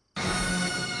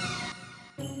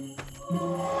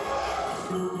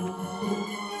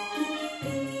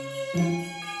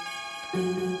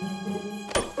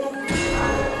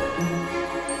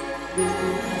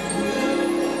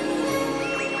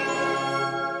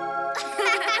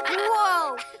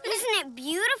 Whoa, isn't it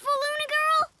beautiful, Luna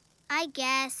Girl? I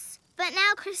guess. But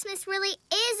now Christmas really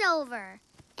is over.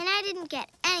 And I didn't get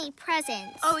any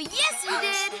presents. Oh, yes, you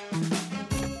did!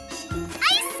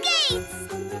 Ice skates!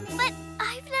 But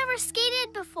I've never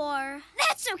skated before.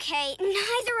 That's okay,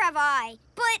 neither have I.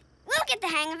 But we'll get the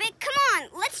hang of it. Come on,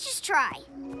 let's just try.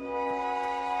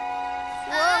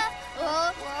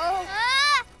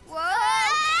 Whoa.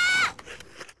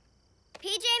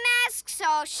 PJ Masks,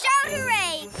 all shout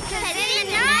hooray! 'Cause in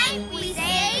the night we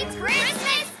save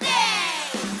Christmas Day!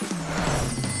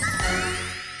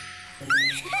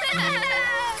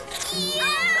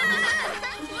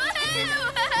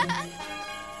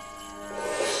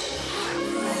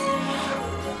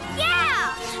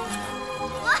 Yeah!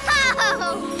 Whoa!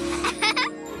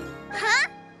 Huh?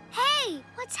 Hey,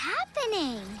 what's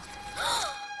happening?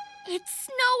 It's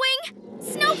snowing!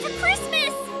 Snow for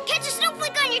Christmas! Catch a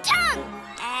snowflake on your tongue!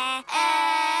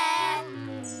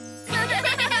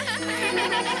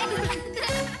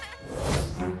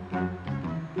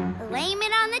 Blame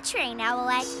it on the train,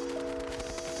 Owlette.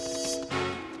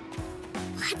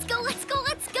 Let's go, let's go,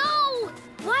 let's go!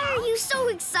 Why are you so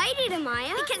excited,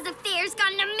 Amaya? Because the fair's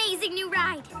got an amazing new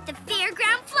ride, the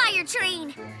Fairground Flyer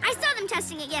Train. I saw them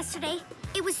testing it yesterday.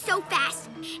 It was so fast.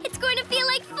 It's going to feel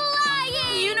like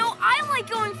flying. You know, I like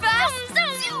going fast.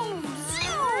 Zoom, zoom,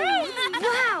 zoom.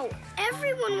 Wow,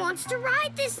 everyone wants to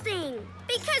ride this thing.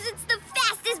 Because it's the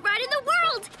fastest ride in the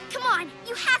world. Come on,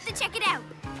 you have to check it out.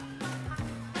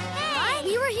 Hey,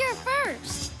 we were here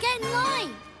first. Get in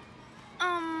line.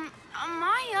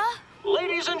 Amaya?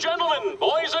 Ladies and gentlemen,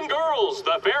 boys and girls,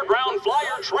 the Fairground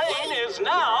Flyer Train is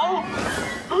now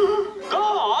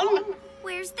gone.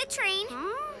 Where's the train?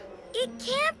 It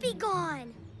can't be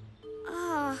gone.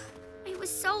 I was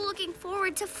so looking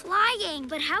forward to flying.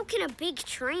 But how can a big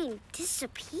train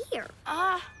disappear?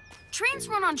 Trains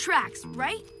run on tracks,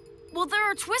 right? Well, there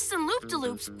are twists and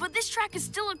loop-de-loops, but this track is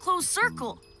still a closed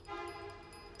circle.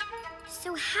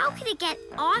 So how could it get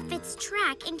off its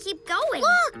track and keep going?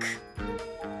 Look!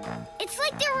 It's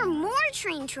like there were more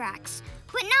train tracks,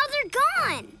 but now they're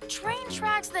gone. Train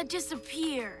tracks that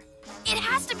disappear. It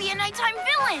has to be a nighttime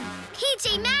villain.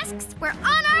 PJ Masks, we're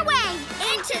on our way!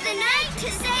 Into the night to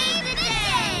save the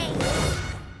day!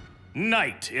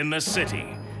 Night in the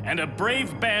city, and a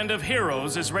brave band of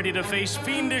heroes is ready to face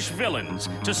fiendish villains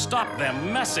to stop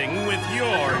them messing with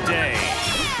your day.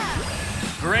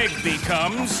 Greg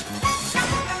becomes...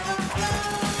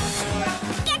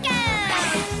 Gekko!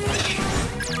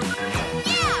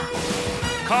 Yeah!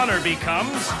 Connor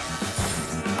becomes...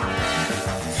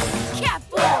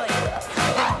 Catboy!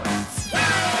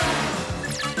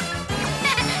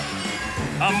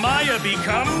 Amaya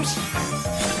becomes...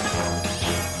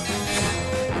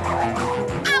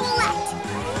 Owlette!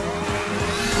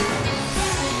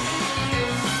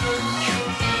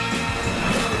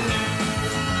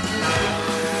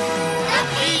 The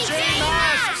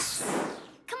pyjamas!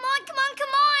 Come on!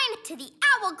 To the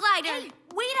owl glider! Hey,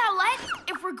 wait, Owlette.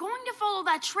 If we're going to follow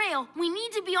that trail, we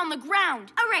need to be on the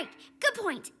ground. All right, good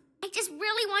point. I just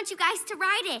really want you guys to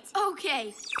ride it.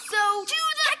 Okay, so... To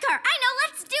the car! I know,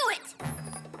 let's do it!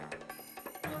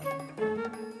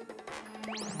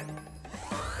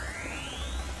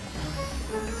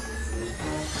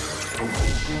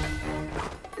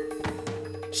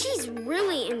 She's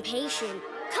really impatient.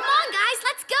 Come on, guys,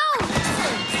 let's go!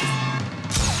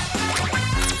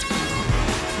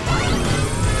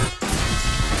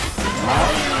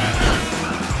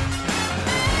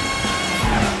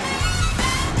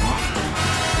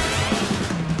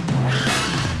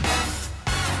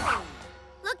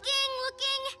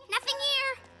 Looking, nothing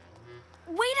here.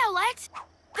 Wait, Owlette.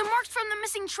 The marks from the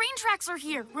missing train tracks are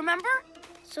here, remember?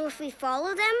 So if we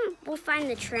follow them, we'll find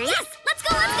the train? Yes, let's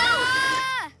go!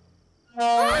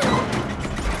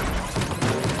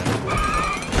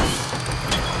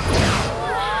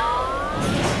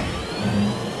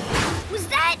 Was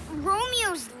that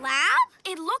Romeo's lab?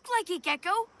 It looked like it,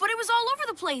 Gekko, but it was all over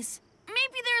the place.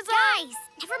 Maybe there's Guys,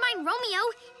 never mind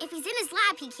Romeo. If he's in his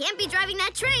lab, he can't be driving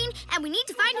that train, and we need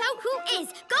to find out who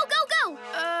is. Go!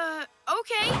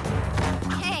 okay.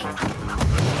 Hey.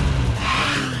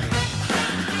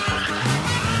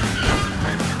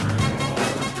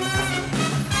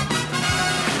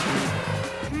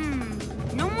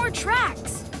 No more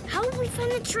tracks. How will we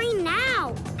find the train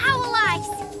now? Owl eyes!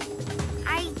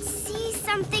 I see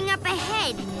something up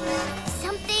ahead.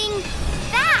 Something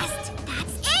fast.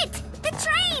 That's it! The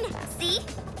train! See?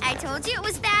 I told you it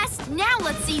was fast. Now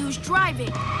let's see who's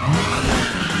driving.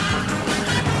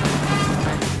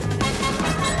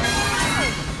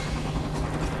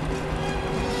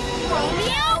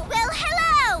 Romeo? Well,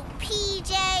 hello,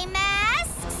 PJ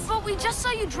Masks. But we just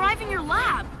saw you driving your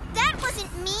lab. That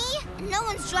wasn't me. No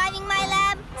one's driving my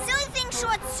lab. Silly thing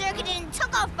short-circuited and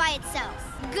took off by itself.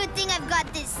 Good thing I've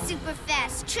got this super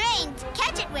fast train to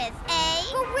catch it with, eh?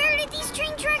 But where did these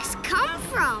train tracks come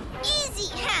from? Easy,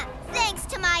 huh? Thanks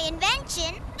to my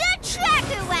invention, the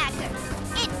Tracker Whacker.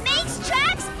 It makes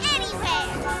tracks anywhere.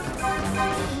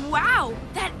 Wow,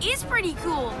 that is pretty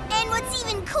cool. And what's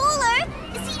even cooler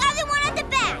is the other one at the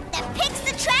back that picks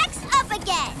the tracks up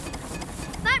again.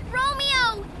 But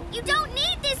Romeo, you don't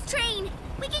need this train.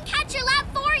 We can catch your lab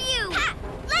for you. Ha!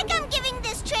 Like I'm giving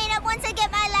this train up once I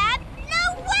get my lab?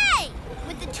 No way!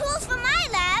 With the tools from my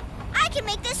lab, I can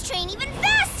make this train even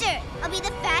faster. I'll be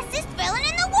the fastest villain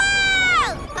in the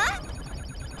world! Huh?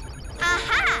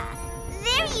 Aha!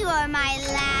 There you are, my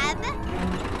lab.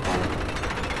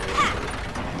 Ha!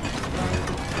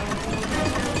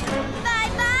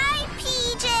 Bye-bye,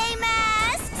 PJ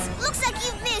Masks. Looks like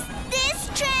you've missed this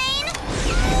train.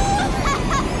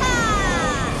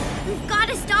 We've got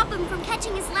to stop him from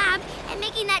catching his lab and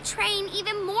making that train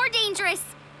even more dangerous.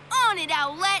 On it,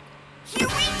 Owlette. Here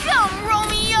we come,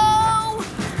 Romeo!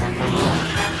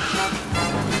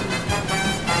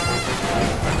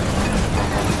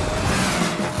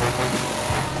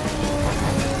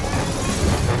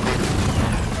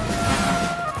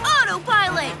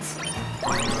 Autopilot!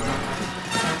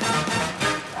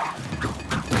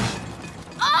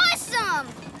 Awesome!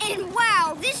 And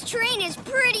wow, this train is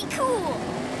pretty cool.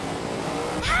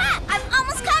 Ha! I'm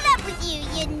almost caught up with you,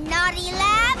 you naughty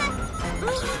lab.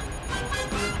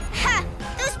 Ha!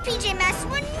 Those PJ Masks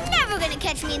were never gonna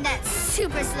catch me in that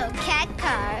super slow cat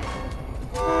car.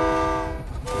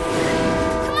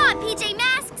 Come on, PJ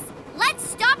Masks. Let's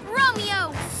stop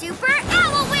Romeo. Super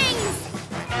Owl Wings!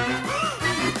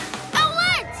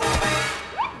 Owlette!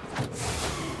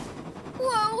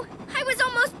 Whoa, I was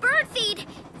almost bird feed.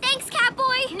 Thanks,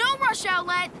 Catboy. No rush,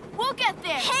 Owlette. We'll get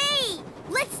there. Hey!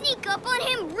 Let's sneak up on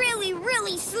him really,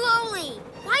 really slowly.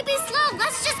 Why be slow?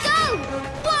 Let's just go.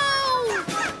 Whoa!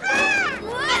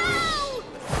 Whoa!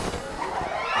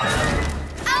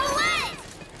 Owlette!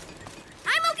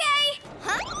 I'm okay.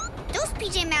 Huh? Those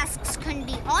PJ Masks couldn't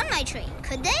be on my train,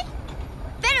 could they?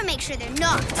 Better make sure they're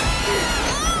not.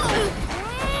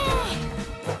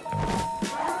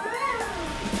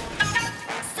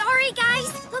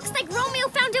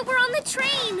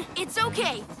 It's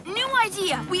okay. New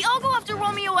idea. We all go after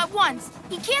Romeo at once.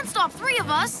 He can't stop 3 of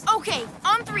us. Okay,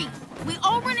 on 3. We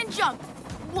all run and jump.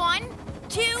 1,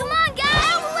 2... Come on, guys!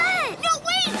 Owlette! No,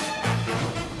 wait!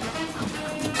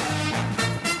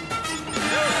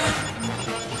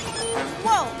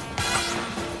 Whoa!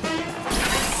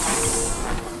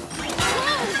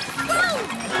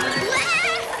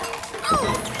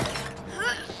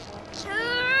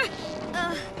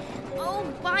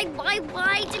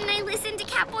 Why didn't I listen to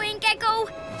Catboy and Gekko?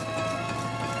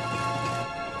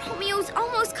 Romeo's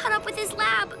almost caught up with his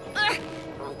lab.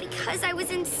 Well, because I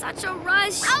was in such a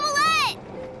rush. Owlette!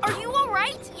 Are you all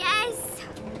right? Yes,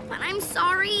 but I'm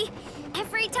sorry.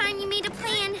 Every time you made a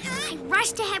plan, I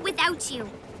rushed ahead without you.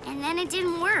 And then it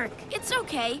didn't work. It's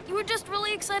okay. You were just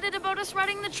really excited about us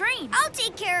riding the train. I'll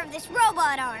take care of this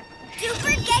robot arm.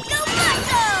 Super Gekko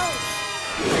muscle!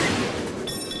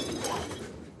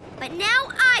 But now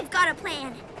I've got a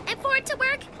plan. And for it to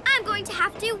work, I'm going to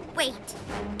have to wait.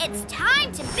 It's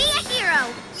time to be a hero.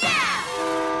 Yeah!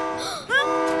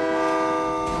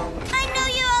 I know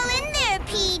you're all in there,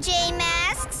 PJ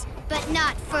Masks, but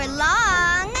not for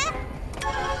long.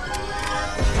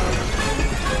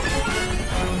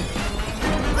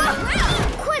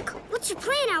 Quick, what's your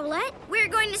plan, Owlette? We're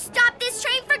going to stop this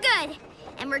train for good.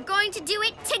 And we're going to do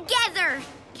it together.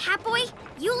 Catboy,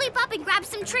 you leap up and grab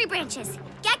some tree branches.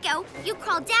 Gekko, you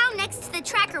crawl down next to the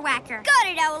tracker whacker. Got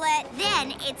it, Owlette.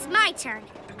 Then it's my turn.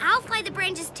 I'll fly the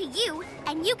branches to you,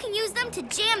 and you can use them to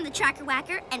jam the tracker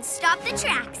whacker and stop the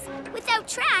tracks. Without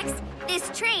tracks, this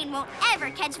train won't ever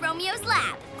catch Romeo's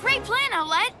lab. Great plan,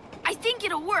 Owlette. I think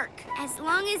it'll work. As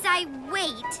long as I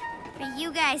wait for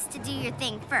you guys to do your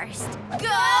thing first.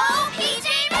 Go,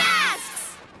 PJ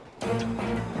Masks!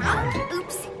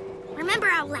 Oops. Remember,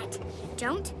 Owlette,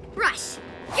 don't rush.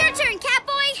 Your turn,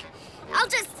 Catboy. I'll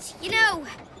just,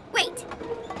 wait.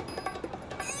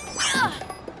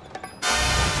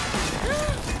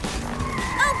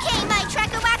 Okay, my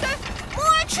tracker whacker.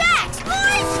 More tracks!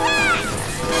 More tracks!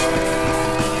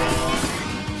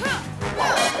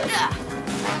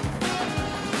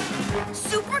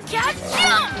 Super Cat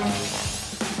jump!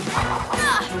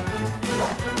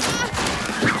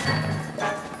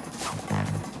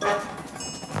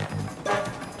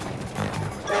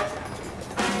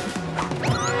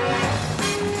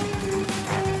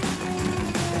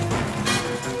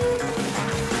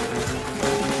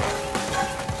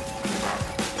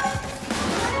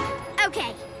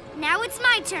 Okay, now it's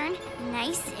my turn.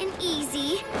 Nice and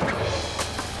easy.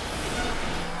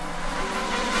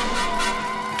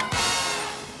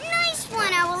 Nice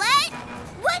one, Owlette.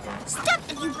 What? Stop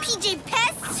it, you PJ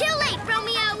pest! Too late,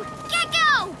 Romeo.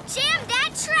 Gekko, jam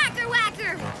that tracker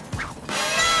whacker.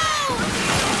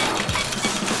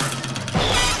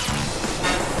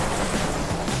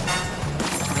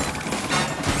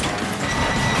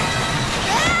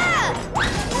 Ah!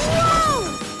 Whoa!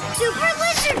 Super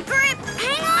lizard grip!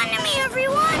 Hang on to me,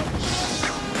 everyone!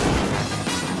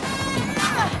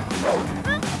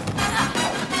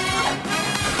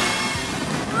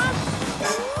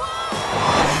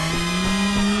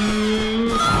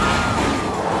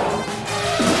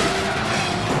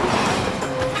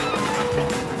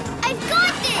 I've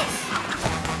got this.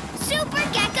 Super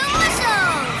Gekko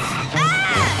muscles.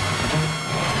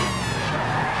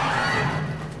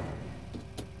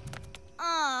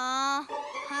 Aww.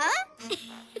 Huh?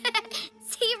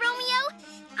 See, Romeo?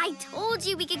 I told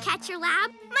you we could catch your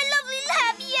lab. My lovely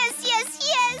lab, yes, yes,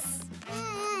 yes!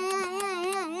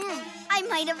 I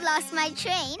might have lost my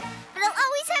train, but I'll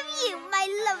always have you, my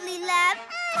lovely lab.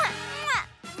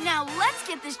 Now let's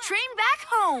get this train back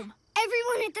home.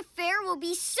 Everyone at the fair will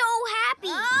be so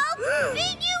happy. I'll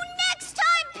beat you next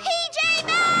time, PJ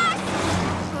Masks!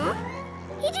 Huh?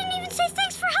 He didn't even say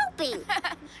thanks for helping.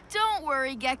 Don't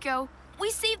worry, Gekko. We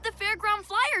saved the fairground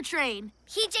flyer train.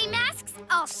 PJ Masks,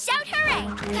 I'll shout hooray!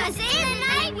 'Cause in the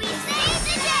night we save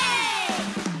the day!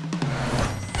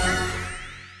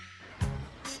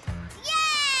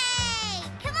 Yay!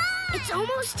 Come on! It's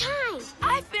almost time.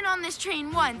 I've been on this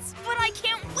train once, but I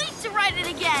can't wait to ride it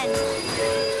again.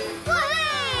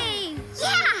 Hooray!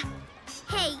 Yeah!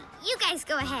 Hey, you guys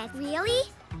go ahead. Really?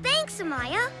 Thanks,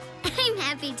 Amaya. I'm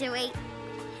happy to wait.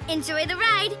 Enjoy the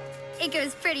ride. It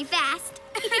goes pretty fast.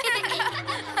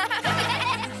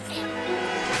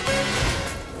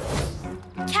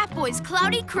 Catboy's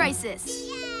Cloudy Crisis.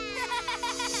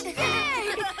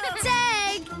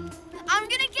 Tag! I'm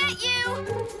gonna get you!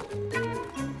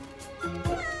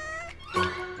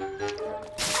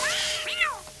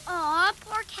 Aw,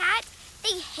 poor cat.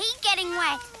 They hate getting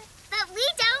wet. But we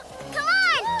don't. Come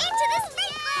on, into the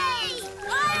sleigh!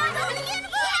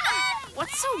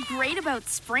 What's so great about about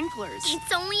sprinklers.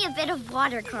 It's only a bit of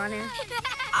water, Connor.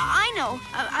 I know.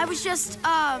 I was just,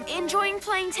 enjoying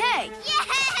playing tag.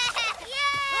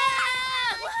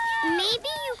 Maybe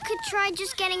you could try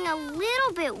just getting a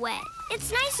little bit wet.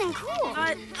 It's nice and cool.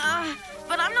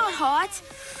 But I'm not hot.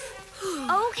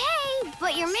 Okay,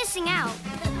 but you're missing out.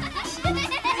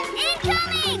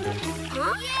 Incoming!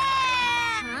 Huh?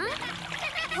 Yeah! Huh?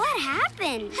 What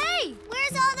happened? Hey!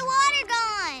 Where's all the water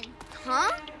gone?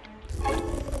 Huh?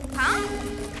 Huh?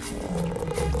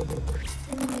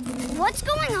 What's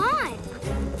going on?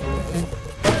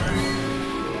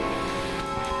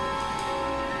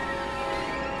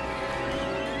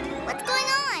 What's going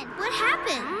on? What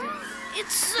happened?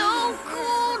 It's so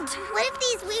cold. What if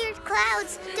these weird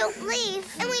clouds don't leave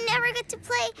and we never get to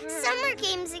play summer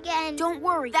games again? Don't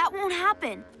worry, that won't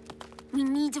happen. We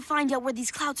need to find out where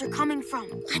these clouds are coming from.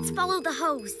 Let's follow the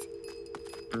hose.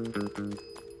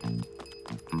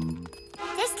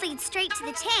 This leads straight to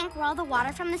the tank where all the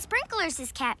water from the sprinklers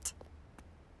is kept.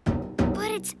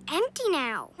 But it's empty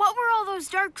now. What were all those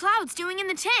dark clouds doing in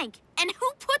the tank? And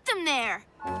who put them there?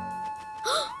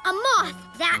 A moth!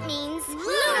 That means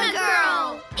Luna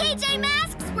Girl! PJ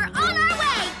Masks, we're on our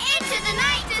way into the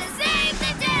night to save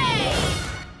the day!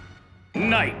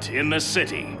 Night in the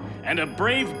city, and a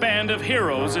brave band of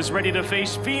heroes is ready to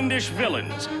face fiendish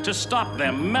villains to stop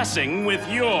them messing with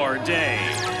your day.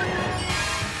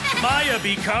 Maya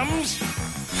becomes...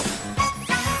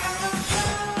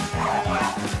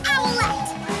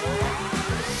 Owlette!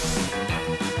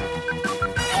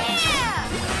 Yeah!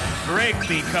 Greg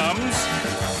becomes...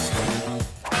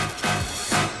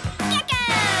 Gekko!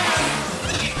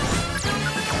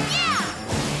 Yeah!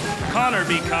 Connor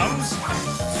becomes...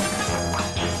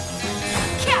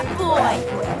 Catboy!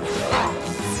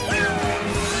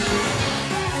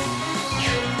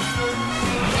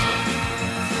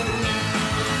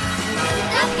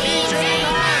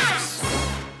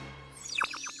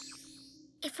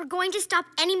 If we're going to stop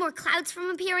any more clouds from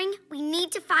appearing, we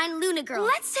need to find Luna Girl.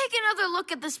 Let's take another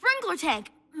look at the sprinkler tank.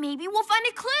 Maybe we'll find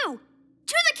a clue.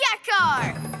 To the cat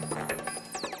car!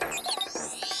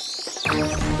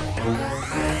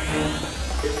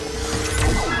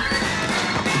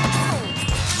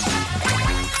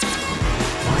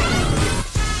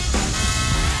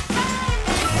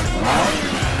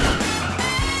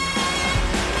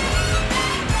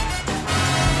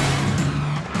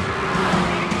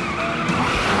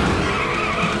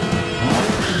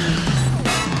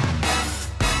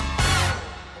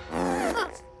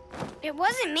 It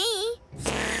wasn't me.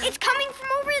 It's coming from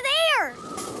over there.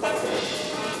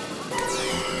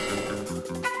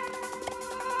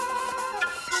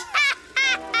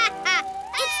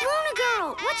 It's Luna Girl.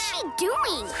 What's she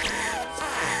doing?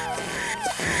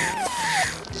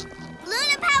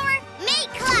 Luna power, make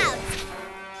clouds.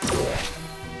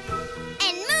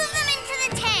 And move them into the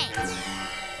tank.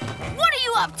 What are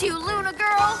you up to, Luna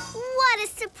Girl? What a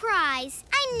surprise.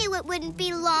 I knew it wouldn't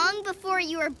be long before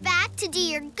you were back to do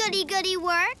your goody-goody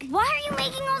work. Why are you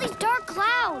making all these dark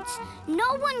clouds?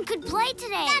 No one could play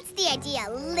today. That's the idea,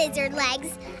 lizard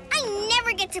legs. I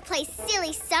never get to play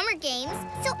silly summer games,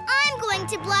 so I'm going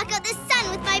to block out the sun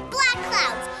with my black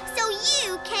clouds, so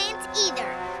you can't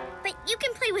either. But you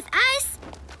can play with us.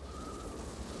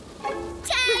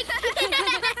 Tag!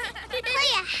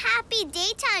 Play a happy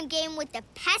daytime game with the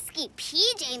pesky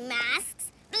PJ Masks.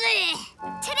 Blech.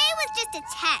 Today was just a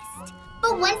test.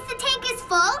 But once the tank is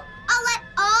full, I'll let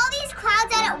all these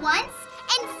clouds out at once,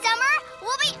 and summer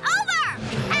will be over!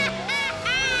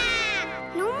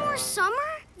 No more summer?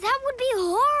 That would be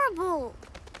horrible.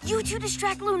 You two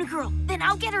distract Luna Girl. Then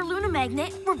I'll get her Luna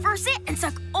Magnet, reverse it, and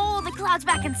suck all the clouds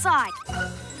back inside.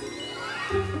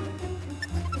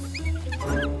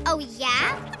 Oh,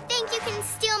 yeah? Think you can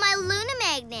steal my Luna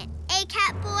Magnet, eh,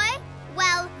 Catboy?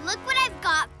 Well, look what I've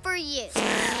got for you.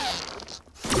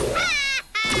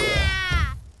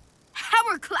 How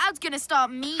are clouds gonna stop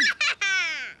me?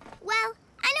 Well,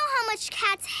 I know how much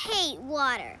cats hate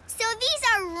water, so these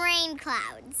are rain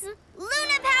clouds.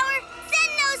 Luna power,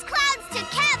 send those clouds to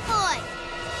Catboy!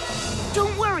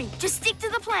 Don't worry, just stick to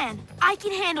the plan. I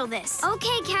can handle this.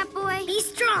 Okay, Catboy. Be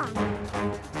strong.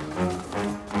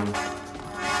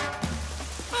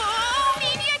 Oh,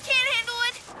 maybe I can't handle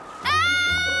it.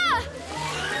 Ah!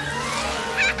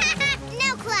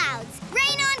 Now, clouds,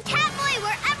 rain on Catboy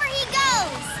wherever he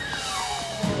goes.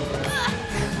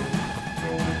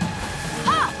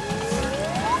 Ha!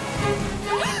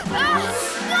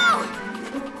 No!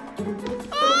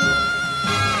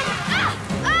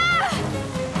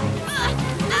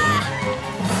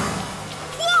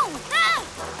 Whoa!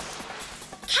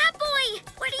 Catboy,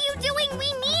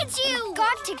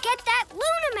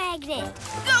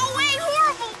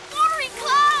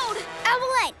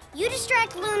 You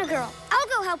distract Luna Girl. I'll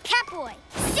go help Catboy.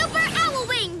 Super owl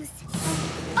wings!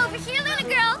 Over here, Luna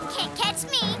Girl. Can't catch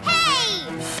me. Hey!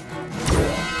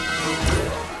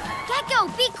 Gekko,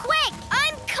 be quick!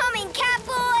 I'm coming,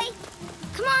 Catboy.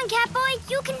 Come on, Catboy.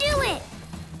 You can do it.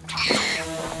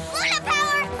 Luna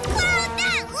power! Cloud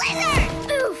that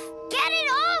lizard! Oof! Get it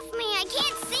off me! I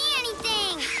can't see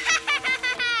anything!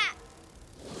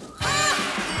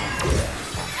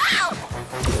 Ow!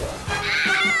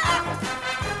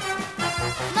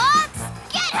 Mox,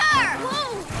 get her! Whoa!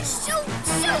 Shoot!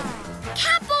 Shoot!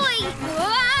 Catboy!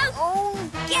 Oh,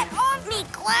 get off me,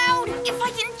 Cloud! If I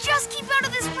can just keep out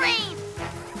of this rain!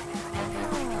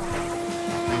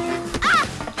 Ah!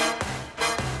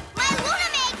 My Luna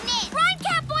magnet! Run,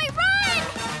 Catboy, run!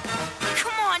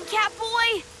 Come on,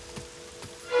 Catboy!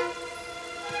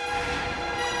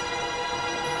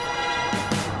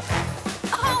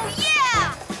 Oh,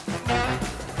 yeah!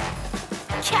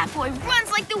 Catboy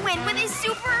runs like the wind with his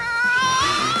super...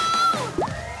 Oh!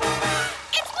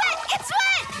 It's wet! It's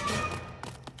wet!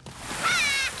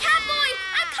 Catboy,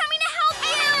 I'm coming to help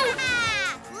you!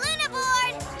 Luna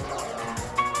board!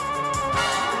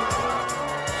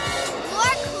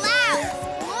 More clouds!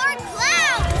 More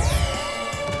clouds!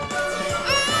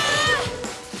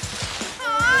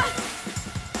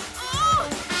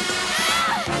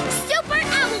 Super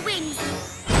owl wings!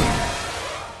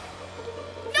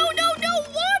 No,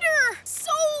 water!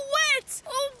 So wet!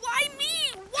 Oh, why me?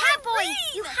 Why Catboy, rain?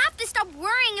 you have to stop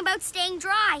worrying about staying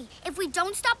dry. If we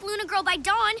don't stop Luna Girl by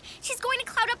dawn, she's going to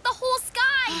cloud up the whole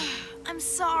sky. I'm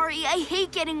sorry, I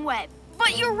hate getting wet.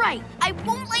 But you're right, I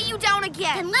won't let you down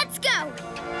again. Then let's go.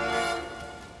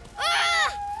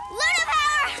 Luna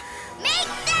power! Make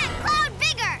that cloud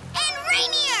bigger and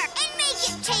rainier and make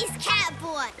it chase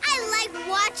Catboy. I like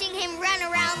watching him run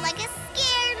around like a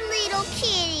scared little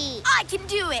kitty. I can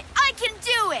do it! I can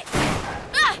do it!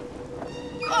 Ah!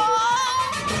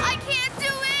 Oh! I can't do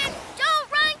it! Don't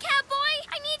run, Catboy.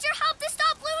 I need your help to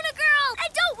stop Luna Girl.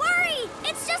 And don't worry,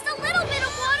 it's just a little bit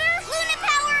of water. Luna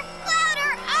power, cloud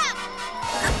her up!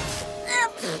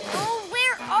 Oh,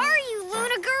 where are you,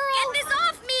 Luna Girl? Get this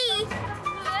off me!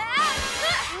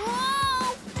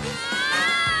 Whoa!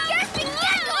 Get me,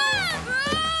 Gekko!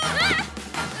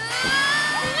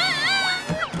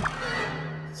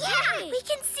 Yeah, we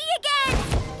can see again.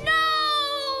 No!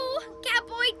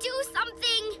 Catboy, do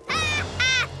something.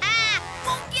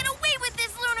 Won't get away with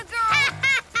this, Luna Girl!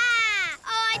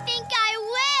 Oh, I think I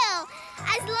will.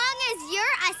 As long as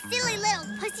you're a silly little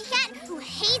pussycat who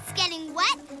hates getting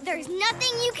wet, there's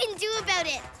nothing you can do about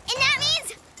it. And that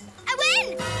means I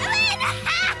win! I win!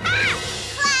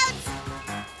 Clouds,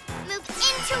 move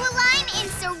into a line and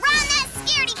surround that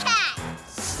scaredy cat.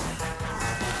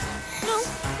 No!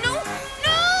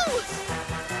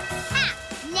 Ha!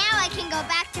 Now I can go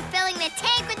back to filling the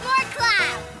tank with more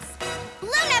clouds.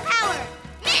 Luna power,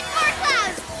 make more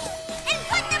clouds and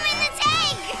put them in the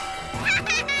tank.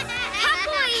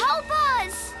 Catboy, help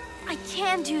us! I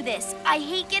can do this. I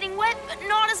hate getting wet, but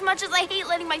not as much as I hate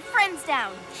letting my friends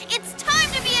down. It's time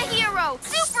to be a hero!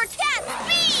 Super Cat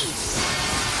Speed!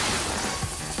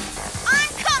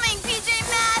 I'm coming, PJ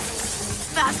Masks!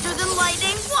 Faster than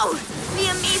lightning, whoa! The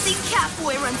amazing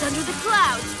Catboy runs under the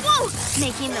clouds, whoa!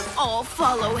 Making them all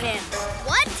follow him.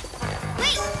 What?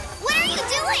 Wait, what are you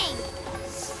doing?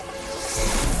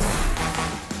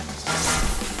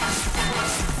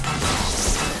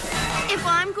 If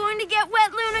I'm going to get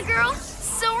wet, Luna Girl,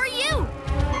 so are you.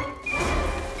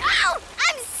 Ow!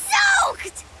 I'm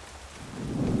soaked!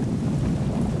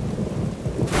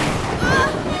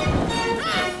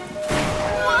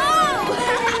 Whoa!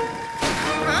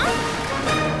 Huh?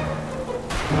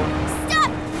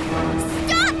 Stop!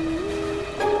 Stop!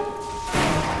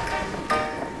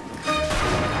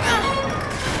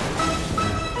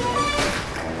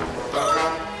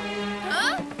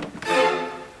 Huh?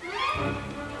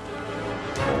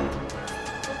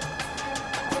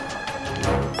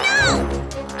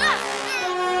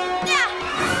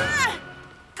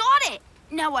 Got it!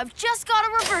 Now I've just got to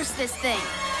reverse this thing.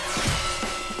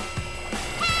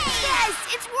 Yes,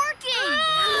 it's working!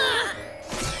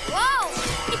 Whoa!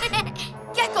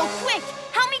 Gekko, quick!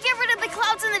 Help me get rid of the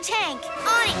clouds in the tank.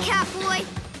 On it, Catboy!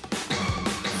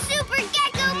 Super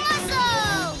Gekko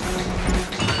muscle!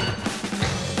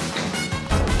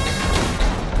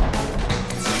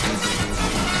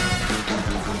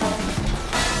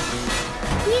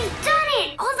 We've done it!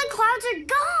 All the clouds are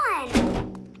gone!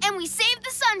 And we saved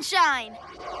the sunshine.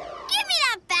 Give me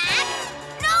that back!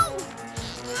 No!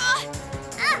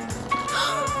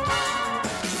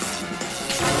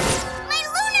 My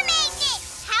Luna magnet!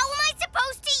 How am I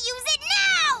supposed to use it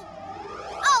now?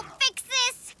 I'll fix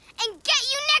this and get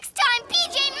you next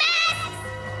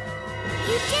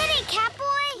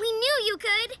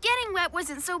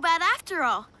wasn't so bad after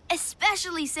all,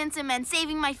 especially since it meant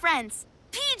saving my friends.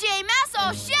 PJ Masks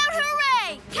all shout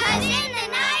hooray! 'Cause in the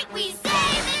night we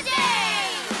save the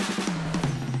day!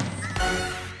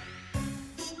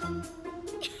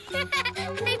 I'm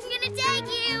gonna tag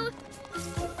you!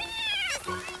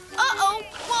 Uh-oh,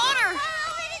 water!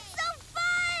 Oh, it's so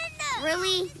fun!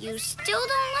 Really? You still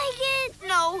don't like it?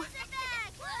 No,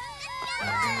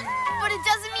 but it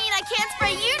doesn't mean I can't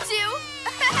spray you two.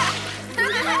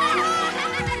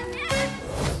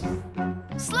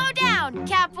 Slow down,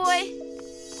 Catboy.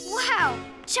 Wow,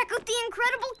 check out the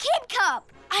incredible Kid Cup.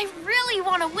 I really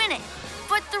want to win it,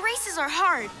 but the races are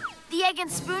hard. The egg and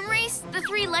spoon race, the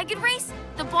three-legged race,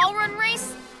 the ball run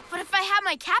race. But if I had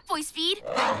my Catboy speed,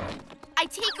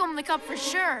 I'd take home the cup for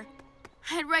sure.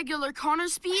 At regular Connor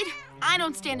speed, I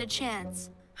don't stand a chance.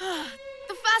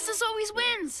 The fastest always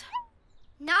wins.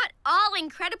 Not all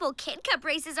incredible Kid Cup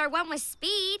races are won with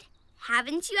speed.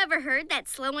 Haven't you ever heard that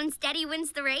slow and steady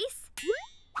wins the race?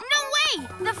 No way!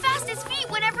 The fastest feet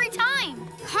win every time.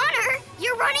 Connor,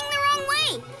 you're running the wrong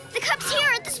way. The cup's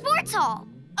here at the sports hall.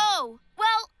 Oh,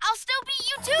 well, I'll still beat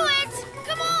you to it.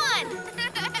 Come on.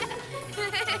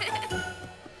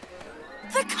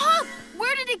 The cup!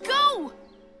 Where did it go?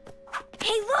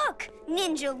 Hey, look!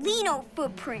 Ninjalino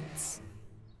footprints.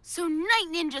 So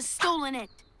Night Ninja's stolen it.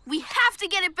 We have to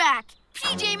get it back.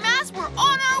 PJ Masks, we're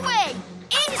on our way.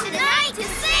 Into the night to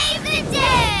save the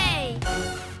day!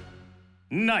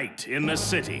 Night in the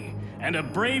city, and a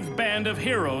brave band of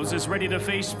heroes is ready to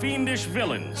face fiendish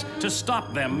villains to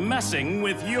stop them messing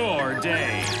with your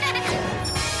day.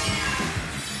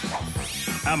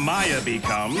 Amaya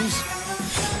becomes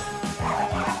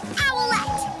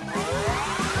Owlette!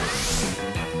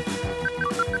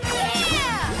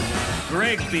 Yeah!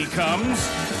 Greg becomes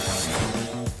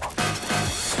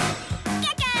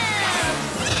Gekko!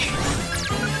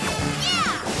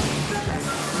 Yeah!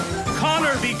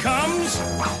 Connor becomes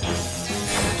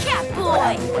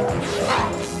Catboy!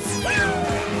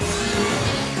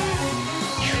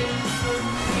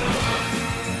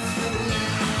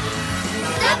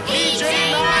 The PJ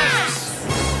Masks!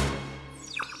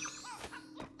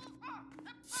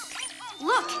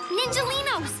 Look,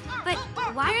 Ninjalinos. But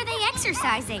why are they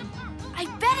exercising? I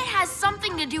bet it has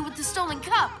something to do with the stolen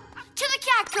cup. To the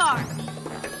cat car!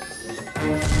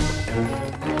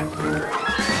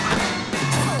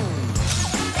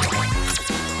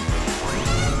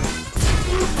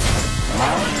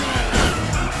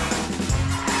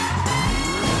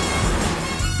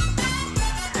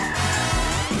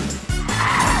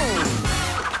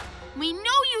 We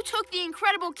know you took the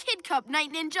incredible Kid Cup,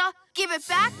 Night Ninja. Give it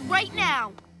back right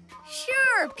now.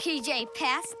 Sure, PJ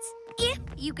Pests. If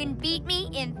you can beat me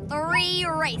in 3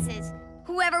 races.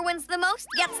 Whoever wins the most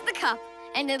gets the cup.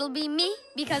 And it'll be me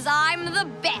because I'm the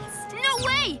best. No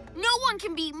way! No one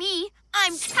can beat me.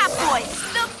 I'm Catboy,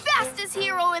 the fastest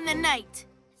hero in the night.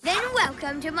 Then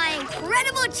welcome to my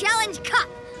incredible challenge cup,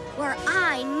 where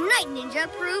I, Night Ninja,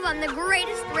 prove I'm the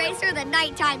greatest racer the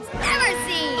Nighttime's ever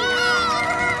seen.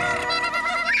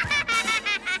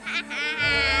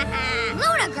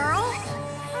 Luna girl,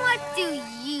 what do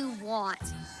you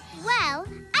want? Well,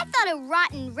 I thought a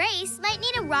rotten race might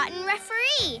need a rotten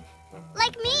referee.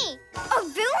 Like me. A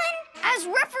villain as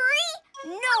referee?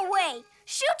 No way!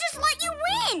 She'll just let you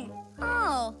win!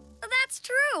 Oh, that's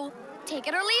true. Take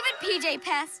it or leave it, PJ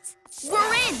Pests.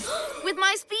 We're in. With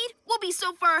my speed, we'll be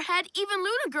so far ahead, even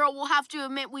Luna Girl will have to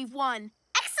admit we've won.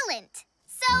 Excellent.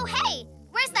 So, hey,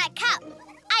 where's that cup?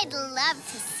 I'd love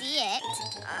to see it.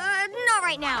 Not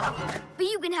right now. But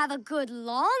you can have a good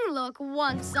long look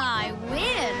once I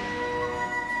win.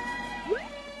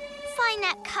 Find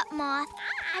that cup, Moth.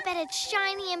 I bet it's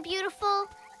shiny and beautiful,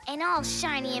 and all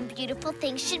shiny and beautiful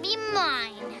things should be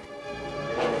mine.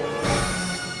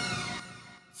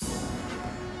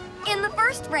 In the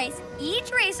first race,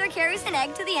 each racer carries an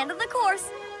egg to the end of the course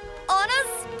on a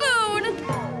spoon.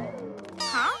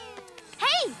 Huh?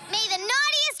 Hey, may the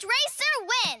naughtiest racer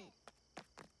win.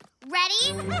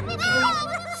 Ready?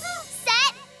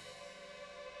 Set.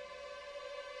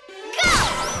 Go!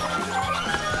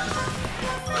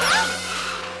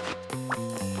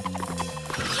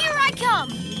 Here I come.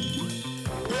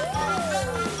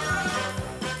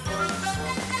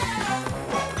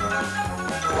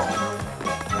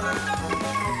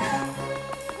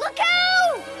 Look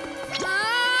out!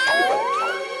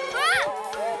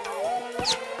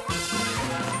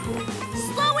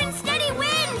 Slow and steady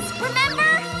wins,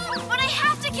 remember? But I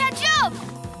have to catch up.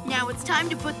 Now it's time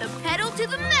to put the pedal to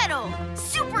the metal.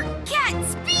 Super cat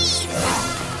speed!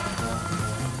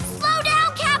 Slow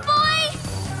down, Catboy!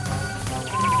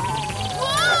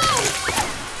 Whoa!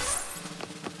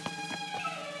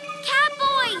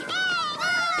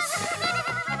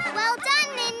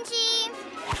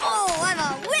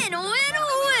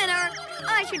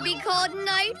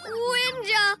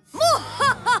 Winja!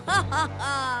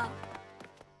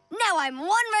 Now I'm one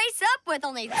race up with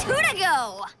only 2 to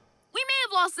go. We may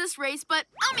have lost this race, but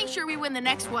I'll make sure we win the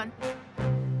next one.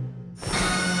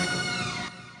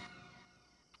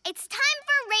 It's time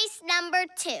for race number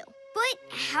 2. But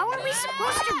how are we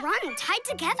supposed to run tied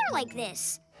together like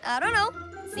this? I don't know.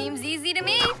 Seems easy to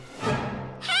me.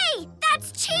 Hey,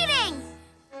 that's cheating!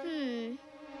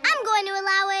 I'm going to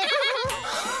allow it.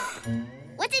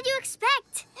 What did you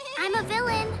expect? I'm a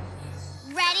villain.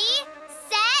 Ready,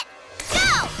 set,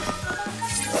 go!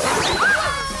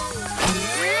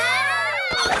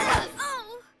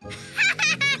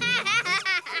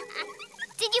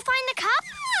 Did you find the cup?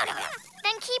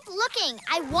 Then keep looking.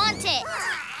 I want it.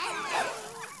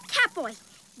 Catboy,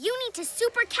 you need to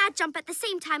super cat jump at the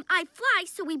same time I fly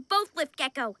so we both lift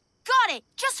Gekko. Got it.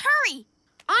 Just hurry.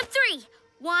 On 3.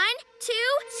 1, 2.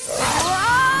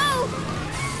 Whoa!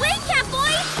 Wait,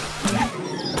 Catboy!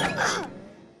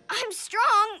 I'm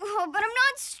strong, but I'm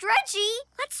not stretchy.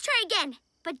 Let's try again,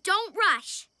 but don't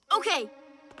rush. Okay.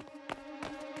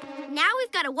 Now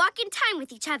we've got to walk in time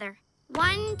with each other.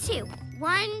 1, 2.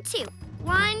 1, 2.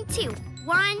 1, 2.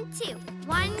 1, 2.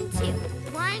 1, 2.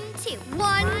 1, 2.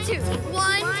 1, 2.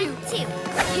 1, 2. 2.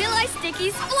 Till I sticky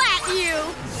splat you.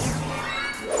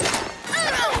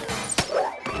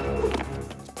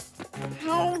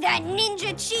 Oh, that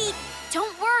ninja cheat.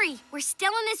 Don't worry, we're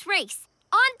still in this race.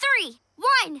 On 3.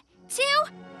 1, 2,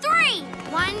 3.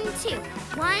 1, 2.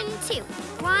 1, 2.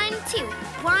 1, 2.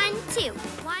 1, 2.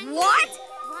 1. What?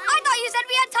 I thought you said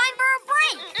we had time for a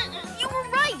break. You were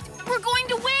right. We're going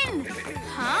to win.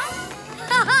 Huh?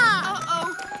 Haha. Uh-oh.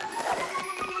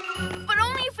 But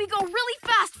only if we go really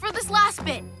fast for this last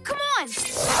bit. Come on.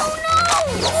 Oh,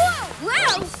 no!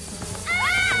 Whoa!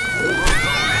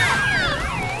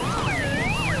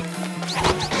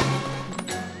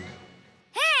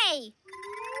 Hey!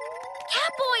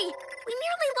 Catboy, we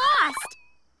nearly lost.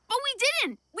 But we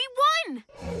didn't. We won.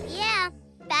 Yeah,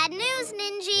 bad news,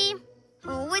 Ninja.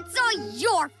 Oh, it's all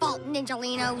your fault,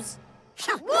 Ninjalinos.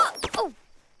 Oh.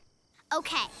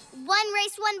 Okay, 1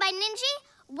 race won by Ninja,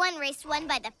 1 race won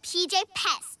by the PJ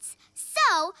Pests.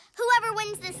 So, whoever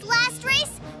wins this last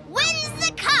race wins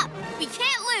the cup. We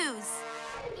can't lose.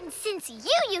 And since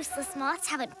you useless moths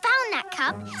haven't found that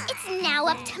cup, it's now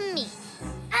up to me.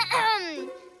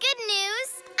 Good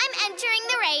news, I'm entering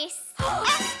the race.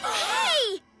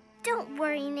 Hey! Don't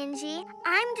worry, Ninja.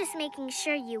 I'm just making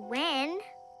sure you win.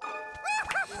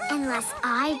 Unless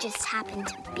I just happen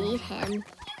to beat him. You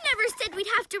never said we'd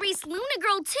have to race Luna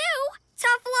Girl, too.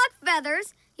 Tough luck,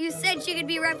 Feathers. You said she could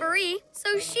be referee,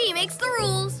 so she makes the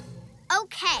rules.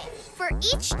 Okay, for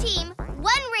each team, 1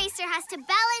 racer has to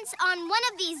balance on one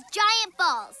of these giant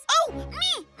balls. Oh,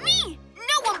 me!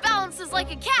 No one balances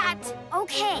like a cat.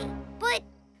 Okay, but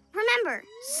remember,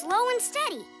 slow and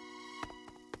steady.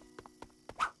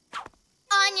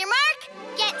 On your mark,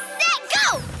 get set,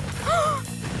 go!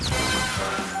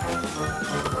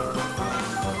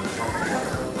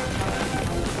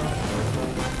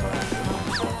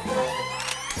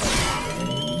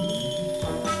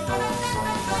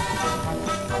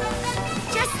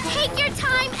 Just take your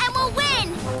time and we'll win.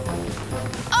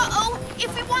 Uh-oh,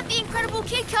 if we want the Incredible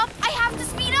Kid Cup, I have to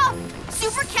speed up.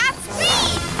 Super Cat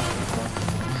Speed!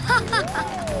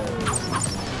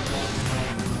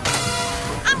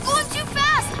 I'm going too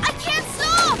fast. I can't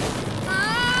stop.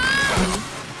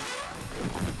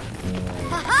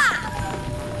 Ha-ha!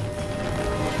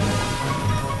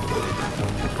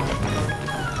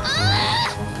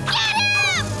 Get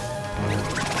him!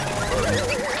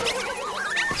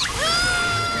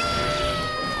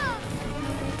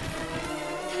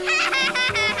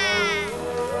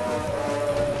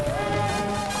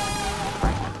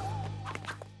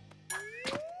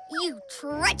 You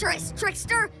treacherous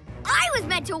trickster! I was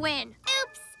meant to win!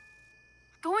 Oops.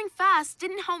 Going fast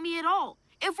didn't help me at all.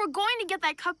 If we're going to get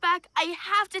that cup back, I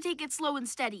have to take it slow and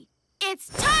steady. It's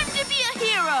time to be a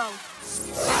hero!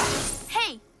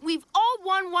 Hey, we've all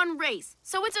won 1 race,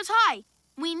 so it's a tie.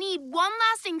 We need one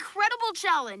last incredible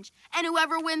challenge, and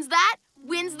whoever wins that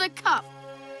wins the cup.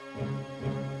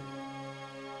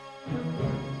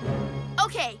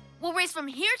 Okay, we'll race from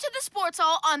here to the sports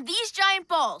hall on these giant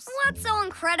balls. What's so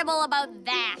incredible about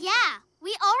that? Yeah,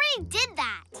 we already did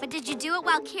that. But did you do it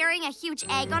while carrying a huge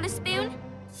egg on a spoon?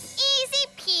 Easy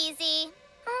peasy.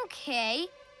 Okay,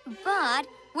 but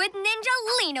with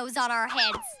Ninjalinos on our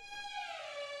heads.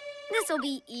 This'll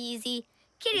be easy.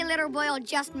 Kitty Litter Boy will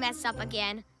just mess up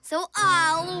again, so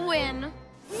I'll win. No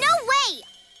way!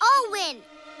 I'll win.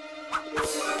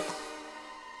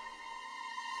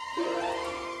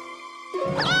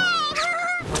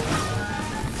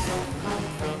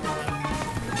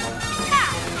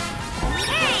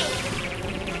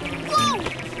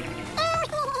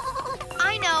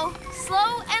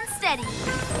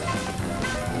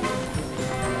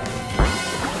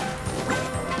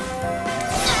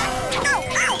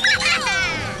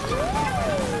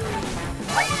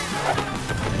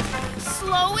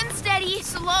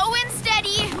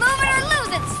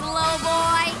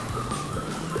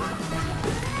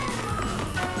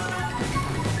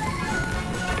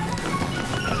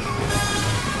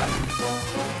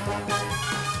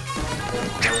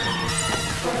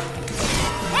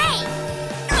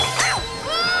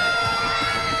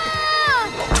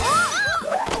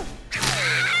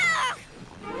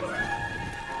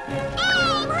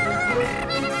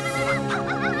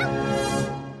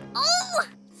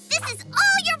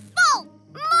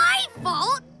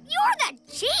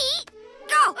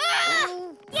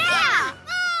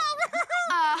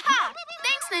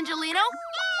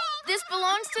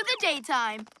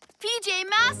 time. PJ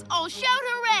Masks all shout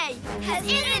hooray! 'Cause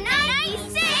in the night we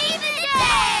save the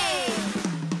day!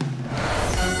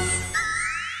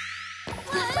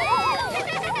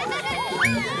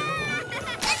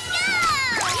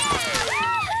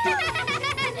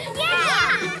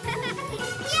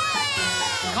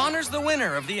 Connor's the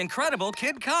winner of the incredible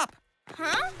Kid Cup.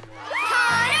 Huh?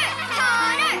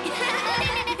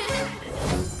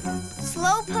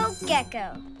 Slowpoke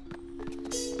Gekko.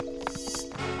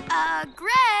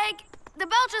 Greg, the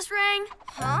bell just rang.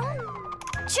 Huh?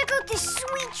 Check out this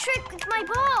sweet trick with my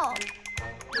ball.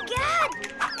 God,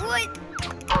 what?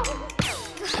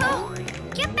 Oh,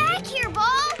 get back here,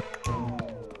 ball.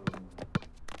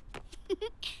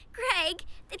 Greg,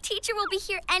 the teacher will be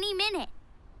here any minute.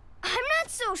 I'm not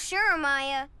so sure,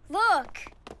 Amaya. Look.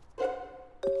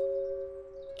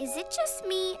 Is it just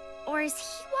me, or is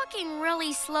he walking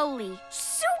really slowly?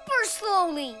 Super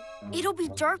slowly. It'll be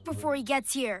dark before he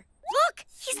gets here. Look,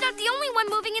 he's not the only one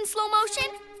moving in slow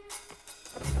motion.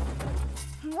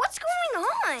 What's going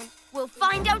on? We'll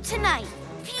find out tonight.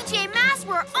 PJ Masks,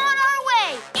 we're on our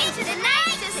way into the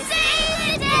night to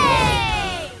save the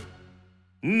day!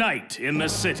 Night in the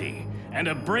city, and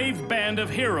a brave band of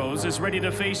heroes is ready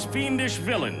to face fiendish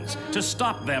villains to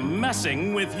stop them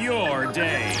messing with your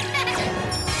day.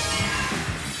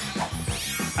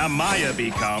 Amaya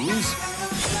becomes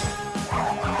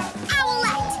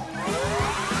Owlette.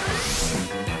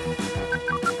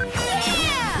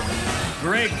 Yeah!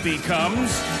 Greg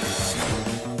becomes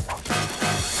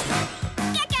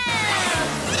Gekko!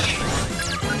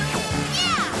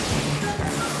 Yeah!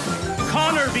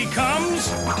 Connor becomes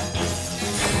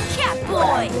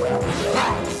Catboy!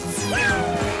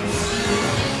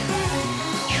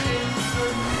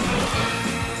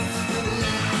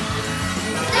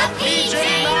 The PJ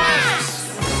Masks.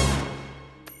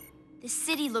 The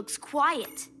city looks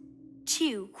quiet.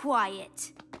 Too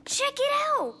quiet. Check it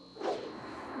out.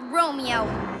 Romeo,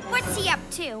 what's he up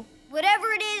to?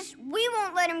 Whatever it is, we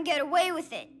won't let him get away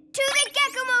with it. To the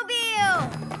Gekko-mobile!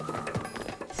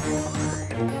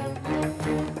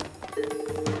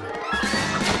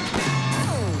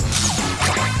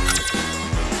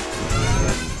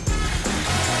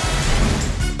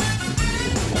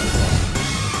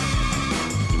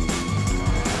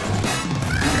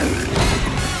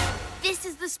 This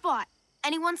is the spot.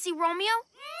 Anyone see Romeo?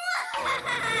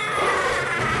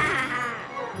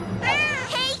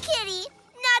 Hey, kitty.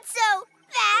 Not so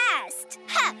fast.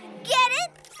 Ha! Get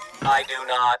it? I do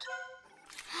not.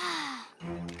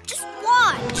 Just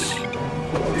watch.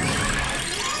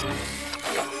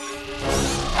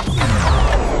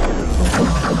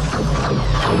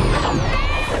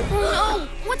 Oh,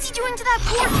 what's he doing to that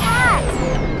poor cat?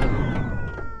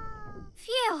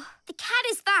 Phew, the cat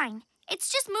is fine. It's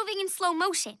just moving in slow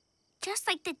motion. Just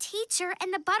like the teacher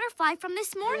and the butterfly from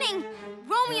this morning.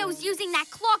 Romeo's using that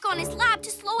clock on his lap to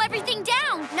slow everything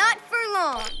down. Not for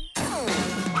long.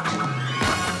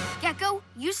 Gekko,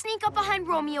 you sneak up behind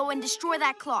Romeo and destroy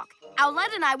that clock.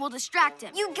 Owlette and I will distract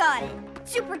him. You got it.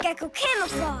 Super Gekko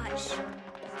camouflage.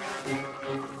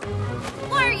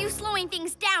 Why are you slowing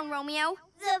things down, Romeo?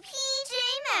 The PJ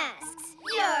Masks.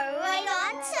 You're right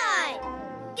on time.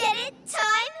 Get it?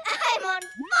 Time? I'm on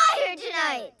fire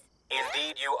tonight.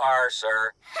 Indeed you are,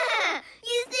 sir.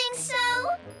 You think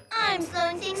so? I'm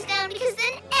slowing things down because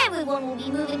then everyone will be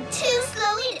moving too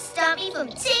slowly to stop me from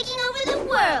taking over the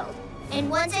world. And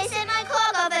once I set my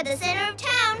clock off at the center of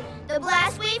town, the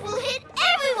blast wave will hit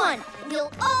everyone.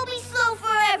 We'll all be slow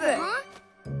forever. Huh?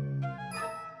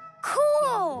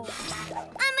 Cool.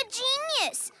 I'm a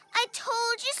genius. I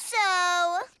told you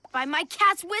so. By my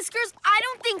cat's whiskers, I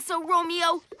don't think so,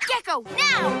 Romeo. Gekko,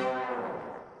 now!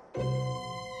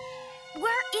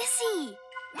 Where is he?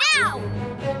 Now!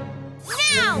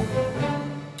 Now!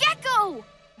 Gekko!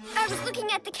 I was looking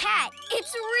at the cat.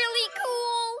 It's really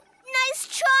cool. Nice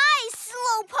try,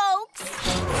 slowpokes.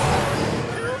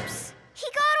 Oops. He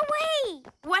got away.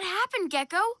 What happened,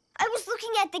 Gekko? I was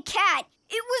looking at the cat.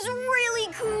 It was really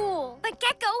cool. But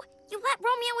Gekko, you let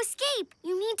Romeo escape.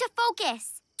 You need to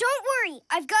focus. Don't worry.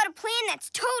 I've got a plan that's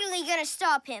totally gonna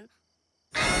stop him.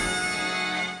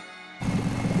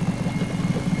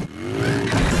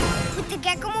 With the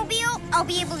Gekko-mobile, I'll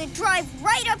be able to drive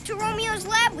right up to Romeo's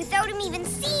lab without him even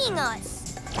seeing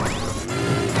us.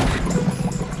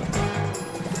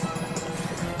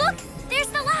 Look, there's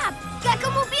the lab.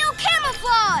 Gekko-mobile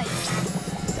camouflage!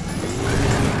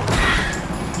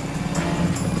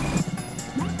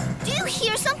 Do you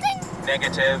hear something?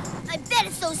 Negative. I bet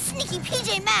it's those sneaky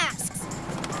PJ Masks.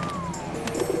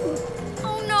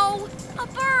 Oh no, a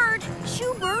bird.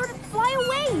 Shoo, bird, fly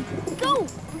away. Go,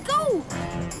 go.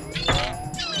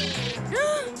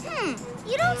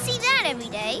 You don't see that every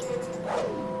day.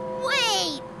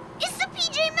 Wait, it's the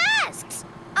PJ Masks!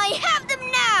 I have them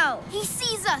now! He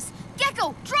sees us!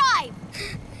 Gekko, drive!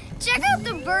 Check out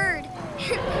the bird.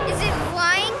 Is it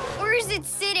flying or is it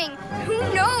sitting? Who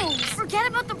knows? Forget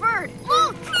about the bird.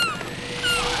 Look!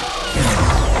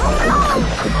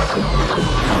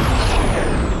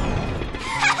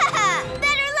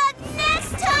 Better luck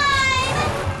next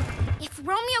time! If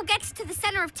Romeo gets to the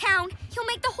center of town, he'll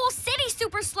make the whole city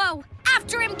super slow.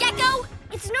 After him, Gekko!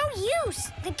 It's no use.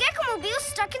 The Gekko-mobile's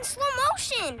stuck in slow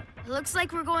motion. Looks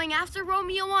like we're going after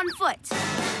Romeo on foot.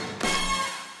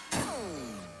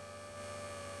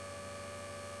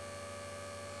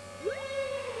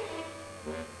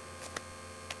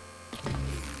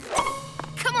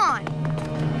 Come on!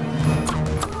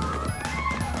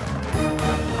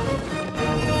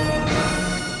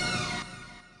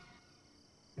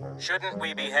 Shouldn't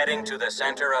we be heading to the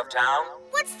center of town?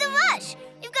 What's the rush?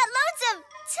 We've got loads of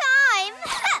time.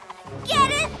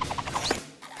 Get it?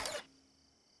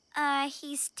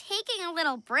 He's taking a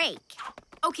little break.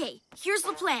 Okay, here's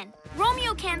the plan.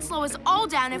 Romeo can't slow us all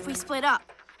down if we split up.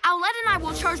 Owlette and I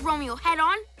will charge Romeo head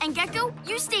on, and Gekko,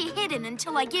 you stay hidden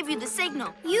until I give you the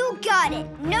signal. You got it.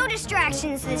 No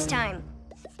distractions this time.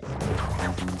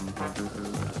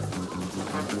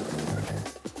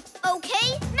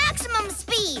 Okay, maximum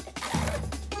speed.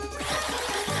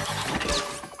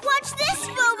 Watch this,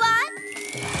 robot.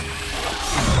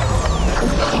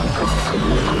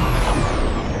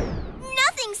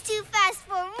 Nothing's too fast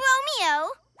for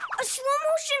Romeo. A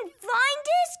slow-motion flying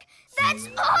disc? That's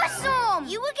awesome!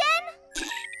 You again?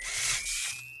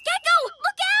 Gekko,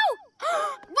 look out!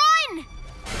 Run!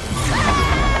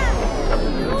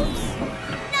 Oops.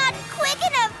 Not quick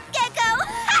enough, Gekko.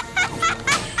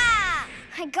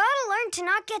 I gotta learn to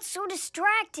not get so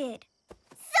distracted.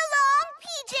 So long,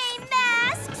 PJ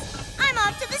Masks! I'm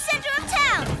off to the center of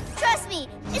town. Trust me,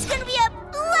 it's gonna be a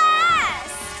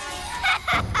blast!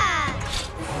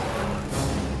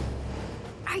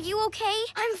 Are you okay?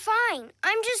 I'm fine.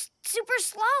 I'm just super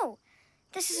slow.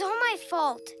 This is all my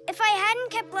fault. If I hadn't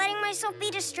kept letting myself be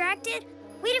distracted,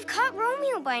 we'd have caught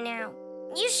Romeo by now.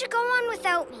 You should go on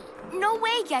without me. No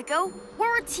way, Gekko.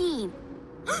 We're a team.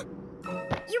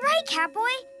 You're right,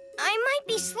 Catboy. I might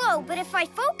be slow, but if I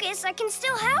focus, I can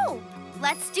still help.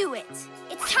 Let's do it.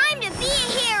 It's time to be a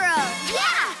hero!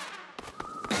 Yeah!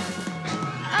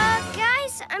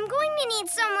 Guys, I'm going to need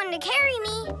someone to carry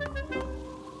me.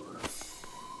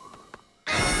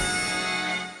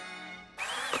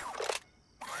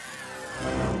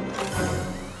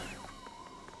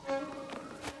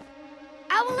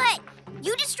 Owlette,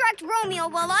 you distract Romeo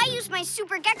while I use my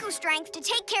Super Gekko strength to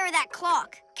take care of that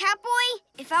clock. Catboy,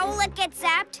 if Owlette gets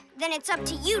zapped, then it's up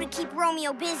to you to keep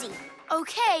Romeo busy.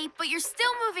 Okay, but you're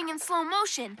still moving in slow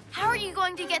motion. How are you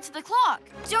going to get to the clock?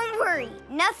 Don't worry,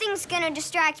 nothing's gonna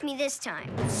distract me this time.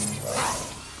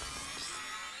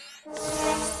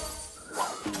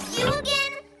 You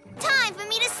again? Time for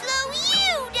me to slow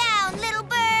you down, little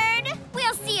bird!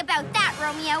 We'll see about that,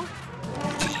 Romeo.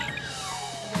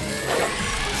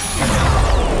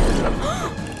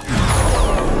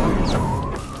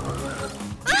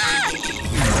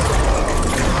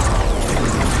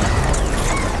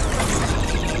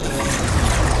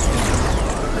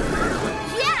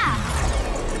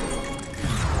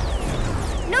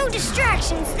 No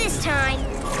distractions this time.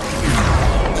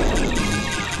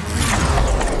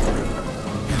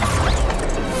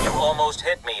 You almost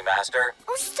hit me, Master.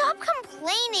 Oh, stop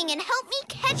complaining and help me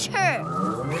catch her.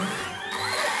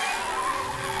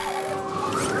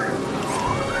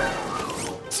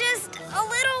 Just a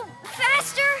little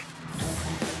faster.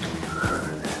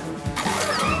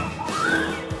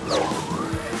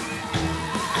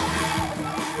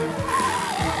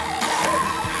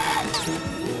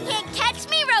 Can't catch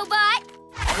me, robot!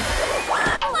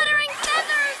 Fluttering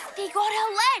feathers! They got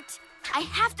Owlette! I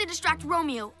have to distract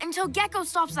Romeo until Gekko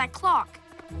stops that clock.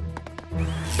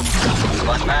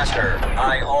 But, Master,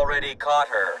 I already caught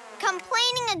her.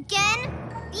 Complaining again?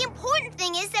 The important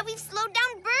thing is that we've slowed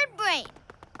down Bird Brain.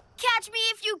 Catch me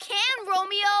if you can,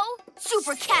 Romeo!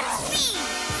 Super cat speed!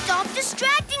 Stop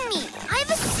distracting me. I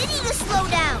have a city to slow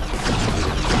down.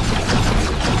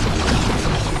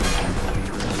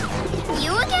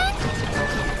 You again?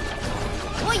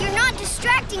 Well, you're not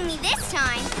distracting me this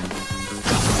time.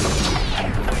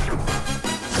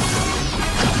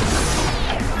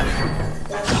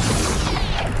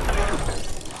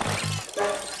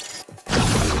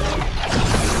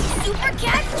 Super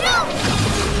cat jump!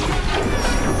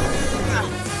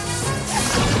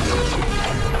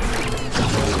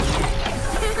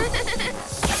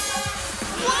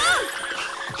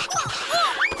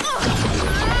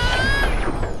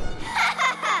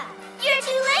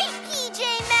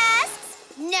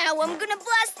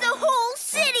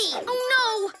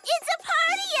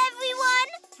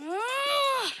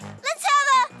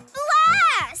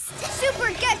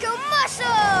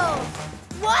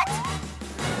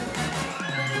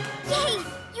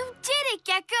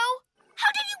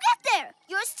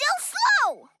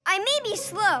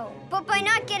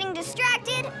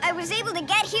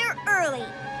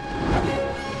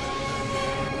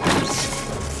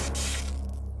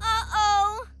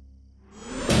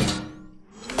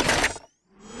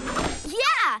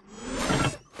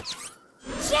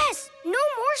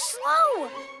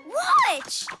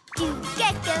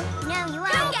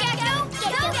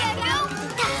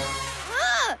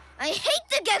 hate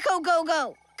the Gekko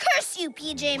Go-Go! Curse you,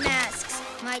 PJ Masks!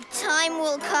 My time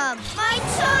will come! My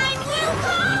time will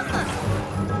come!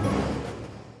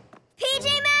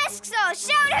 PJ Masks, all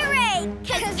shout hooray!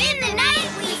 'Cause in the night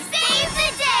we save the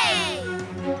day!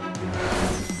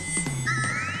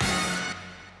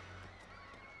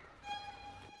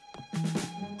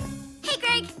 Hey,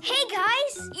 Greg. Hey,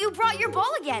 guys! You brought your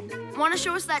ball again. Want to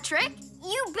show us that trick?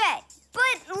 You bet!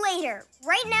 But later.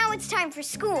 Right now it's time for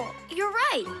school. You're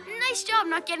right. Nice job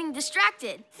not getting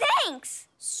distracted. Thanks!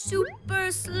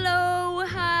 Super slow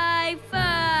high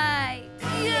five.